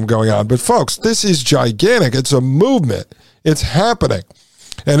program going on, but folks, this is gigantic. It's a movement. It's happening.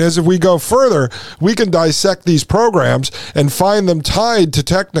 And as if we go further, we can dissect these programs and find them tied to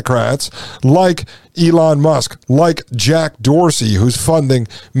technocrats like Elon Musk, like Jack Dorsey, who's funding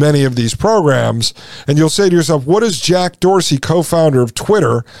many of these programs. And you'll say to yourself, what is Jack Dorsey, co-founder of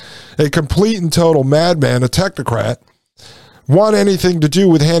Twitter, a complete and total madman, a technocrat, want anything to do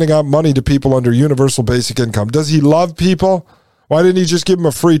with handing out money to people under universal basic income? Does he love people? Why didn't he just give them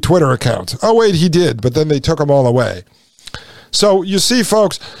a free Twitter account? Oh, wait, he did, but then they took them all away. So you see,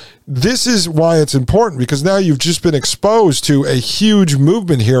 folks, this is why it's important, because now you've just been exposed to a huge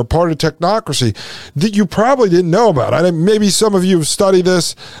movement here, part of technocracy, that you probably didn't know about. Maybe some of you have studied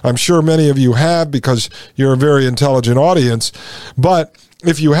this. I'm sure many of you have, because you're a very intelligent audience. But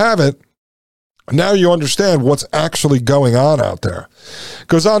if you haven't, now you understand what's actually going on out there.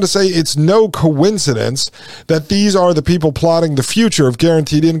 Goes on to say it's no coincidence that these are the people plotting the future of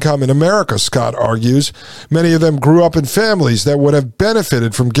guaranteed income in America, Scott argues. Many of them grew up in families that would have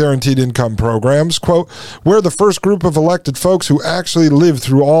benefited from guaranteed income programs. Quote, we're the first group of elected folks who actually lived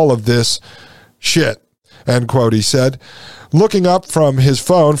through all of this shit, end quote, he said. Looking up from his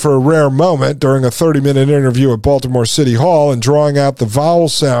phone for a rare moment during a 30-minute interview at Baltimore City Hall and drawing out the vowel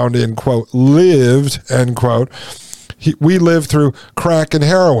sound in, quote, lived, end quote, we lived through crack and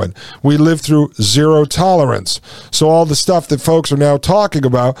heroin. We lived through zero tolerance. So all the stuff that folks are now talking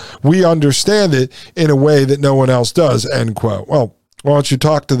about, we understand it in a way that no one else does, end quote. Well, why don't you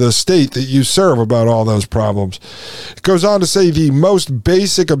talk to the state that you serve about all those problems? It goes on to say the most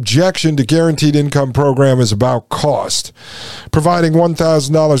basic objection to guaranteed income program is about cost. Providing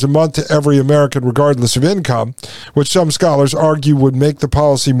 $1,000 a month to every American regardless of income, which some scholars argue would make the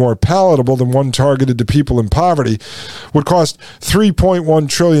policy more palatable than one targeted to people in poverty, would cost $3.1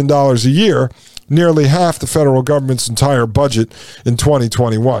 trillion a year, nearly half the federal government's entire budget in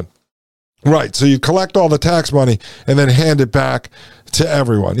 2021. Right, so you collect all the tax money and then hand it back to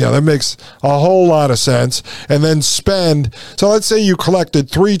everyone. Yeah, that makes a whole lot of sense. And then spend, so let's say you collected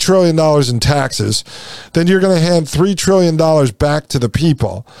 $3 trillion in taxes, then you're going to hand $3 trillion back to the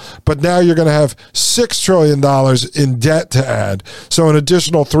people. But now you're going to have $6 trillion in debt to add, so an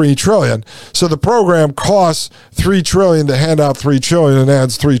additional $3 trillion. So the program costs $3 trillion to hand out $3 trillion and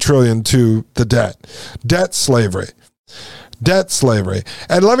adds $3 trillion to the debt. Debt slavery. Debt slavery.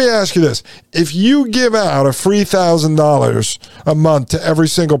 And let me ask you this. If you give out a free $1,000 a month to every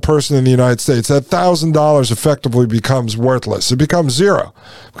single person in the United States, that $1,000 effectively becomes worthless. It becomes zero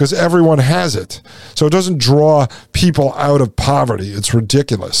because everyone has it. So it doesn't draw people out of poverty. It's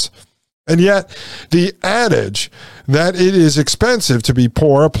ridiculous. And yet, the adage that it is expensive to be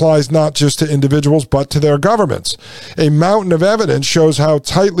poor applies not just to individuals, but to their governments. A mountain of evidence shows how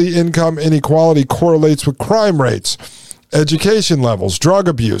tightly income inequality correlates with crime rates, education levels, drug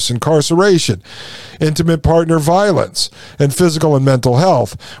abuse, incarceration, intimate partner violence, and physical and mental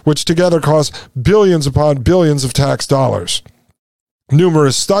health, which together cost billions upon billions of tax dollars.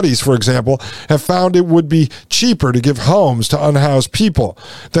 Numerous studies, for example, have found it would be cheaper to give homes to unhoused people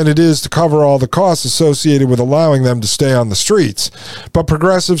than it is to cover all the costs associated with allowing them to stay on the streets. But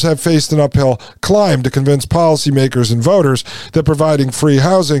progressives have faced an uphill climb to convince policymakers and voters that providing free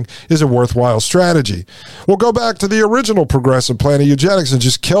housing is a worthwhile strategy. We'll go back to the original progressive plan of eugenics and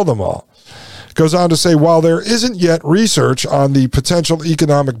just kill them all. Goes on to say, while there isn't yet research on the potential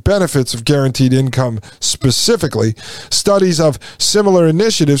economic benefits of guaranteed income specifically, studies of similar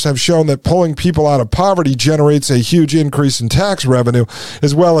initiatives have shown that pulling people out of poverty generates a huge increase in tax revenue,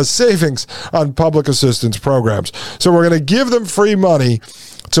 as well as savings on public assistance programs. So we're going to give them free money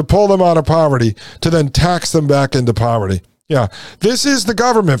to pull them out of poverty, to then tax them back into poverty. Yeah, this is the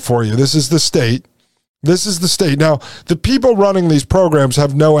government for you. This is the state. This is the state. Now, the people running these programs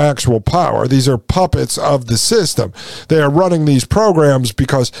have no actual power. These are puppets of the system. They are running these programs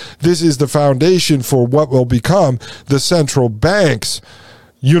because this is the foundation for what will become the central bank's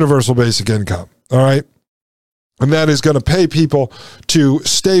universal basic income. All right? And that is going to pay people to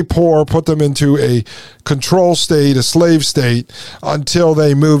stay poor, put them into a control state, a slave state, until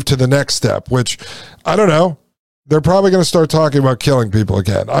they move to the next step, which, I don't know. They're probably going to start talking about killing people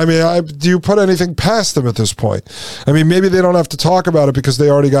again. I mean, do you put anything past them at this point? I mean, maybe they don't have to talk about it because they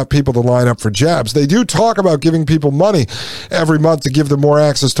already got people to line up for jabs. They do talk about giving people money every month to give them more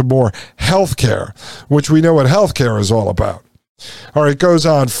access to more health care, which we know what health care is all about. All right, it goes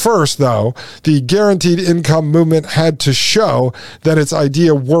on. First, though, the guaranteed income movement had to show that its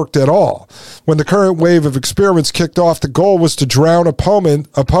idea worked at all. When the current wave of experiments kicked off, the goal was to drown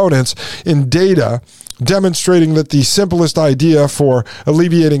opponents in data demonstrating that the simplest idea for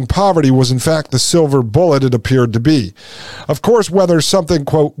alleviating poverty was in fact the silver bullet it appeared to be. Of course, whether something,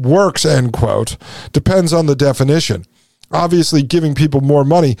 quote, works, end quote, depends on the definition. Obviously, giving people more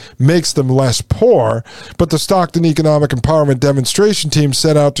money makes them less poor, but the Stockton Economic Empowerment Demonstration Team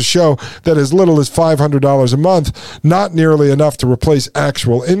set out to show that as little as $500 a month, not nearly enough to replace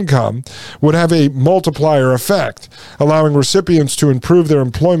actual income, would have a multiplier effect, allowing recipients to improve their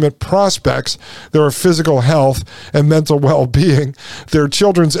employment prospects, their physical health and mental well-being, their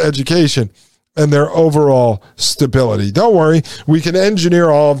children's education, and their overall stability. Don't worry, we can engineer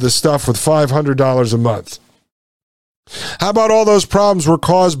all of this stuff with $500 a month. How about all those problems were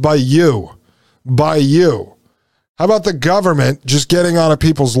caused by you? By you. How about the government just getting on to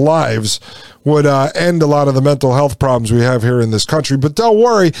people's lives would end a lot of the mental health problems we have here in this country? But don't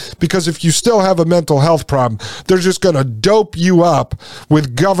worry, because if you still have a mental health problem, they're just going to dope you up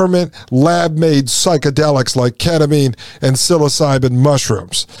with government lab-made psychedelics like ketamine and psilocybin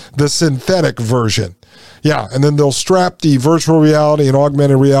mushrooms, the synthetic version. Yeah, and then they'll strap the virtual reality and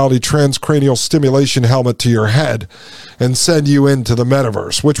augmented reality transcranial stimulation helmet to your head and send you into the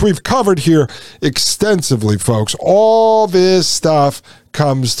metaverse, which we've covered here extensively, folks. All this stuff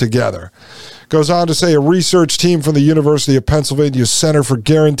comes together. Goes on to say a research team from the University of Pennsylvania Center for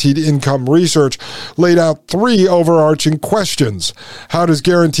Guaranteed Income Research laid out 3 overarching questions. How does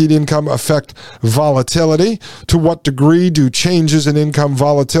guaranteed income affect volatility? To what degree do changes in income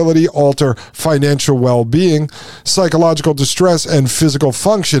volatility alter financial well-being, psychological distress, and physical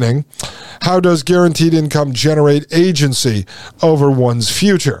functioning? How does guaranteed income generate agency over one's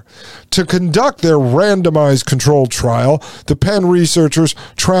future? To conduct their randomized controlled trial, the Penn researchers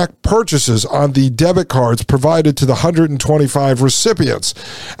tracked purchases on the debit cards provided to the 125 recipients,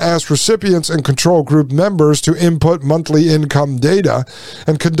 asked recipients and control group members to input monthly income data,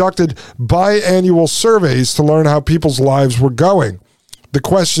 and conducted biannual surveys to learn how people's lives were going. The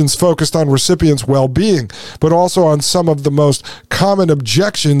questions focused on recipients' well-being, but also on some of the most common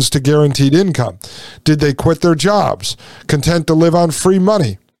objections to guaranteed income. Did they quit their jobs? Content to live on free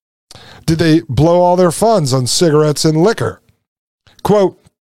money? Did they blow all their funds on cigarettes and liquor? Quote,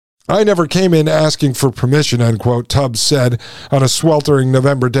 I never came in asking for permission, end quote, Tubbs said on a sweltering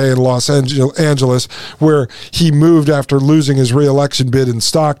November day in Los Angeles, where he moved after losing his re-election bid in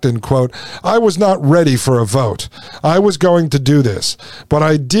Stockton, quote, I was not ready for a vote. I was going to do this, but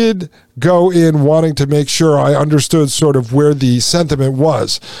I did go in wanting to make sure I understood sort of where the sentiment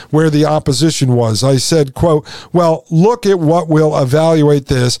was, where the opposition was. I said, quote, well, look at what we'll evaluate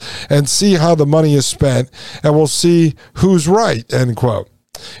this and see how the money is spent, and we'll see who's right, end quote.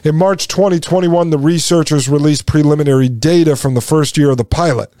 In March 2021, the researchers released preliminary data from the first year of the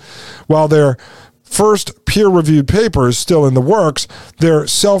pilot. While their first peer-reviewed paper is still in the works, their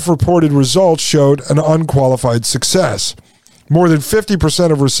self-reported results showed an unqualified success. More than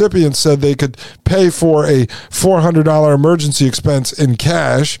 50% of recipients said they could pay for a $400 emergency expense in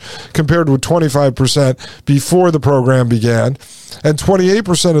cash, compared with 25% before the program began, and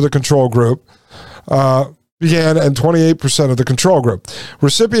 28% of the control group and 28% of the control group.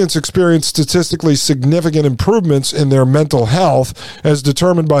 Recipients experienced statistically significant improvements in their mental health as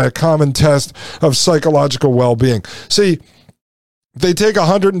determined by a common test of psychological well-being. See, they take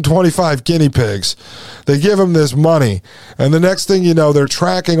 125 guinea pigs, they give them this money, and the next thing you know, they're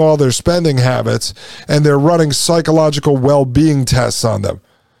tracking all their spending habits, and they're running psychological well-being tests on them.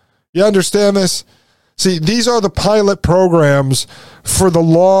 You understand this? See, these are the pilot programs for the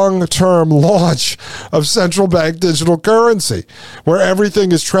long-term launch of central bank digital currency, where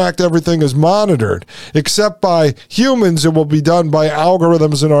everything is tracked, everything is monitored. Except by humans, it will be done by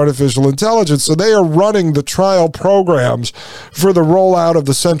algorithms and artificial intelligence. So they are running the trial programs for the rollout of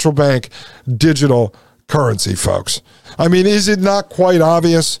the central bank digital currency, folks. I mean, is it not quite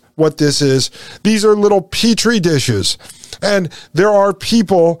obvious what this is? These are little petri dishes. And there are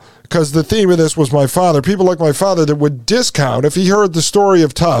people, because the theme of this was my father, people like my father that would discount, if he heard the story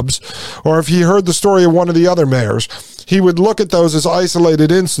of Tubbs, or if he heard the story of one of the other mayors, he would look at those as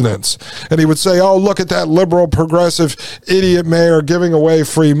isolated incidents. And he would say, oh, look at that liberal, progressive, idiot mayor giving away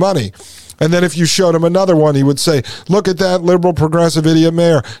free money. And then if you showed him another one, he would say, look at that liberal, progressive, idiot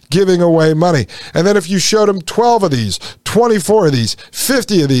mayor giving away money. And then if you showed him 12 of these, 24 of these,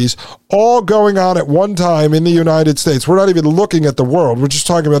 50 of these, all going on at one time in the United States. We're not even looking at the world. We're just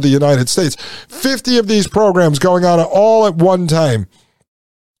talking about the United States. 50 of these programs going on all at one time.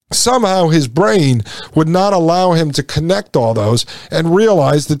 Somehow his brain would not allow him to connect all those and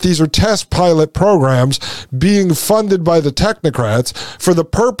realize that these are test pilot programs being funded by the technocrats for the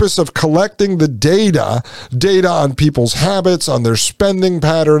purpose of collecting the data on people's habits, on their spending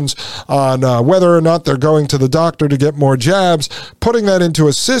patterns, on whether or not they're going to the doctor to get more jabs, putting that into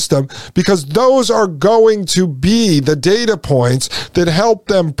a system, because those are going to be the data points that help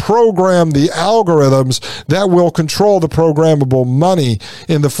them program the algorithms that will control the programmable money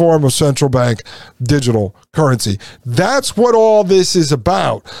in the form of central bank digital currency. That's what all this is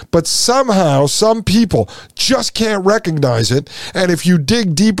about. But somehow some people just can't recognize it. And if you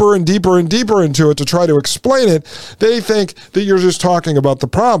dig deeper and deeper and deeper into it to try to explain it, they think that you're just talking about the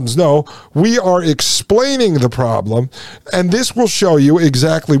problems. No, we are explaining the problem, and this will show you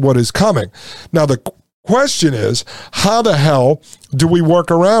exactly what is coming. Now, the Question is, how the hell do we work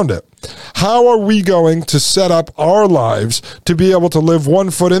around it? How are we going to set up our lives to be able to live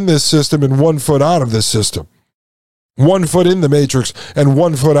 1 foot in this system and 1 foot out of this system? 1 foot in the matrix and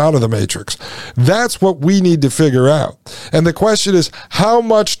 1 foot out of the matrix. That's what we need to figure out. And the question is, how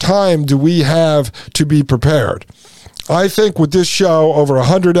much time do we have to be prepared? I think with this show, over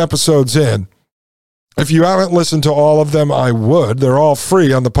 100 episodes in, if you haven't listened to all of them, I would. They're all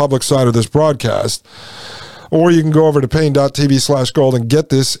free on the public side of this broadcast. Or you can go over to pain.tv/gold and get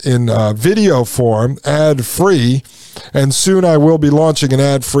this in video form, ad-free. And soon I will be launching an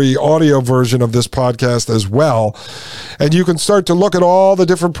ad-free audio version of this podcast as well. And you can start to look at all the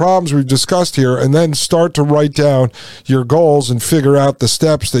different problems we've discussed here and then start to write down your goals and figure out the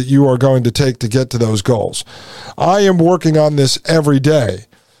steps that you are going to take to get to those goals. I am working on this every day.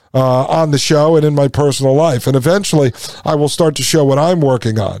 On the show and in my personal life. And eventually, I will start to show what I'm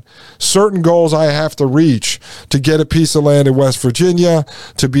working on. Certain goals I have to reach to get a piece of land in West Virginia,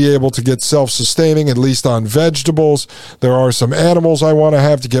 to be able to get self-sustaining, at least on vegetables. There are some animals I want to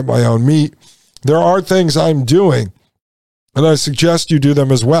have to get my own meat. There are things I'm doing, and I suggest you do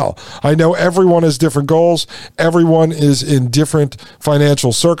them as well. I know everyone has different goals. Everyone is in different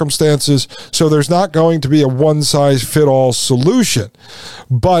financial circumstances. So there's not going to be a one-size-fit-all solution.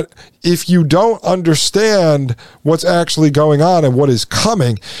 But if you don't understand what's actually going on and what is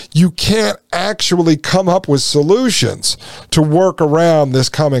coming, you can't actually come up with solutions to work around this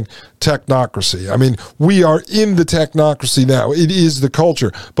coming technocracy. I mean, we are in the technocracy now. It is the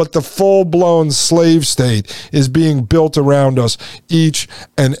culture, but the full-blown slave state is being built around us each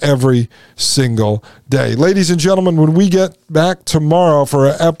and every single day. Ladies and gentlemen, when we get back tomorrow for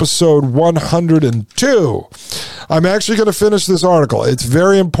episode 102, I'm actually going to finish this article. It's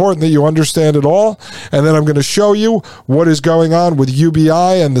very important that you understand it all, and then I'm going to show you what is going on with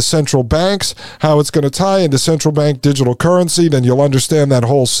UBI and the central banks, how it's going to tie into central bank digital currency. Then you'll understand that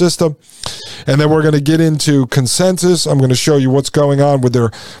whole system. And then we're going to get into consensus. I'm going to show you what's going on with their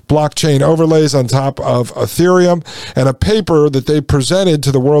blockchain overlays on top of Ethereum, and a paper that they presented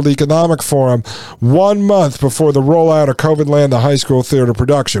to the World Economic Forum 1 month before the rollout of COVID Land, the high school theater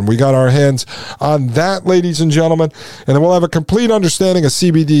production. We got our hands on that, ladies and gentlemen, and then we'll have a complete understanding of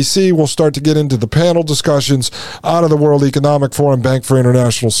CBDC. We'll start to get into the panel discussions out of the World Economic Forum, Bank for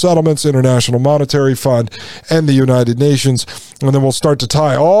International Settlements, International Monetary Fund, and the United Nations. And then we'll start to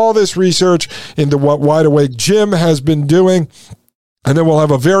tie all this research into what Wide Awake Jim has been doing. And then we'll have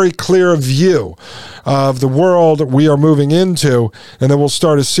a very clear view of the world we are moving into. And then we'll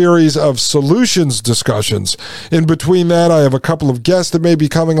start a series of solutions discussions. In between that, I have a couple of guests that may be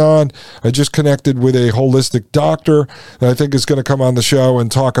coming on. I just connected with a holistic doctor that I think is going to come on the show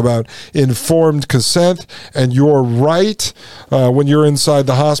and talk about informed consent and your right when you're inside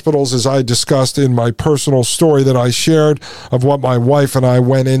the hospitals, as I discussed in my personal story that I shared of what my wife and I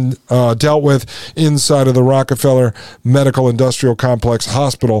dealt with inside of the Rockefeller Medical Industrial Complex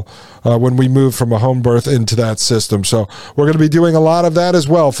Hospital when we moved from a home birth into that system. So we're going to be doing a lot of that as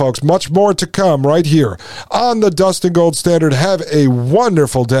well, folks. Much more to come right here on the Dustin Gold Standard. Have a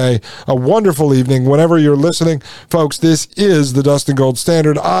wonderful day, a wonderful evening whenever you're listening. Folks, this is the Dustin Gold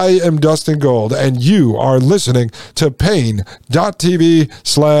Standard. I am Dustin Gold, and you are listening to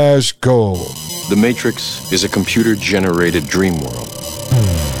pain.tv/gold. The Matrix is a computer-generated dream world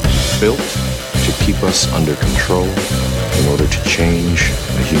built to keep us under control in order to change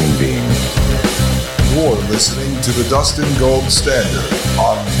a human being. You're listening to the Dustin Gold Standard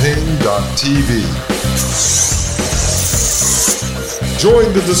on pain.tv.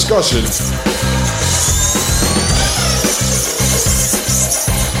 Join the discussion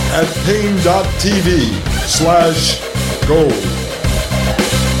at pain.tv/gold.